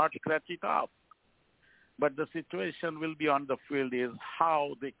will not scratch it off. But the situation will be on the field is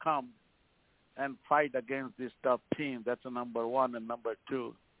how they come and fight against this tough team. That's a number 1. And number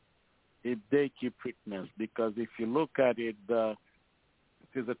 2, if they keep fitness. Because if you look at it, it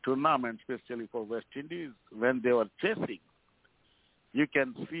is a tournament, especially for West Indies, when they were chasing, you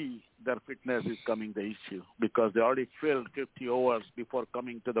can see their fitness is coming the issue because they already filled 50 overs before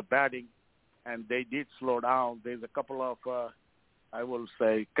coming to the batting, and they did slow down. There's a couple of, I will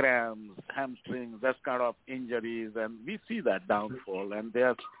say, cramps, hamstrings, that kind of injuries, and we see that downfall, and they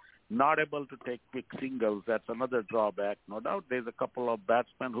are not able to take quick singles. That's another drawback. No doubt there's a couple of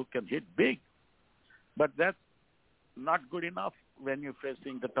batsmen who can hit big, but that's not good enough when you're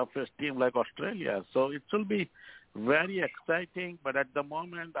facing the toughest team like Australia. So it will be very exciting, but at the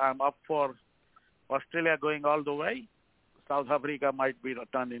moment I'm up for Australia going all the way. South Africa might be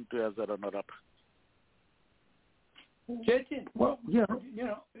turned into as a runner-up. Jatin, well, yeah,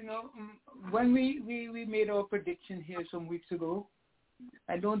 when we made our prediction here some weeks ago,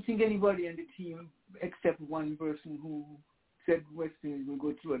 I don't think anybody on the team except one person who said West Indies will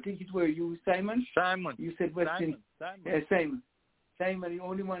go through. I think it were you, Simon. Simon. You said West Indies. Yeah, Simon. Simon, the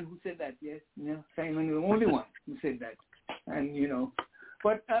only one who said that. Yes, Simon, the only one who said that. And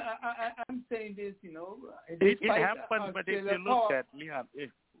but I'm saying this, it happened. But if you look at Leon, if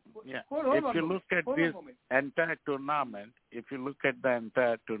you look at this entire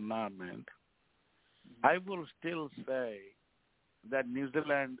tournament, I will still say that New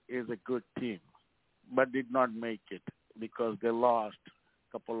Zealand is a good team, but did not make it because they lost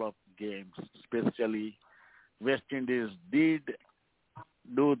a couple of games, especially West Indies did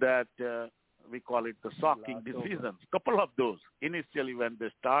do that, we call it the shocking decisions, couple of those initially when they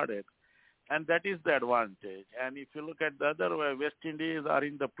started, and that is the advantage. And if you look at the other way, West Indies are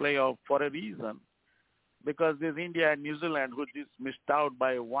in the playoff for a reason, because this India and New Zealand, who just missed out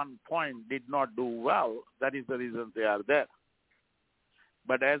by 1 point, did not do well. That is the reason they are there.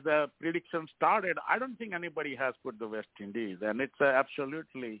 But as the prediction started, I don't think anybody has put the West Indies, and it's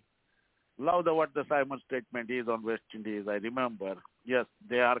absolutely love what the Simon statement is on West Indies. I remember, yes,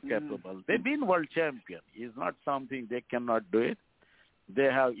 they are capable. They've been world champion. It's not something they cannot do it. They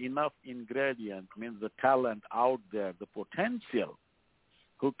have enough ingredient, means the talent out there, the potential,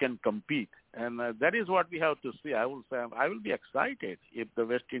 who can compete. And that is what we have to see. I will say I will be excited if the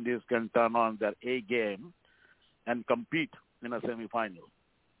West Indies can turn on their A game and compete in a semi-final.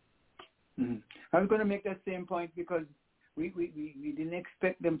 Mm-hmm. I'm going to make that same point because we didn't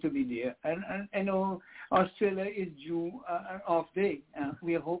expect them to be there. And I know Australia is due an off day.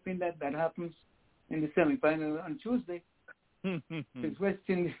 We are hoping that happens in the semi-final on Tuesday. It's West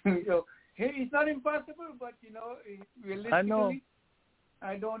Indies. Hey, it's not impossible, but, realistically,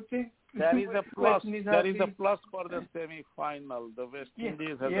 I don't think there is a plus. There is a plus for the semi-final. The West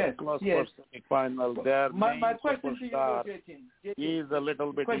Indies has a plus for semi-final. Their my question to you, JT, he is a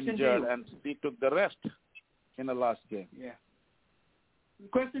little bit injured, and he took the rest in the last game. Yeah.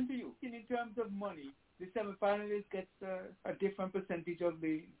 Question to you: in terms of money, the semi-finalists get a different percentage of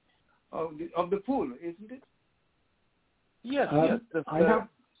the pool, isn't it? Yes. The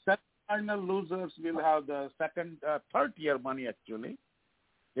semi-final losers will have the third tier money actually.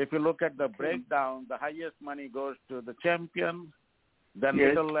 If you look at the breakdown, the highest money goes to the champion, then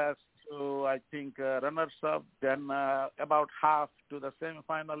little less to, I think, runners-up, then about half to the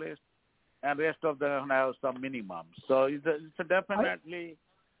semi-finalists, and rest of them have some minimum. So it's definitely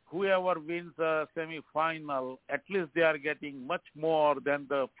whoever wins the semi-final, at least they are getting much more than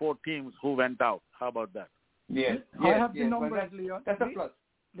the 4 teams who went out. How about that? Yes. I have the numbers, Leon. That's a plus.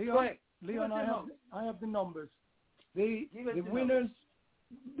 Leon, I have the numbers. The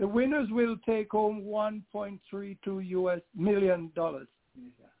winners will take home $1.32 million. The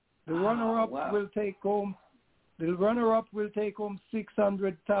runner-up will take home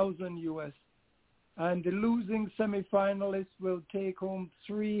 $600,000 US, and the losing semi-finalists will take home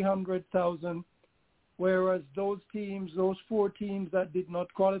 $300,000. Whereas those 4 teams that did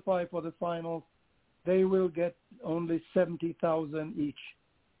not qualify for the finals, they will get only $70,000 each.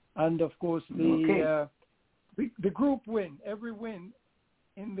 And of course, the group win, every win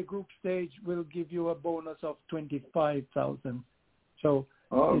in the group stage will give you a bonus of $25,000. So,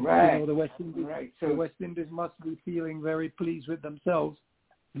 the West Indies, the West Indies must be feeling very pleased with themselves.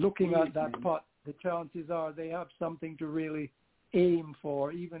 Looking at that pot, the chances are they have something to really aim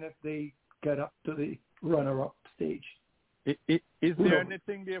for, even if they get up to the runner-up stage. Is there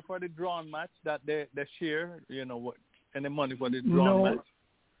anything there for the drawn match that they share? Any money for the drawn match?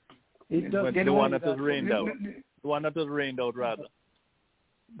 The one that was rained out. The one that was rained out, rather.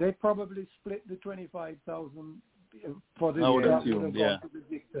 They probably split the $25,000 for the. I would assume, Yes,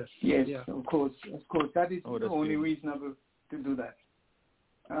 of course. That is only reasonable to do that.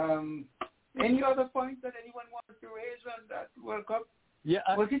 Any other points that anyone wants to raise on that World Cup? Yeah,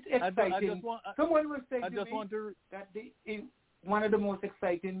 was it exciting? Someone was saying to me that one of the most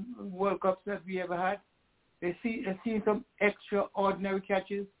exciting World Cups that we ever had. They've seen some extraordinary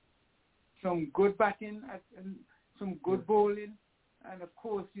catches, some good batting, and some good bowling. And of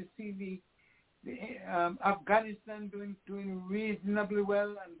course, you see the Afghanistan doing reasonably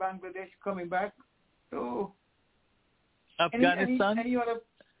well, and Bangladesh coming back. So, Afghanistan. Any other?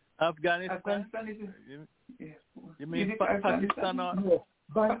 Afghanistan is. You mean Pakistan or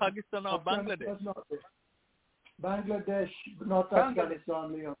Pakistan or Bangladesh? Bangladesh, not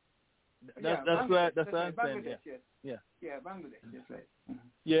Afghanistan, Leon. That's what I'm saying. Yeah, Bangladesh. That's right. Mm-hmm.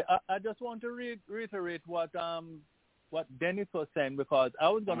 Yeah, I just want to reiterate what Dennis was saying, because I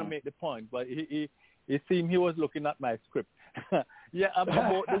was going to make the point, but he seemed he was looking at my script.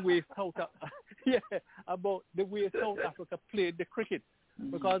 About the way South Africa played the cricket,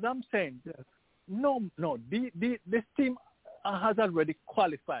 because I'm saying this team has already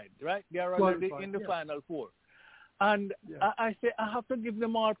qualified, right? They are already in the Final Four, and I say I have to give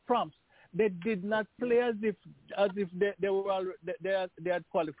them all prompts. They did not play as if they had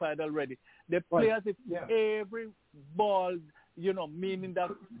qualified already. They play as if every ball, meaning that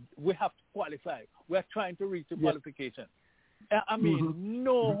we have to qualify. We are trying to reach the qualification. I mean,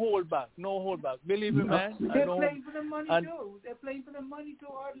 no hold back. Believe me, man. They're playing for the money too. They're playing for the money too,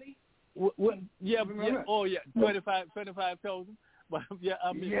 hardly. 25,000. But yeah,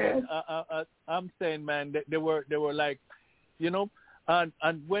 I mean, I'm saying, man, they were like, you know, and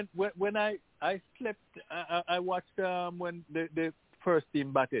when I slept, I watched when the first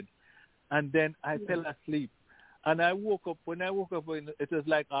team batted, and then I fell asleep, and I woke up. When I woke up, it was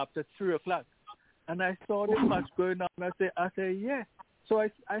like after 3:00, and I saw the match going on. I say yes. So I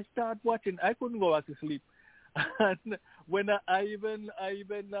start watching. I couldn't go back to sleep. And when I even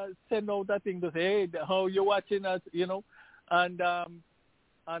send out that thing to say, hey, how you watching us, you know, and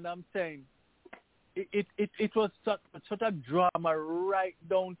I'm saying it was such a drama right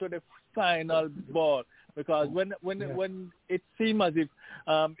down to the final ball, because when it seemed as if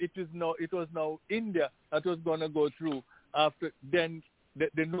it was now India that was going to go through, after then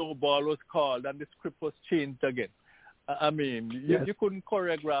the no ball was called and the script was changed again. I mean, you couldn't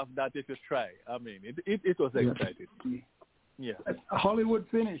choreograph that if you try. I mean, it was exciting. Yeah. A Hollywood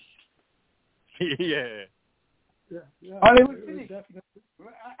finish. Yeah. Hollywood finish. Definitely.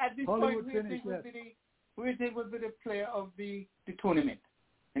 At this Hollywood point, who do you think would be the player of the tournament?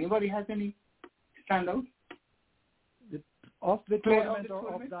 Anybody has any standout? Of the tournament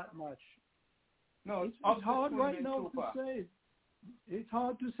or of that match? No, it's hard right now to say. It's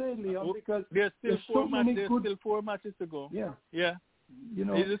hard to say, Leon, because there's still so many good... still 4 matches to go. Yeah. You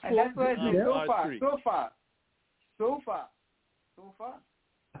know, and that's why I say so far.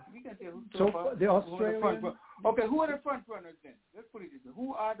 We can say so far. The Australian. Okay, who are the front runners then? Let's put it this way.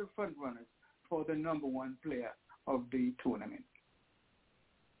 Who are the front runners for the number one player of the tournament?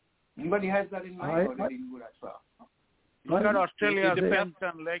 Anybody has that in mind, or they didn't go that far? You got Australia's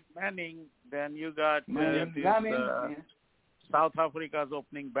captain, Leg Manning. Then you got South Africa's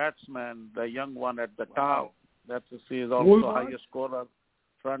opening batsman, the young one at the top. That's he is also the highest scorer,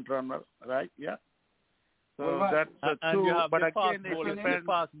 front runner, right? Yeah. So that's the two. You have but the again, the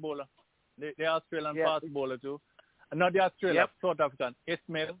fast bowler, the Australian fast bowler too, and not the Australian, South African,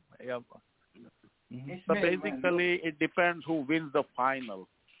 Ismail. So basically, it depends who wins the final,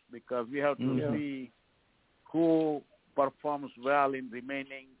 because we have to see who performs well in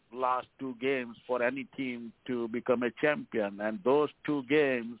remaining last 2 games for any team to become a champion, and those 2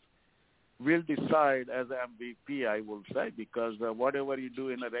 games will decide as MVP, I will say, because whatever you do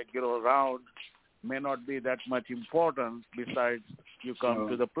in a regular round may not be that much important besides you come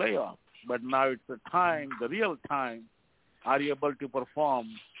to the playoff. But now it's the time, the real time, are you able to perform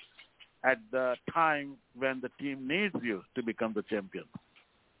at the time when the team needs you to become the champion?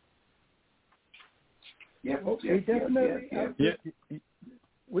 Definitely.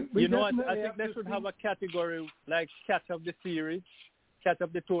 You know what? I think they should have a category like catch of the series, catch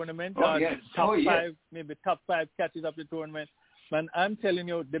of the tournament, top 5, maybe top 5 catches of the tournament. Man, I'm telling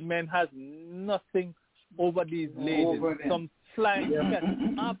you, the men has nothing over these ladies. Some flying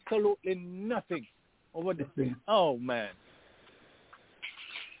catches, absolutely nothing over this thing. Oh man.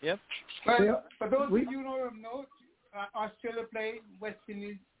 Yep. Well, for those of you who don't know, Australia play West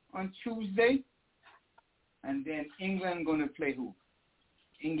Indies on Tuesday, and then England going to play who?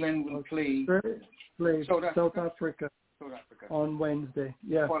 England will play South Africa on Wednesday.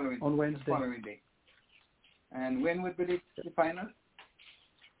 Yeah, on Wednesday. Following day. And when would be the final?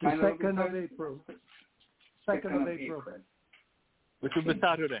 The 2nd of April. 2nd of April. Which will be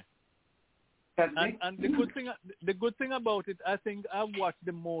Saturday. And the good thing about it, I think I've watched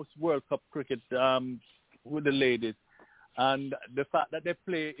the most World Cup cricket with the ladies, and the fact that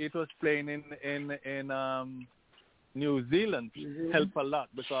it was playing in New Zealand helped a lot,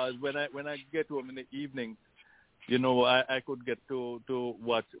 because when I get home in the evening, you know, I could get to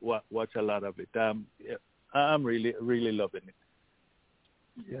watch a lot of it. I'm really loving it.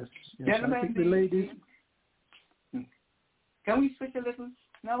 Yes. Gentlemen, I think the ladies. Can we switch a little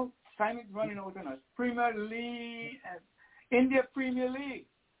now? Time is running out on us. Premier League, India Premier League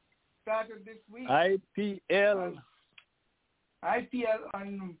started this week. IPL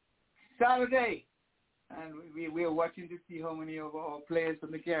on Saturday, and we are watching to see how many of our players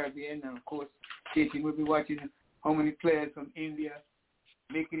from the Caribbean, and of course, Jason will be watching how many players from India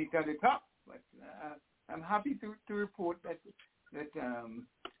making it at the top. But I'm happy to report that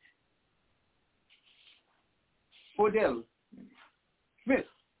Odell Smith,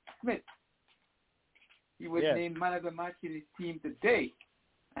 he was named man of the match in his team today.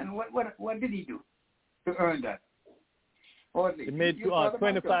 And what did he do to earn that? He made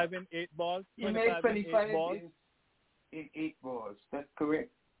 25 in 8 balls. He made 25 in 8 balls. That's correct.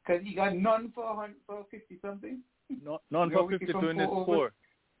 Because he got none for 50 something. None for 52 in his 4.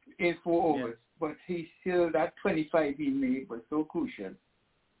 In 4 overs. But he still, that 25 he made was so crucial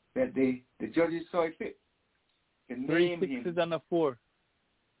that the judges saw it fit. 3 6s and a 4.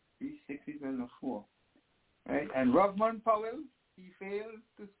 3 6s and a 4. Right? And Rahane Powell He failed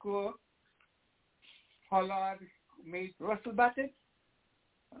to score. Pollard made Russell batted.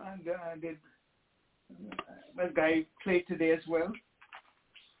 And that guy played today as well.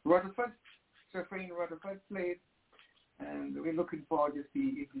 Rutherford, Rahane Rutherford played. And we're looking forward to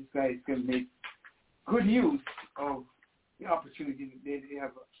see if these guys can make good use of the opportunity they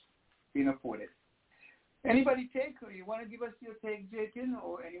have been afforded. Anybody take, or you want to give us your take, Jatin,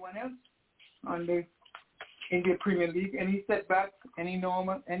 or anyone else on the India Premier League? Any setbacks,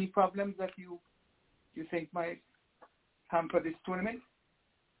 any problems that you think might hamper this tournament?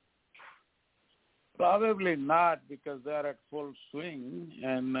 Probably not, because they're at full swing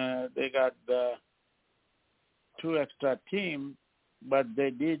and they got the 2 extra teams, but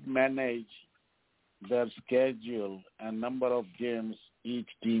they did manage their schedule and number of games each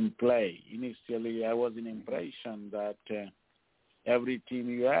team play. Initially, I was in impression that every team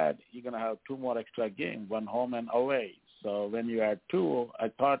you add, you're going to have 2 more extra games, 1 home and away. So when you add 2,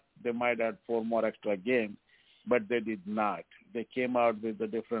 I thought they might add 4 more extra games, but they did not. They came out with a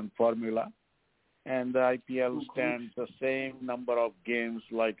different formula, and the IPL stands the same number of games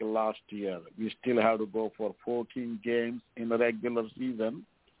like last year. We still have to go for 14 games in the regular season,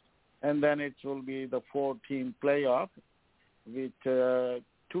 and then it will be the 4-team playoff with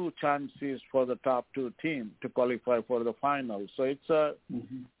 2 chances for the top 2 teams to qualify for the final. So it's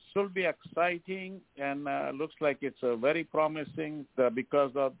should be exciting, and looks like it's very promising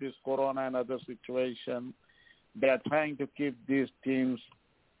because of this corona and other situation. They are trying to keep these teams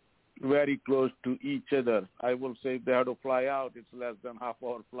very close to each other. I will say if they have to fly out, it's less than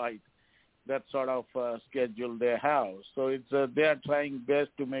half-hour flight. That sort of schedule they have. So it's they are trying best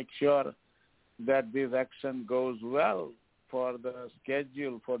to make sure that this action goes well for the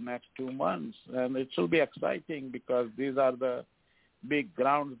schedule for next 2 months. And it should be exciting because these are the big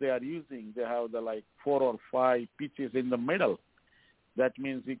grounds they are using. They have the 4 or 5 pitches in the middle. That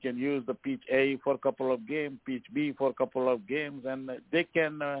means you can use the pitch A for a couple of games, pitch B for a couple of games, and they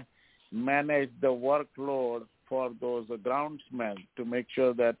can manage the workload for those groundsmen to make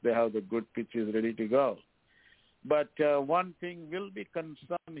sure that they have the good pitches ready to go. But one thing will be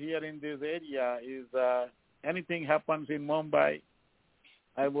concerned here in this area is anything happens in Mumbai,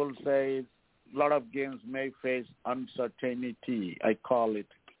 I will say a lot of games may face uncertainty, I call it.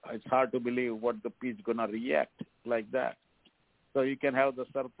 It's hard to believe what the pitch is going to react like that. So you can have the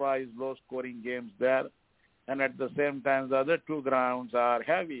surprise low-scoring games there, and at the same time, the other 2 grounds are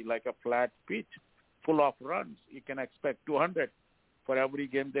heavy, like a flat pitch, full of runs. You can expect 200 for every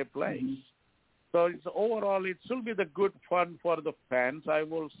game they play. So overall, it should be the good fun for the fans, I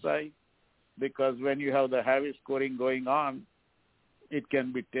will say, because when you have the heavy scoring going on, it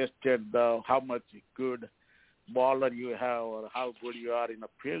can be tested how much good baller you have or how good you are in a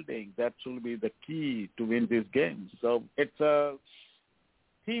fielding. That should be the key to win these games. So it's a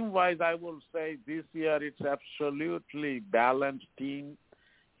team-wise, I will say this year it's absolutely balanced team.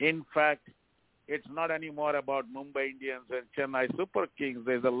 In fact, it's not anymore about Mumbai Indians and Chennai Super Kings.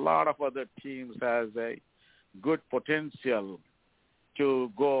 There's a lot of other teams has a good potential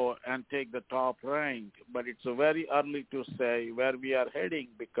to go and take the top rank. But it's very early to say where we are heading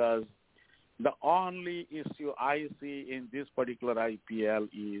because the only issue I see in this particular IPL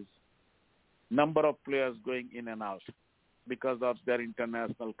is number of players going in and out because of their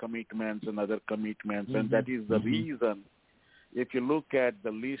international commitments and other commitments. And that is the reason, if you look at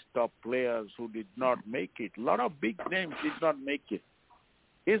the list of players who did not make it, a lot of big names did not make it.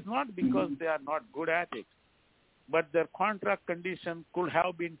 It's not because they are not good at it, but their contract condition could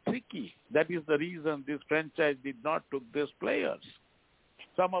have been tricky. That is the reason this franchise did not took these players.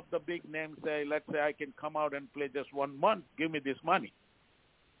 Some of the big names say, let's say I can come out and play just 1 month, give me this money.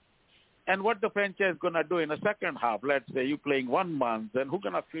 And what the franchise is going to do in the second half, let's say you playing 1 month, then who's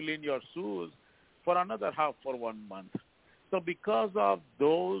going to fill in your shoes for another half for 1 month? So because of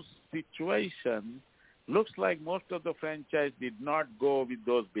those situations, looks like most of the franchise did not go with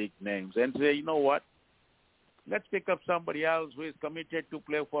those big names and say, you know what, let's pick up somebody else who is committed to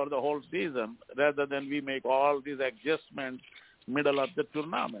play for the whole season rather than we make all these adjustments middle of the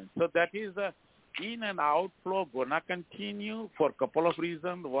tournament. So that is a in and out flow going to continue for a couple of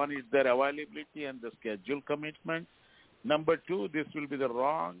reasons. One is their availability and the schedule commitment. Number 2, this will be the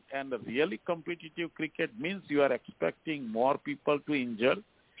wrong and the really competitive cricket means you are expecting more people to injure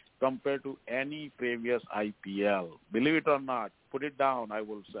compared to any previous IPL. Believe it or not, put it down, I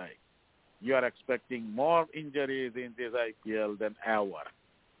will say. You are expecting more injuries in this IPL than ever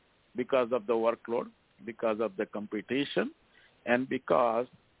because of the workload, because of the competition, and because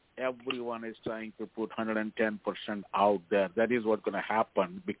everyone is trying to put 110% out there. That is what's going to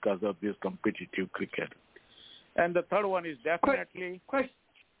happen because of this competitive cricket. And the third one is definitely... Question.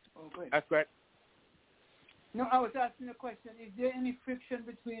 Oh, go ahead. That's right. No, I was asking a question. Is there any friction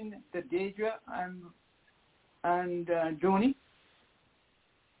between the Deidre and Dhoni?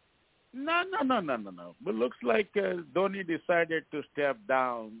 No. But looks like Dhoni decided to step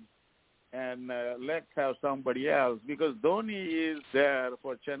down and let's have somebody else, because Dhoni is there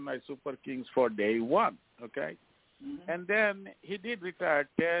for Chennai Super Kings for day one, okay? Mm-hmm. And then he did retire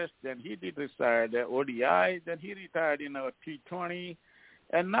Test, then he did retire the ODI, then he retired in a T20,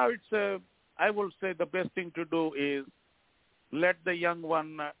 and now it's I will say the best thing to do is let the young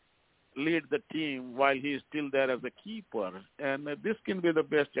one lead the team while he is still there as a keeper, and this can be the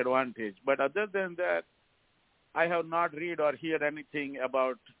best advantage. But other than that, I have not read or heard anything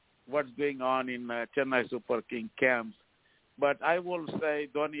about what's going on in Chennai Super King camps. But I will say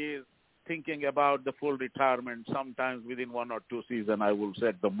Dhoni is thinking about the full retirement sometimes within 1 or 2 seasons, I will say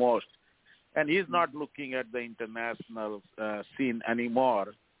at the most. And he's not looking at the international scene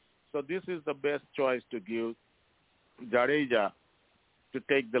anymore. So this is the best choice to give Jadeja to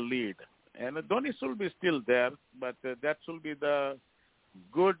take the lead. And Dhoni should be still there, but that should be the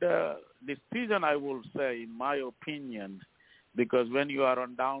good decision, I will say, in my opinion, because when you are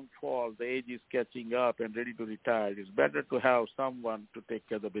on downfall, the age is catching up and ready to retire. It's better to have someone to take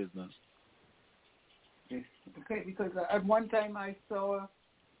care of the business. Yes. Okay, because at one time I saw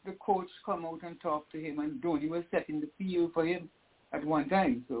the coach come out and talk to him, and Dhoni was setting the field for him at one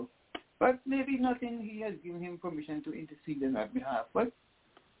time. So, but maybe nothing. He has given him permission to intercede on that behalf. But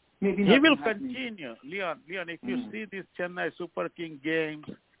maybe he will happening. Continue, Leon. If you see these Chennai Super King games,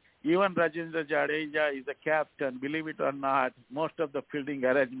 even Rajendra Jadeja is a captain. Believe it or not, most of the fielding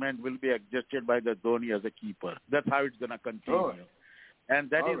arrangement will be adjusted by the Dhoni as a keeper. That's how it's going to continue. Oh. And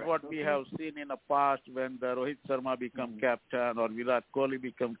that is what we have seen in the past when the Rohit Sharma become captain or Virat Kohli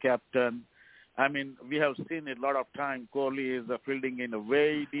become captain. I mean, we have seen it a lot of time. Kohli is fielding in a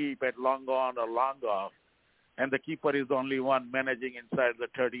way deep at long on or long off, and the keeper is the only one managing inside the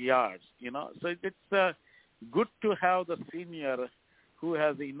 30 yards, So it's good to have the senior who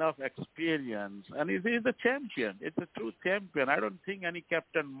has enough experience, and he's a champion. It's a true champion. I don't think any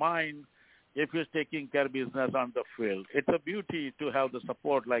captain mind if he's taking care of business on the field. It's a beauty to have the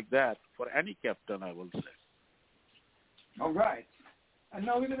support like that for any captain, I will say. All right. And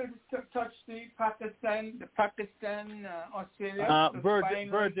now we're going to touch the Pakistan, Australia.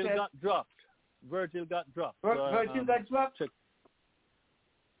 Virgil got dropped. Virgil got dropped. Virgil got dropped?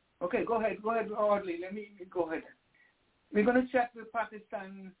 Okay, go ahead, Audley. Let me go ahead. We're going to check the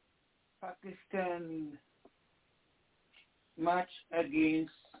Pakistan match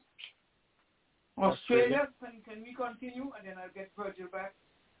against Australia. Can we continue? And then I'll get Virgil back.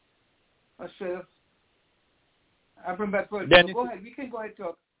 Australia. I'll bring back Virgil. Dennis, go ahead. We can go ahead and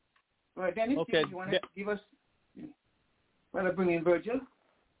talk. All right, Dennis, okay. you want to give us... Well, I'll bring in Virgil.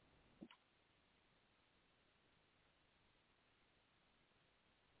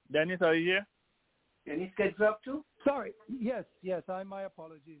 Dennis, are you here? Dennis gets up too? Sorry. Yes. My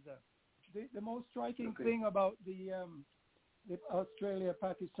apologies there. The most striking thing about the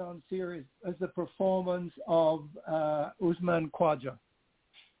Australia-Pakistan series is the performance of Usman Khawaja.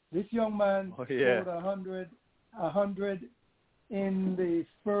 This young man scored 100 in the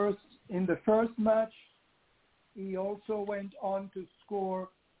first match. He also went on to score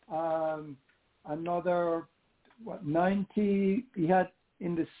another 90. He had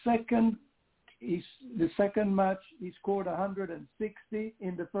in the second match he scored 160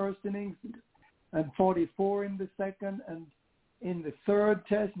 in the first innings and 44 in the second, and in the third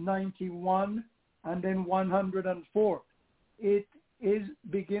test 91 and then 104. It is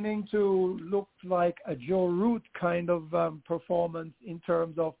beginning to look like a Joe Root kind of performance in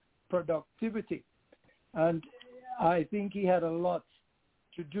terms of productivity, and I think he had a lot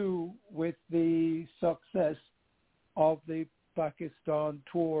to do with the success of the Pakistan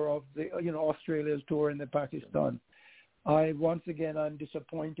tour, of the Australia's tour in the Pakistan. I'm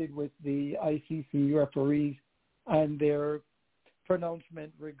disappointed with the ICC referees and their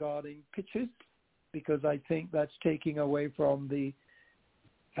pronouncement regarding pitches, because I think that's taking away from the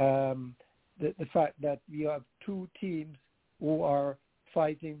fact that we have two teams who are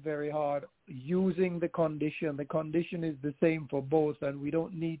fighting very hard using the condition. The condition is the same for both, and we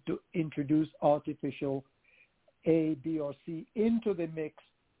don't need to introduce artificial A, B, or C into the mix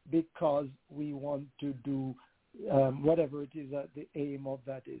because we want to do whatever it is that the aim of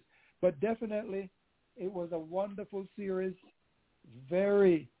that is. But definitely, it was a wonderful series,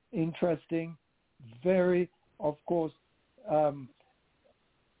 very interesting, very, of course,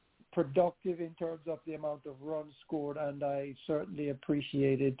 productive in terms of the amount of runs scored, and I certainly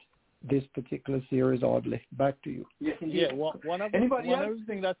appreciated this particular series, oddly. Back to you. Yes, yeah. One of the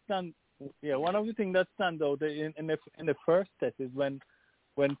things that stands out in the first test is when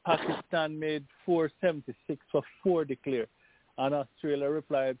Pakistan made 476 for 4 declare, and Australia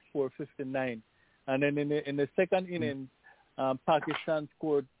replied 459, and then in the second innings, Pakistan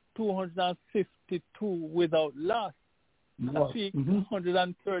scored 252 without loss. Afiq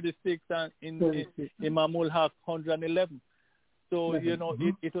 136 and Imamul Haq 111. So it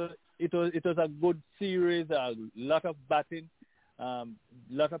was a good series. A lot of batting,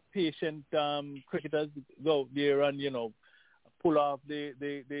 lot of patient cricketers go there and pull off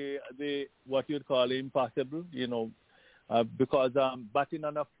the what you'd call impossible. Because batting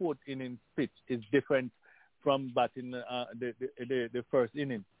on a 4th inning pitch is different from batting the first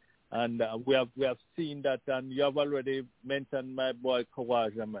inning. And we have seen that, and you have already mentioned my boy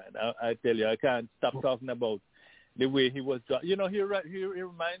Khawaja, man. I tell you, I can't stop talking about the way he was. He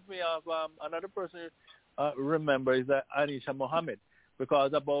reminds me of another person. Remember is Anisha Mohammed,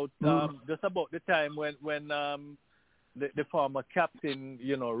 because just about the time when the former captain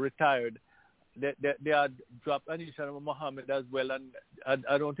retired, they had dropped Anisha Mohammed as well, and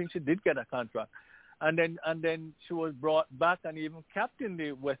I don't think she did get a contract. And then she was brought back and even captained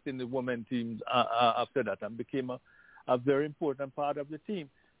the West Indies women teams after that, and became a very important part of the team.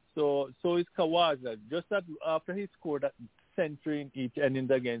 So is Khawaja. Just that after he scored a century in each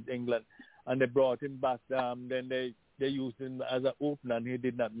innings against England, and they brought him back, then they used him as an opener, and he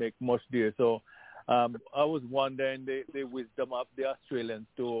did not make much there. So I was wondering the wisdom of the Australians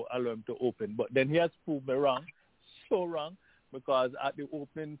to allow him to open. But then he has proved me wrong, so wrong, because at the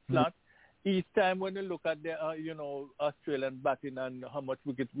opening slot, each time when you look at the Australian batting and how much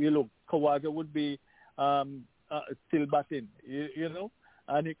wickets we look, Khawaja would be still batting,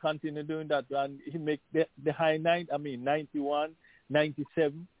 and he continued doing that, and he make the high 91,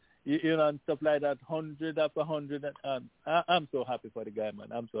 97, and stuff like that, 100 after 100. And I'm so happy for the guy,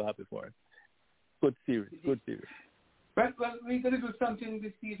 man. I'm so happy for him. Good series. Right, well, we're going to do something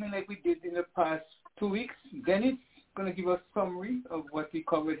this evening like we did in the past 2 weeks. Dennis going to give us a summary of what we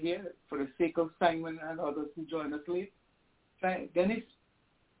covered here for the sake of Simon and others who join us late. Dennis,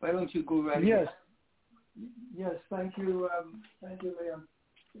 why don't you go right ahead? Yes, thank you, Liam.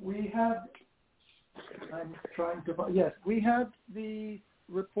 We had the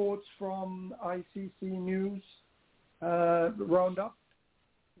reports from ICC News Roundup.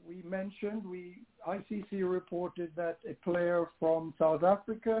 We mentioned, ICC reported that a player from South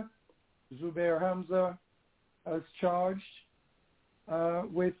Africa, Zubayr Hamza, as charged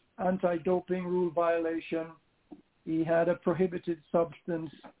with anti-doping rule violation. He had a prohibited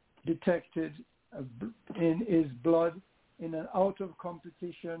substance detected in his blood in an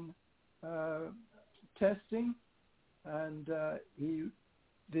out-of-competition testing, and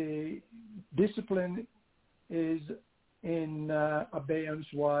the discipline is in abeyance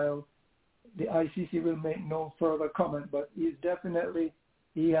while the ICC will make no further comment, but he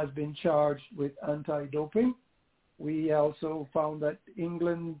has been charged with anti-doping. We also found that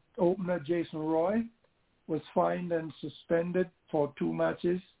England opener Jason Roy was fined and suspended for 2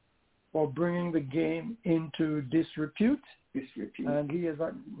 matches for bringing the game into disrepute. And he has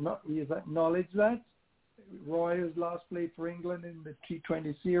acknowledged that. Roy has last played for England in the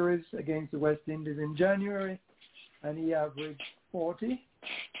T20 series against the West Indies in January, and he averaged 40.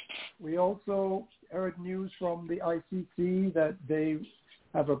 We also heard news from the ICC that they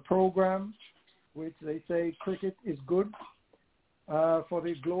have a program which they say cricket is good for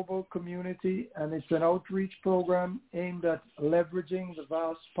the global community, and it's an outreach program aimed at leveraging the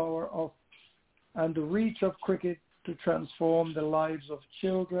vast power of and the reach of cricket to transform the lives of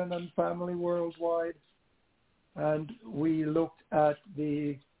children and family worldwide. And we looked at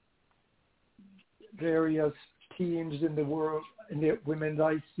the various teams in the world, in the Women's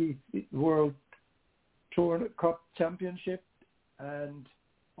ICC World Tour Cup Championship, and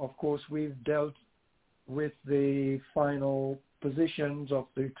of course we've dealt with the final positions of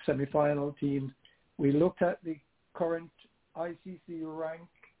the semi-final teams. We looked at the current ICC rank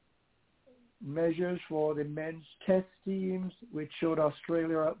measures for the men's test teams, which showed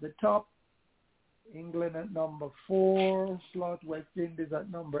Australia at the top, England at number 4 slot, West Indies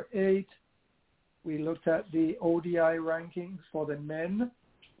at number 8. We looked at the ODI rankings for the men,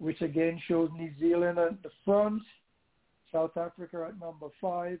 which again shows New Zealand at the front, South Africa at number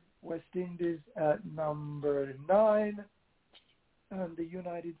 5, West Indies at number 9, and the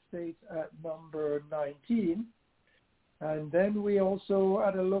United States at number 19. And then we also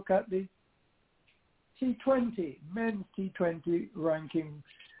had a look at the T20, men's T20 ranking,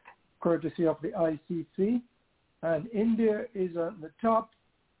 courtesy of the ICC. And India is at the top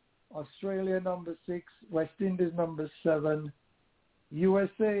Australia number 6, West Indies number 7,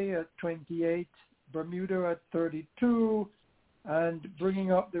 USA at 28, Bermuda at 32, and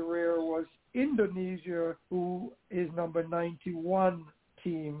bringing up the rear was Indonesia, who is number 91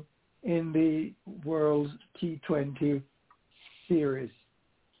 team in the World T20 series.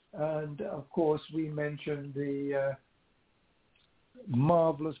 And of course, we mentioned the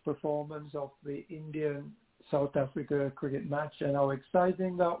marvelous performance of the India-South Africa cricket match and how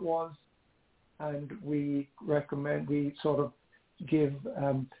exciting that was. And we sort of give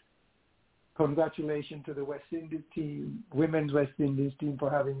congratulations to the West Indies team, women's West Indies team, for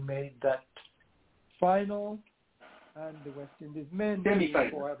having made that final, and the West Indies men team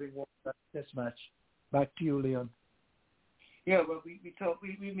for having won that test match. Back to you, Leon. Yeah, well, we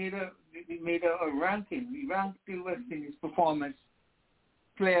made a ranking. We ranked the West Indies performance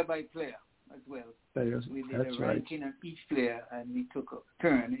player by player as well. We did a ranking of each player, and we took a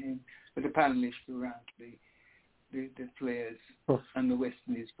turn with the panelists to rank the players and the West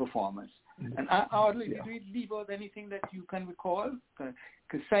Indies performance. And Audley, did we leave out anything that you can recall?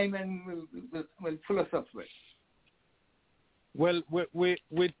 Because Simon will pull us up with. Well, we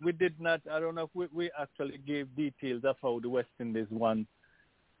did not. I don't know if we actually gave details of how the West Indies won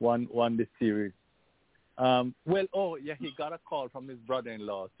the series. He got a call from his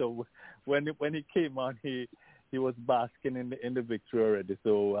brother-in-law. So when he came on, he was basking in the victory already.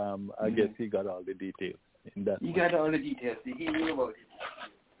 So I guess he got all the details in that. He got all the details. He knew about it.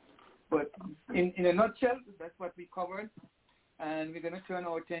 But in a nutshell, that's what we covered. And we're going to turn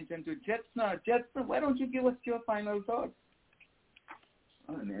our attention to Jets now. Jets, why don't you give us your final thoughts?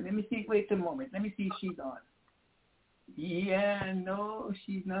 Let me see. Wait a moment. Let me see if she's on. Yeah, no,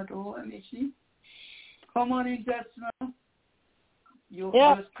 she's not on, is she? Come on in, Jets now.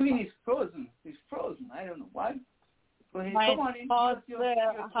 Your screen is frozen. It's frozen. I don't know why. Go ahead. Come on in. Hard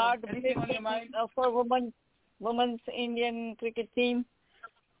for women's Indian cricket team.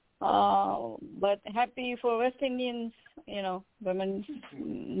 But happy for West Indians, women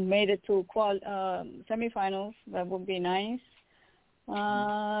made it to semifinals. That would be nice.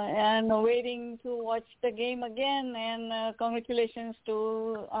 And waiting to watch the game again. And congratulations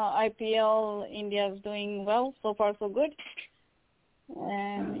to IPL. India's doing well. So far, so good.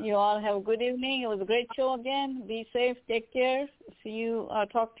 And you all have a good evening. It was a great show again. Be safe. Take care. See you.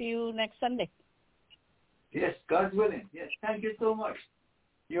 Talk to you next Sunday. Yes, God's willing. Yes, thank you so much.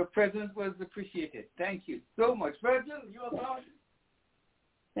 Your presence was appreciated. Thank you so much. Virgil, you about?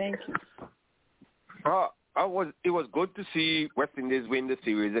 Thank you. It was good to see West Indies win the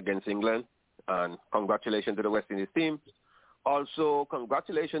series against England, and congratulations to the West Indies team. Also,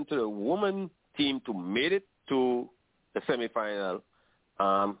 congratulations to the women team to made it to the semi-final.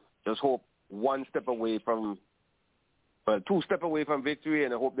 Just hope 2 steps away from victory,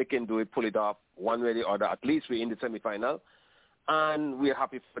 and I hope they can pull it off one way or the other. At least we're in the semi-final, and we're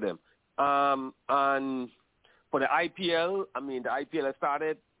happy for them. And for the IPL, the IPL has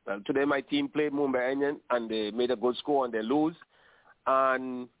started. Today my team played Mumbai Indians, and they made a good score, and they lose.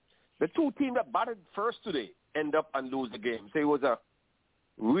 And the two teams that batted first today end up and lose the game. So it was a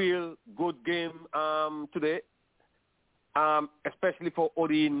real good game today, especially for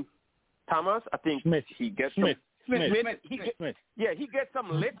Odin Thomas. I think he gets Smith. He gets some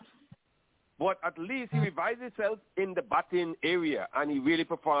licks, but at least he revives himself in the batting area, and he really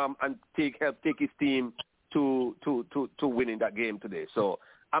performed and help take his team to winning that game today. So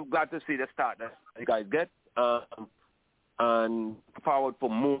I'm glad to see the start that you guys get, and forward for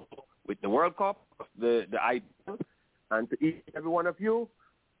more with the World Cup, the IPL, and to each and every one of you,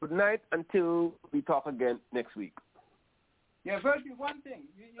 good night until we talk again next week. Yeah, Virgil, one thing.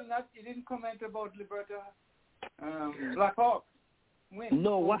 You didn't comment about Liberta Blackhawks win.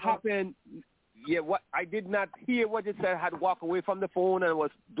 No, what happened? Yeah, I did not hear what you said. I had walked away from the phone and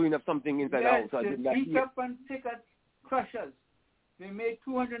was doing something inside the house. So I did not hear. Up and ticket crushers. They made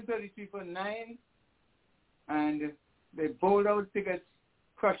 233 for 9, and they bowled out ticket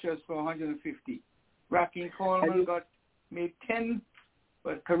crushers for 150. Raheem Coleman made 10,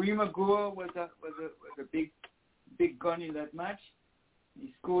 but Kareem Agua was a big gun in that match.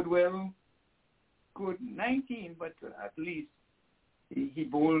 He scored well, scored 19, but at least he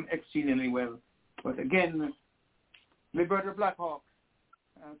bowled exceedingly well. But again, Liberta Blackhawks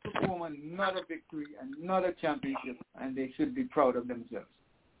took home another victory, another championship, and they should be proud of themselves.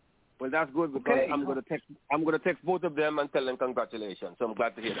 Well, that's good because I'm going to text both of them and tell them congratulations. So I'm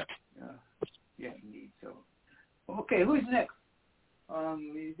glad to hear that. Yeah, indeed. So, okay, who's next?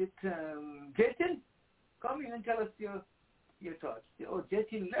 Is it Jatin? Come in and tell us your thoughts. Oh,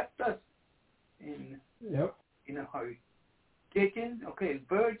 Jatin left us in a hurry. Jatin, okay,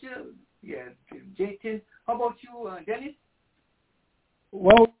 Virgil, yeah, Jatin. How about you, Dennis?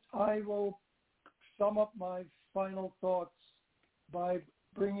 Well, I will sum up my final thoughts by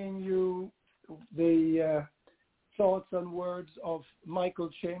bringing you the thoughts and words of Michael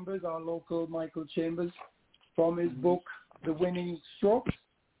Chambers, our local Michael Chambers, from his book, The Winning Strokes.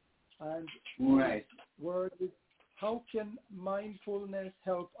 And right. the word is, how can mindfulness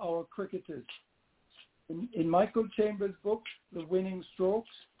help our cricketers? In Michael Chambers' book, The Winning Strokes,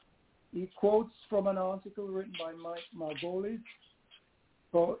 he quotes from an article written by Mike Margolis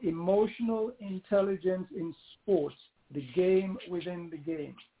for Emotional Intelligence in Sports, the Game Within the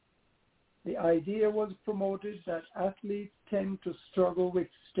Game. The idea was promoted that athletes tend to struggle with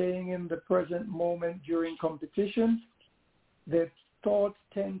staying in the present moment during competition. Their thoughts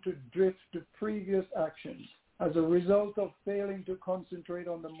tend to drift to previous actions. As a result of failing to concentrate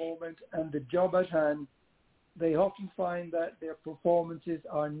on the moment and the job at hand, they often find that their performances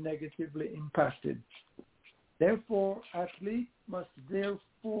are negatively impacted. Therefore, athletes must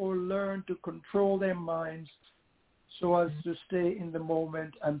therefore learn to control their minds so as to stay in the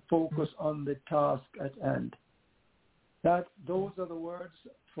moment and focus on the task at hand. Those are the words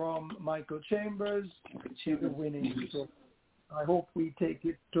from Michael Chambers, The Winning Stroke. I hope we take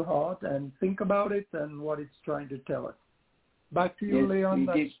it to heart and think about it and what it's trying to tell us. Back to you, Leon.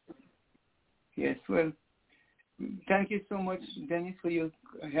 Yes, well, thank you so much, Dennis, for your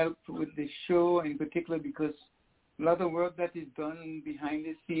help with the show, in particular because a lot of work that is done behind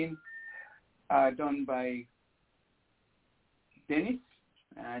the scenes are done by Dennis,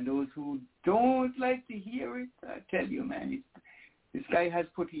 and those who don't like to hear it, I tell you, man, this guy has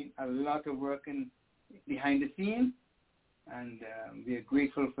put in a lot of work behind the scenes, and we are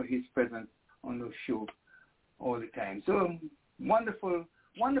grateful for his presence on the show all the time. So wonderful,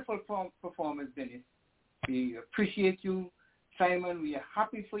 wonderful performance, Dennis. We appreciate you, Simon. We are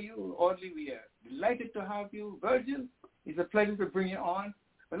happy for you. Audley, we are delighted to have you. Virgil, it's a pleasure to bring you on.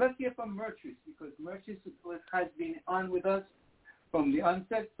 But let's hear from Merchis, because Merchis has been on with us from the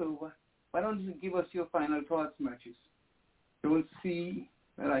onset. So why don't you give us your final thoughts, Merchis? Don't see,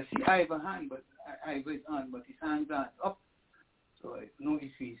 well, I see Ivor's hand, but Ivor is on, but his hands are up. So no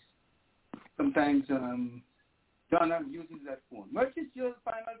issues. Sometimes Donna uses that phone. Merchis, your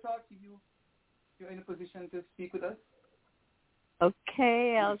final thoughts, if you're in a position to speak with us?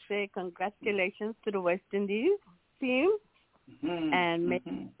 Okay, I'll say congratulations to the West Indies team, and make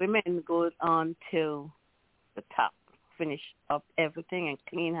women go on to the top, finish up everything and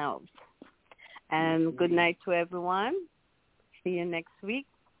clean house. And good night to everyone. See you next week,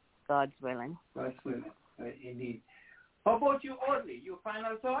 God's willing. God's willing, indeed. How about you, Audley? Your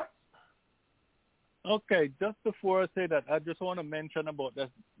final thoughts? Okay, just before I say that, I just want to mention about the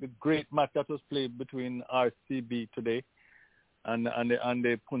great match that was played between RCB today and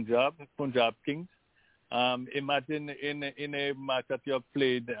the Punjab Kings. Imagine in a match that you have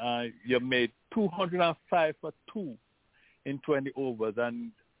played, you made 205 for 2 in 20 overs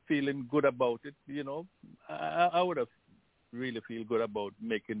and feeling good about it. You know, I would have really feel good about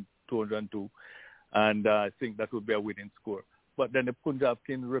making 202, and I think that would be a winning score. But then the Punjab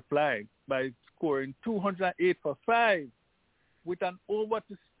Kings replied by scoring 208 for 5 with an over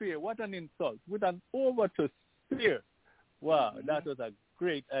to spare. What an insult. With an over to spare. Wow, that was a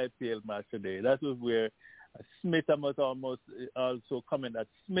great IPL match today. That was where Smith, I must almost also comment that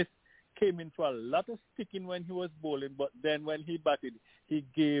Smith came in for a lot of sticking when he was bowling, but then when he batted, he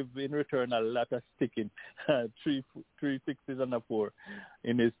gave in return a lot of sticking, 3 sixes and a 4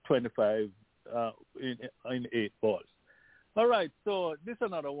 in his 25 in 8 balls. All right, so this is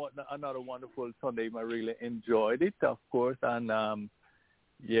another wonderful Sunday. I really enjoyed it, of course, and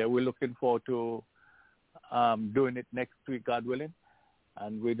we're looking forward to doing it next week, God willing.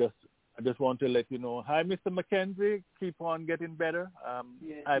 And I just want to let you know, hi, Mr. McKenzie, keep on getting better.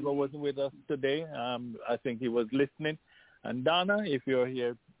 Ivor wasn't with us today. I think he was listening. And Donna, if you're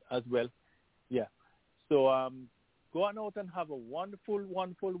here as well, yeah. So go on out and have a wonderful,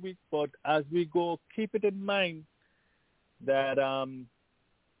 wonderful week. But as we go, keep it in mind that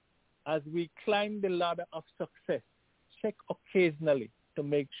as we climb the ladder of success, check occasionally to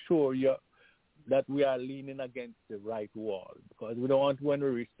make sure that we are leaning against the right wall, because we don't want when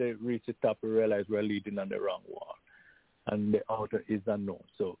we reach the top to realize we're leaning on the wrong wall and the outer is unknown.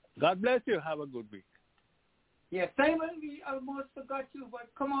 So God bless you. Have a good week. Yeah, Simon, we almost forgot you, but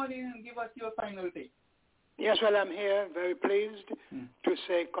come on in and give us your final take. Yes, well, I'm here, very pleased to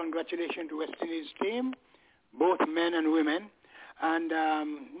say congratulations to West Indies team, both men and women. And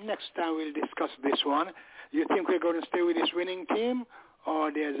next time we'll discuss this one. You think we're going to stay with this winning team,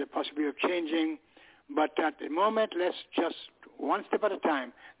 or there's a possibility of changing? But at the moment, let's just one step at a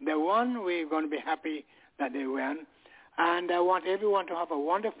time. They won, we're going to be happy that they won. And I want everyone to have a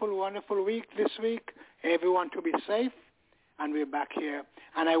wonderful, wonderful week this week, everyone to be safe, and we're back here.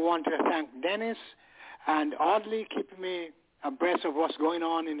 And I want to thank Dennis and Audley keeping me abreast of what's going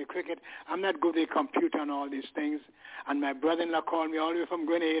on in the cricket. I'm not good with the computer and all these things. And my brother-in-law called me all the way from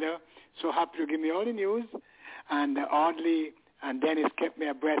Grenada, so happy to give me all the news. And Audley and Dennis kept me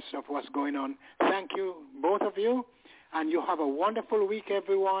abreast of what's going on. Thank you, both of you. And you have a wonderful week,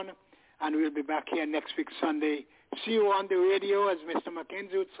 everyone. And we'll be back here next week, Sunday. See you on the radio, as Mr.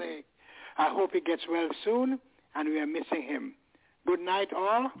 McKenzie would say. I hope he gets well soon, and we are missing him. Good night,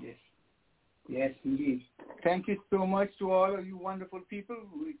 all. Yes. Yes, indeed. Thank you so much to all of you wonderful people.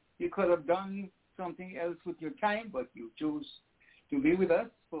 You could have done something else with your time, but you chose to be with us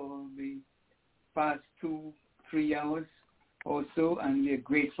for the past 2-3 hours or so, and we are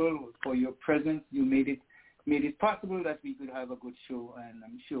grateful for your presence. You made it possible that we could have a good show, and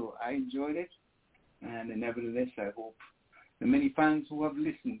I'm sure I enjoyed it. And nevertheless, I hope the many fans who have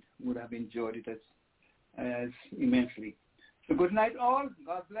listened would have enjoyed it as immensely. So good night, all.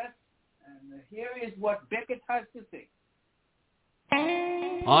 God bless. And here is what Beckett has to say.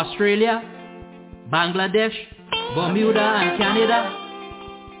 Australia, Bangladesh, Bermuda and Canada,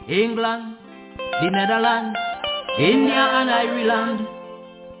 England, the Netherlands, India and Ireland,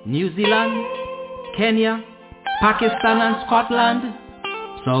 New Zealand, Kenya, Pakistan and Scotland,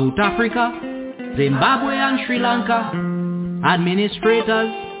 South Africa, Zimbabwe and Sri Lanka, administrators,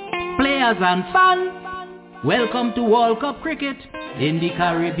 players and fans, welcome to World Cup cricket in the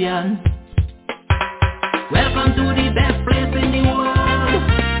Caribbean. Welcome to the best place in the world.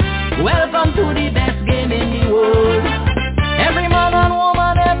 Welcome to the best game in the world. Every man and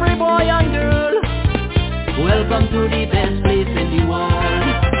woman, every boy and girl. Welcome to the best place in the world.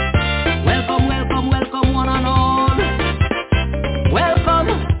 Welcome, welcome, welcome one and all. Welcome,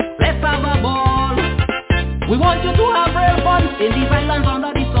 let's have a ball. We want you to have real fun in these islands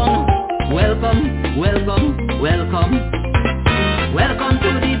under the sun. Welcome, welcome, welcome. Welcome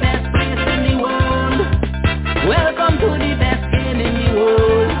to the best place in the world. Welcome to the best game in the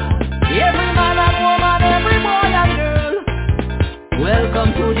world. Every man and woman, every boy and girl.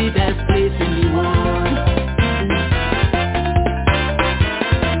 Welcome to the best place in the world.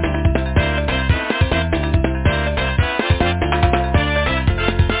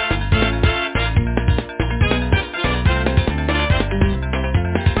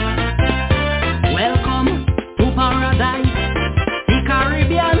 Welcome to paradise, the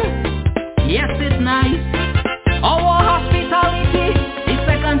Caribbean. Yes, it's nice. Our hospitality is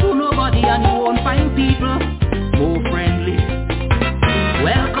second to nobody, and you won't find people more friendly.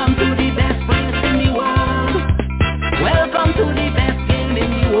 Welcome to the best place in the world. Welcome to the best game in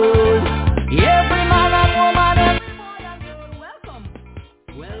the world. Every man and woman, every boy and girl, welcome.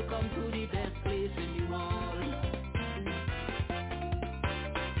 Welcome to the best place in the world.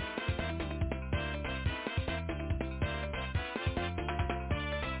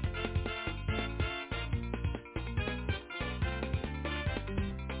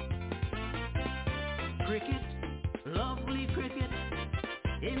 Cricket, lovely cricket,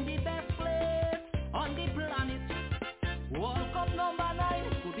 in the best place on the planet. World Cup number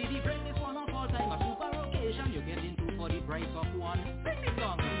 9 could be the greatest one of all time. A super occasion, you get into for the price of one. Sing the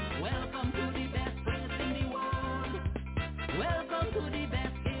song. Welcome to the best place in the world. Welcome to the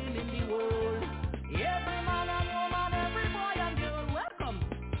best game in the world. Every man and woman, every boy and girl, welcome.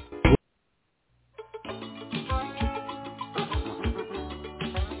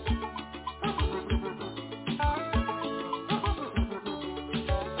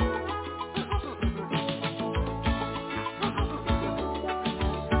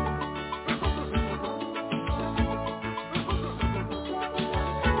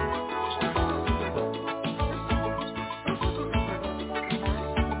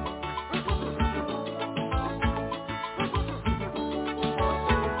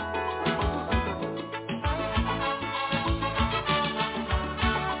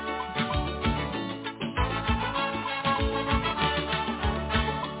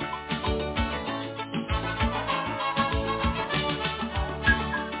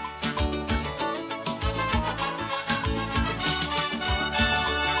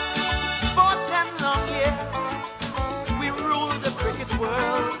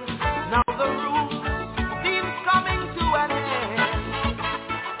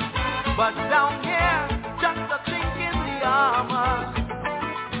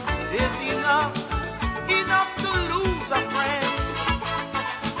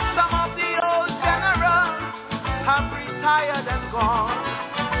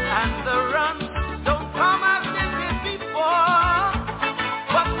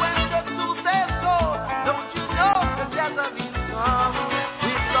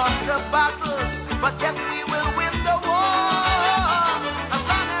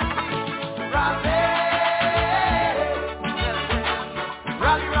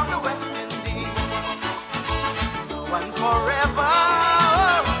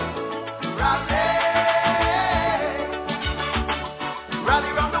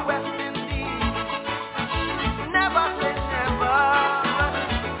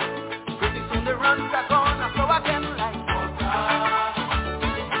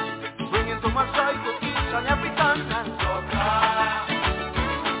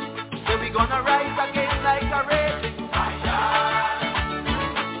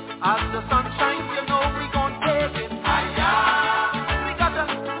 As the sun shines, you know we gon' take it higher. We gotta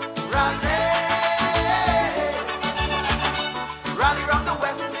rally, rally round the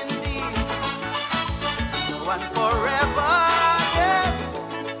West Indies, one forever, yeah.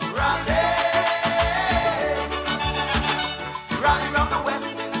 Rally, rally round the West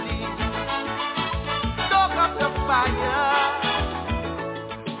Indies, stoke up the fire,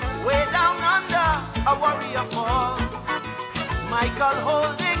 way down under, a warrior fall. Michael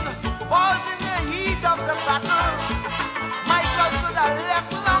Holding falls in the heat of the battle. Michael should have left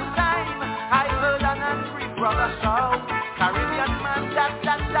long time. I heard an angry brother shout, Caribbean man, that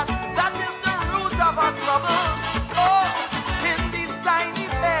is the root of our trouble. Oh, in these tiny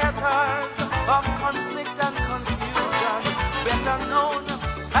theaters of conflict and confusion, better known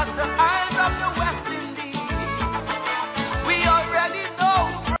as the Isles of the West Indies, we already know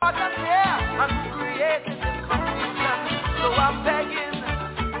who brought us here and created this condition. So I'm begging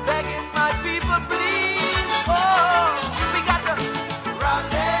my people, please. Oh, we got to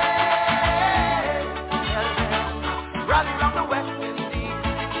rally, rally round the West Indies,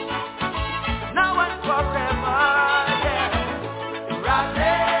 now and forever, yeah.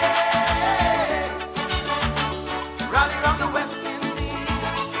 Rally, rally round the West Indies,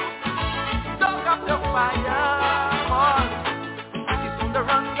 stoke up the fire, boy. Pretty soon the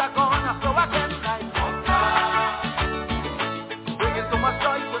runs are gonna flow again like water, bringing so much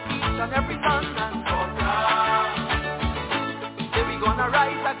joy to each and every son and daughter. Say we gonna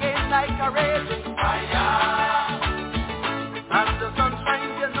rise again like a raging fire. As the sun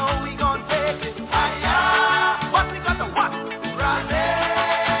shines, you know we gonna take it higher. What we got to what? Rally,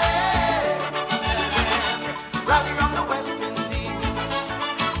 rally round the West Indies,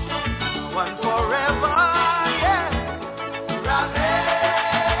 one forever, yeah. Rally,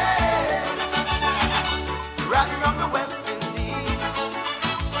 rally round the West Indies,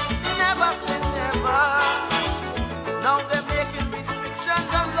 never say never. Now they're making restrictions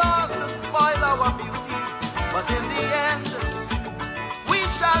and laws to spoil our beauty, but in the end, we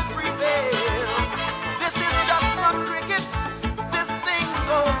shall prevail. This is just not cricket. This thing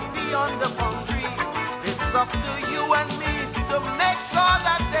goes beyond the boundary. It's up to you and me to make sure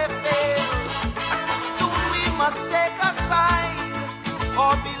that they fail. Soon we must take a side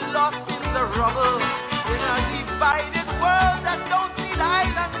or be lost in the rubble in a divided world that don't need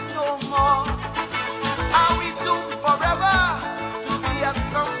islands no more. Are we doomed forever to be at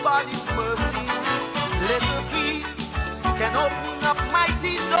somebody's mercy? Little keys can open up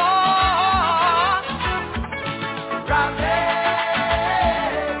mighty doors. Rally,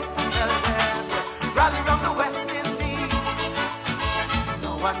 rally round the West Indies,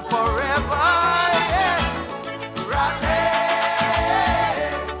 no one forever, yeah. Rally,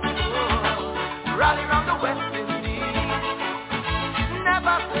 rally round the West Indies,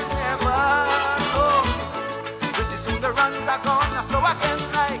 never say never, no. Pretty soon the runs are gonna flow again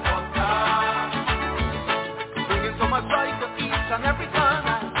like water, bringing so much joy to each and every son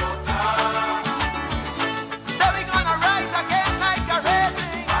and daughter. Say we gonna rise again like a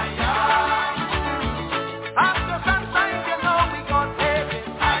raging fire. After sunshine, you know we gonna take it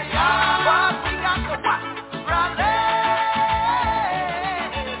higher. But we got to what? Rally,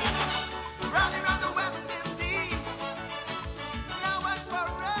 rally round the West Indies, now and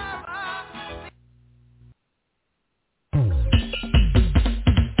forever.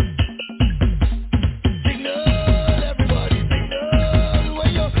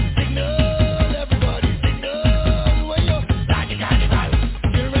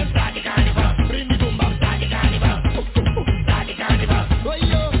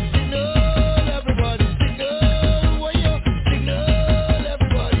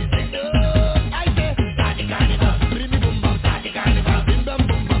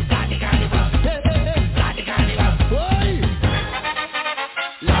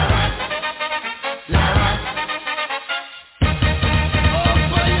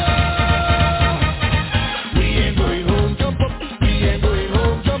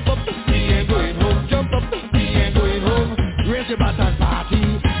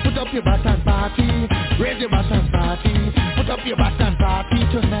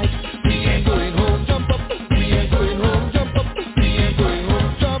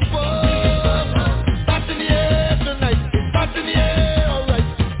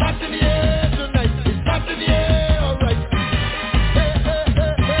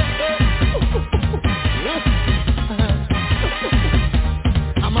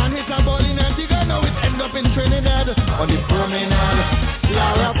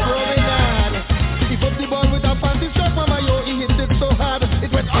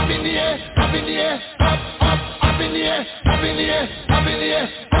 up in the air, up in the air,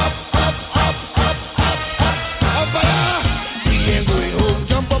 up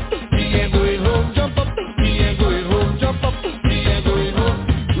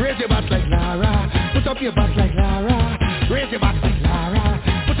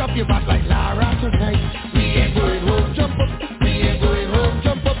you back like Lara tonight. We ain't going home, jump up. We ain't going home,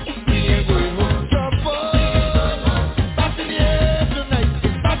 jump up. We ain't going home, jump up. Back in the air tonight.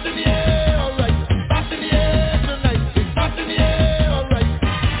 It's back in the air, alright. Back in the air tonight. It's back in the air, alright.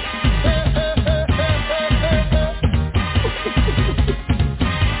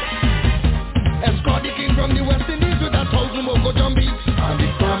 Escort the king from the West Indies with 1,000 Moco Jumbies. And the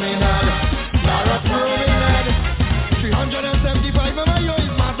promenade, Lara promenade. 375 of my yo is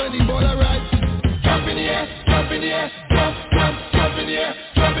mad when the ball arrives. Jump in the air, jump in the air, jump, jump, jump in the air,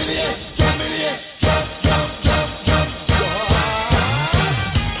 jump in the air, jump in the air, jump, jump, jump, jump, jump.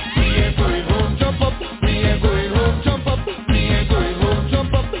 We ain't going home, jump up. We ain't going home, jump up. We ain't going home,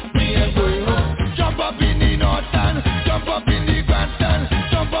 jump up. We ain't going home. Jump up in the northern, jump up in the grandstand,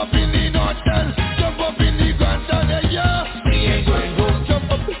 jump up in the northern, jump up in the grandstand, yeah. We ain't going home,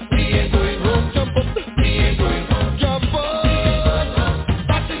 jump up. We ain't going home, jump up. We ain't going home, jump up.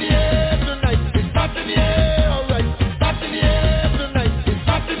 Back in the air tonight, it's back in the air, alright. Back in the air tonight, it's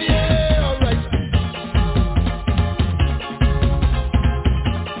back in the air, alright.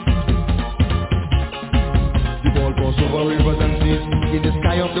 The ball goes over rivers and seas, in the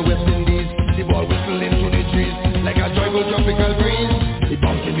sky of the West Indies. The ball whistling through the trees, like a joyful tropical breeze. It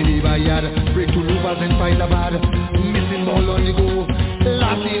bounced in the bayard, break to Lubas and Failabad. Missing ball on the go,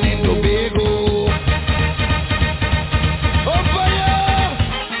 Latin and Tobago. On fire!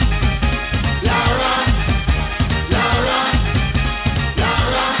 Lara, Lara,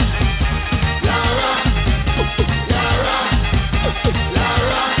 Lara, Lara, Lara,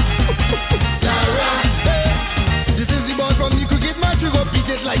 Lara, Lara. This is the ball from the cricket match. We go beat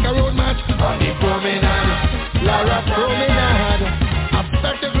it like a road match. On the promenade, Lara promenade. A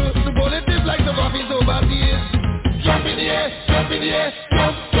spectacle, the bullet is like the coffee so bad the ears. Jump in the air, jump in the air,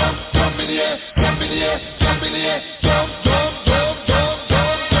 jump, jump, jump in the air, jump in the air, jump in the air, jump, jump, jump, jump,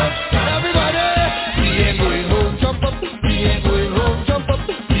 jump, jump. Everybody, we ain't going home, jump up. We ain't going home, jump up.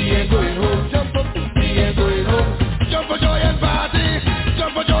 We ain't going home, jump up. We ain't going home. Jump for joy and party,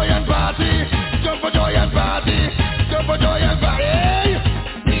 jump for joy and party, jump for joy and party, jump for joy and party.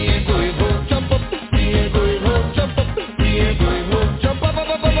 We ain't going home, jump up. We ain't going home, jump up. We ain't going home, jump up, up,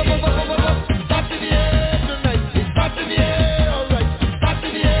 up, up, up, up, up, up, up. Back in the air tonight, it's back in the air, alright. Back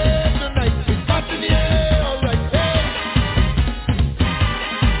in the air tonight, it's back in the air, alright.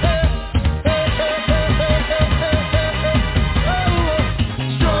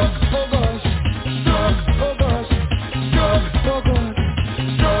 Stroke, oh gosh, stroke, oh gosh, stroke, oh gosh,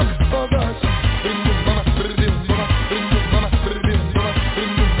 stroke, oh gosh. Bring this mama, bring this mama, bring this mama, bring this mama,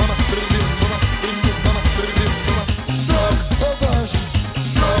 bring this mama, bring this mama, bring this mama, bring this mama. Stroke, oh gosh,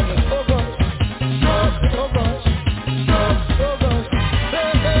 stroke, oh gosh, stroke, oh gosh, stroke, oh gosh.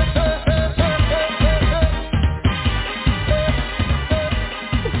 Hey, hey, hey, hey, hey, hey, hey, hey.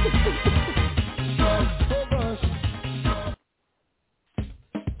 Stroke, oh gosh.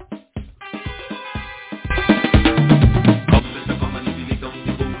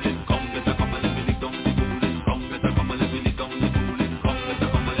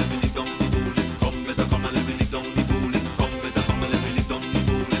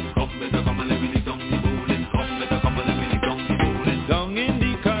 Down in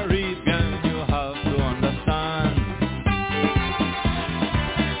the Caribbean, you have to understand.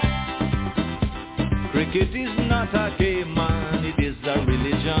 Cricket is not a game, man, it is a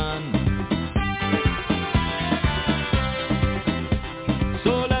religion.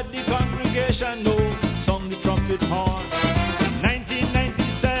 So let the congregation know, sound the trumpet horn. In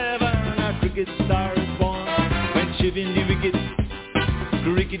 1997, a cricket star is born. When shaving the wicket,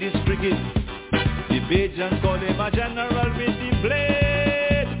 cricket is cricket. The Bajans call him a general with the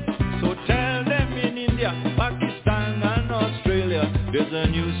blade. So tell them in India, Pakistan and Australia, there's a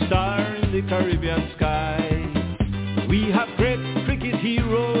new star in the Caribbean sky. We have great cricket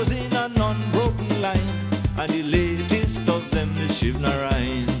heroes in an unbroken line, and the latest of them is Shiv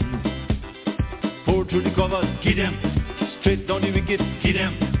Narayan. Four through the covers, get them. Straight down the wicket, get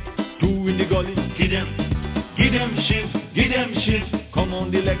them. Two in the gully, get them. Get them Shiv, get them Shiv. Come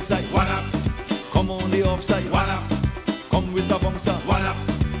on the leg side, what up? Come on the offside, what up? Come with the bouncer, what up?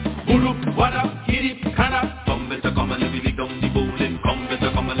 Burup, what up? Hit it, cut up. Come better, come and let me lick down the bowling. Come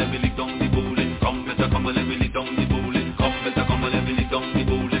better, come and let me lick down the bowling. Come better, come and let me lick down the bowling. Come better, come and let me lick down the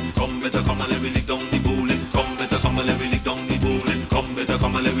bowling. Come better, come and let me lick down the bowling. Come better, come and let me lick down the bowling. Come better,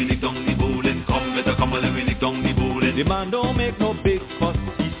 come and let me lick down the bowling. Come better, come and let me lick down the bowling. The man don't make no big fuss.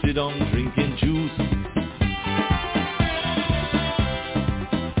 He sit down drinking juice.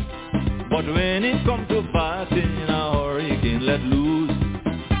 But when it come to batting, a hurricane let loose.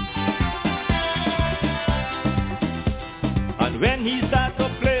 And when he start to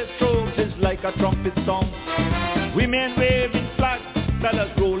play like a trumpet song. Women waving flags,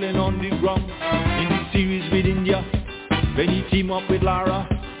 fellas rolling on the ground. In the series with India, when he team up with Lara,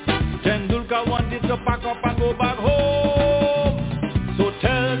 Tendulkar wanted to pack up and go back home. So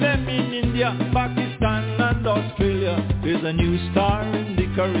tell them in India, Pakistan and Australia, there's a new star in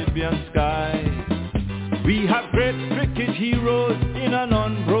the Caribbean sky. We have great cricket heroes in an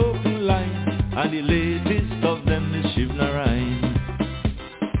unbroken line, and the latest of them is Shiv Narayan.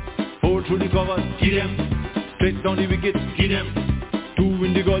 Four through the covers, get them. Straight down the wicket, get them. Two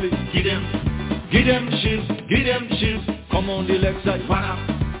in the gully, get them. Get them Shiv, get them Shiv. Come on the leg side, one up.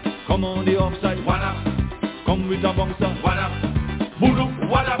 Come on the offside, one up. Come with a bouncer, one up. Voodoo,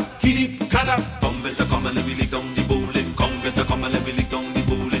 what up, kitty, cut up. Come better come and really down the bowling. Come better come and really down the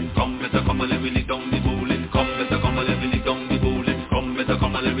bowling. Come better come and really down the bowling. Come better come and really down the bowling. Come better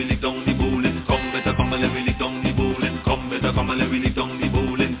come and really down the bowling. Come better come and really down the bowling. Come better come and really down the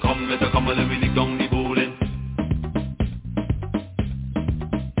bowling. Come better come and really down the bowling.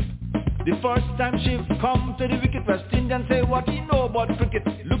 The first time Shiv come to the wicket, West Indian say what he know about cricket.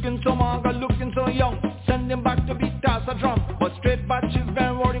 Looking so mager, looking so young. Send him back to beat a drum. But straight back Shiv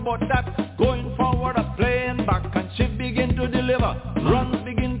don't worry about that. Going forward a playing back, and Shiv begin to deliver. Runs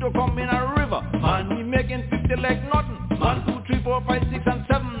begin to come in a river. Man he making 50 like nothing. 1, 2, 3, 4, 5, 6 and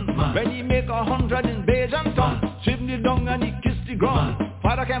 7. When he make 100 in beige and tongue, Shiv kneel down and he kiss the ground.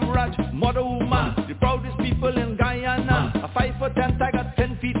 Father Camraj, mother woman, the proudest people in Guyana. A 5'10" tiger,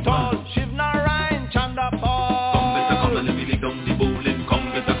 10 feet tall. Shiv Narayan, Chanda Paul. Come better come and really down the bowling.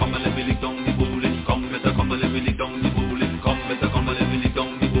 Come better come and really down the bowling. Come better come and really down the bowling. Come better come and really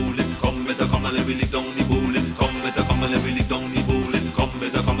down the bowling. Come better come and really down the bowling. Come better come and really down the bowling. Come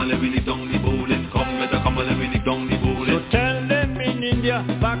better come and really down the bowling. Come better come and really down the bowling. So tell them in India,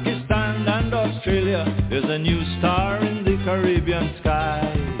 Pakistan and Australia, there's a new star in the Caribbean sky.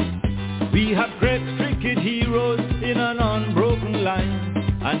 We have great cricket heroes in an unbroken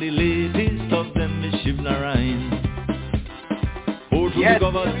line, and the latest of them is Shiv Narayan. Four to the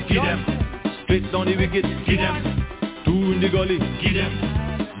cover, get them. Straight down the wicket, get them. Two in the gully, get them.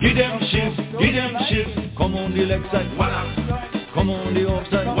 Get them Shiv, get them Shiv. Come on the leg side, what up? Come on the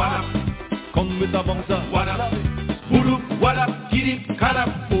offside, what up? Come with a bouncer, what up? Voodoo, what up? Get it, cut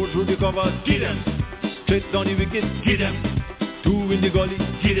up. Four to the cover, get them. Straight down the wicket, get them. Two in the gully,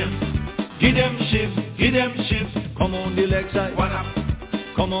 get them. Get them Shiv, get them Shiv. Come on the leg side, what up?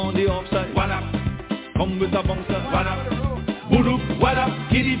 Come on the offside, what up? Come with a bouncer, what up? Voodoo, what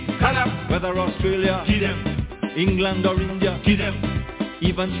up? Get it, cut up. Whether Australia, get them. England or India, get them.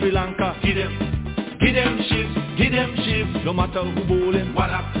 Even Sri Lanka, get them. Get them Shiv, get them Shiv. No matter who bowling, what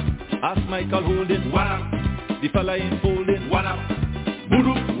up? Ask Michael Holding, what up? The fella in folding, what up?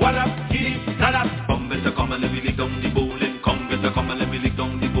 Voodoo, what up? Get it, cut up. Come better come and really down the bowling. Come better come and really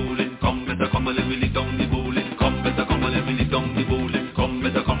down the bowling. Come better come and really down the bowling. Come better come and really down the bowling. Come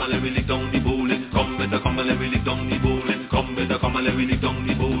better come and really down the bowling. Come better come and really down the bowling. Come better come and really down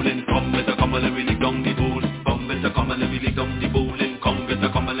the bowling. Come better come and really down the bowling. Come better come and really down the bowling. Come better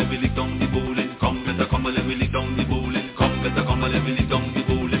come and really down the bowling. Come better come and really down the bowling. Come better come and really down the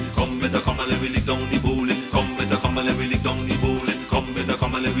bowling. Come better come and really down the bowling. Come better come and really down the bowling. Come better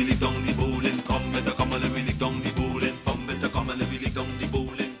come and really down the bowling. Come better come and really down the bowling. Come better come and really down the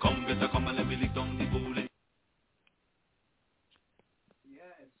bowling. Come better come and really down the bowling.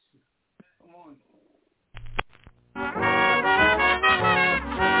 Yes, come on.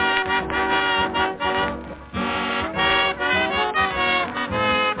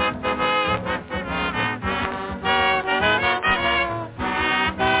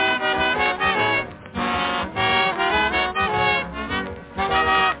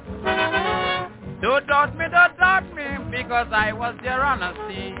 Don't doubt me, because I was there on a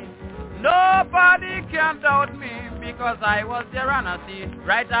sea. Nobody can doubt me, because I was there on a sea.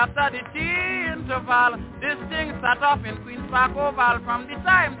 Right after the tea interval, this thing sat off in Queen's Park Oval. From the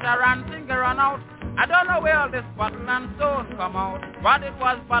time Taran Singer run out, I don't know where all this bottle and stone come out, but it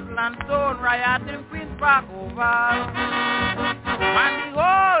was bottle and stone riot in Queen's Park Oval. And the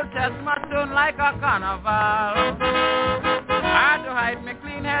whole chestnut stone like a carnival. I had to hide my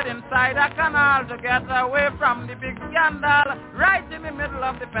clean head inside a canal to get away from the big scandal, right in the middle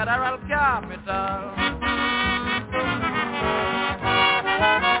of the federal capital.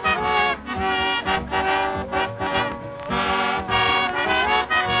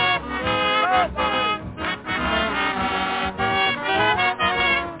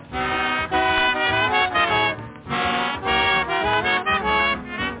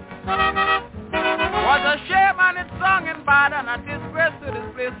 Was a shame and it's sung in bad and a disgrace to this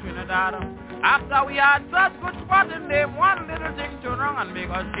place Trinidad. After we had such good spot in them, one little thing turned wrong and make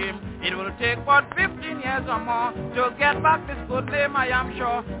us a shame. It will take about 15 years or more to get back this good name, I am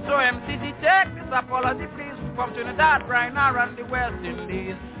sure. So MCC, take this apology, please, from Trinidad, Brianna, and the West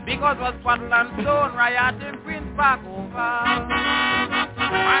Indies. Because was Scotland Stone riot in Queen's Park over.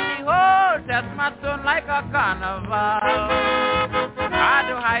 And the whole Testament stone like a carnival. Had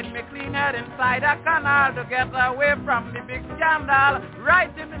to hide me clean head inside a canal to get away from the big scandal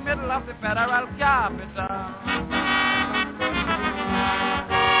right in the middle of the federal capital.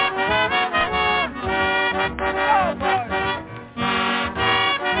 Oh boy.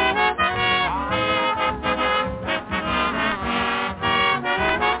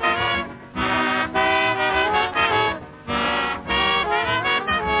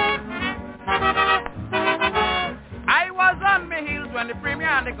 When the premier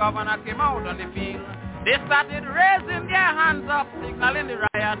and the governor came out on the field, they started raising their hands up, signaling the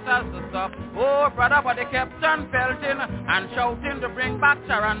rioters to stop. Oh, brother, but they kept on pelting and shouting to bring back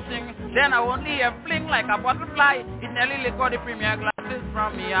Charanting. Then I only a fling like a butterfly. It nearly liquored the premier glasses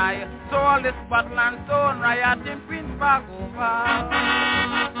from me eye. So all this Scotland Stone riot in Queen's Park over.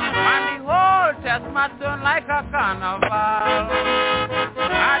 And the whole Testament turned like a carnival.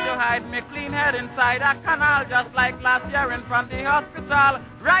 Had to hide me clean head inside a canal just like last year in front of the hospital,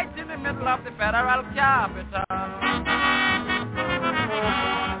 right in the middle of the federal capital.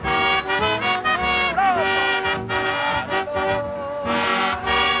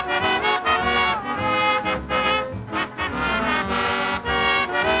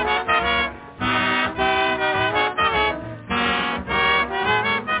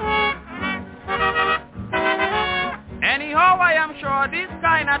 Anyhow, I am sure these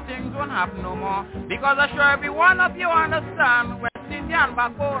kind of things won't happen no more, because I'm sure every one of you understand West Indian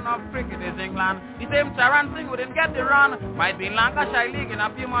backbone of cricket is England. The same Charanting wouldn't get the run, might be in Lancashire League in a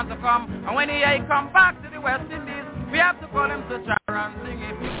few months to come, and when he come back to the West Indies, we have to call him to Charanting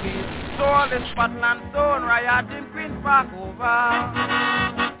if we please. So all this Scotland Stone riot in Queen's Park over.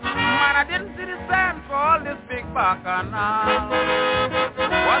 Man, I didn't see the same for all this big bacchanal.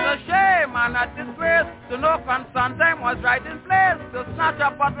 Was a shame and a disgrace to know Constantine was right in place to snatch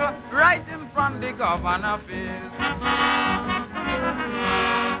a bottle right in front of the governor's face.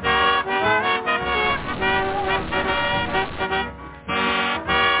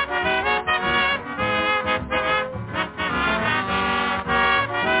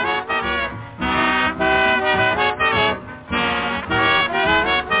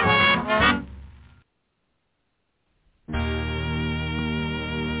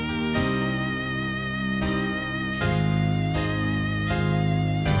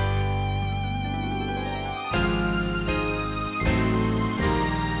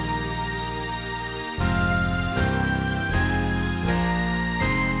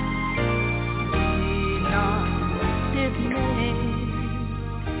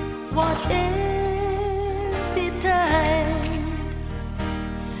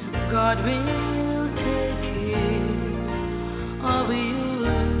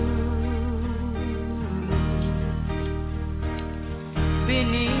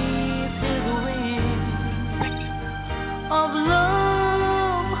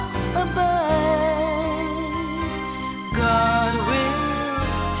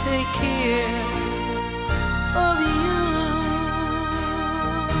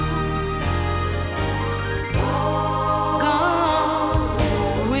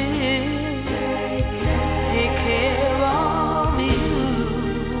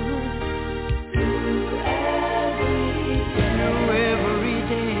 Every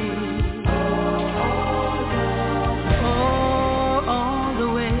day.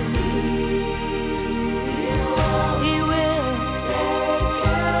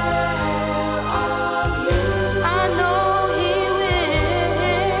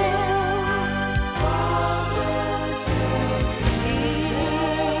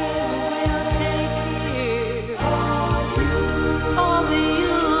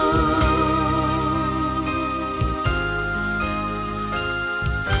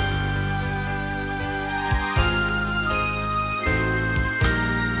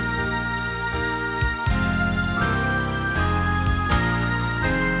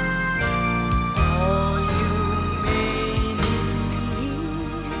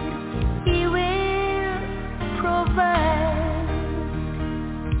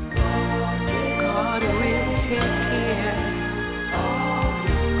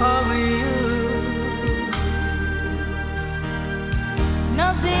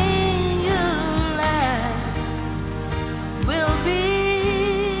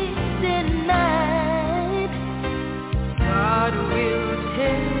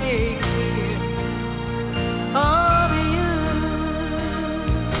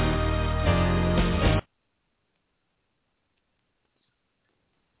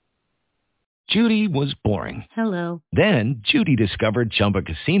 Judy was boring. Hello. Then Judy discovered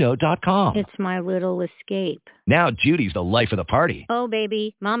ChumbaCasino.com. It's my little escape. Now Judy's the life of the party. Oh,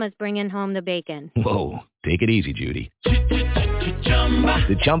 baby, mama's bringing home the bacon. Whoa, take it easy, Judy.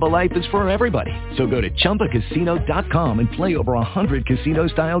 The Chumba life is for everybody. So go to ChumbaCasino.com and play over 100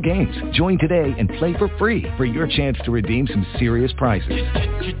 casino-style games. Join today and play for free for your chance to redeem some serious prizes.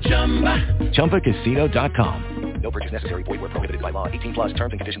 ChumbaCasino.com. No purchase necessary. Void where prohibited by law. 18 plus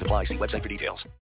terms and conditions apply. See website for details.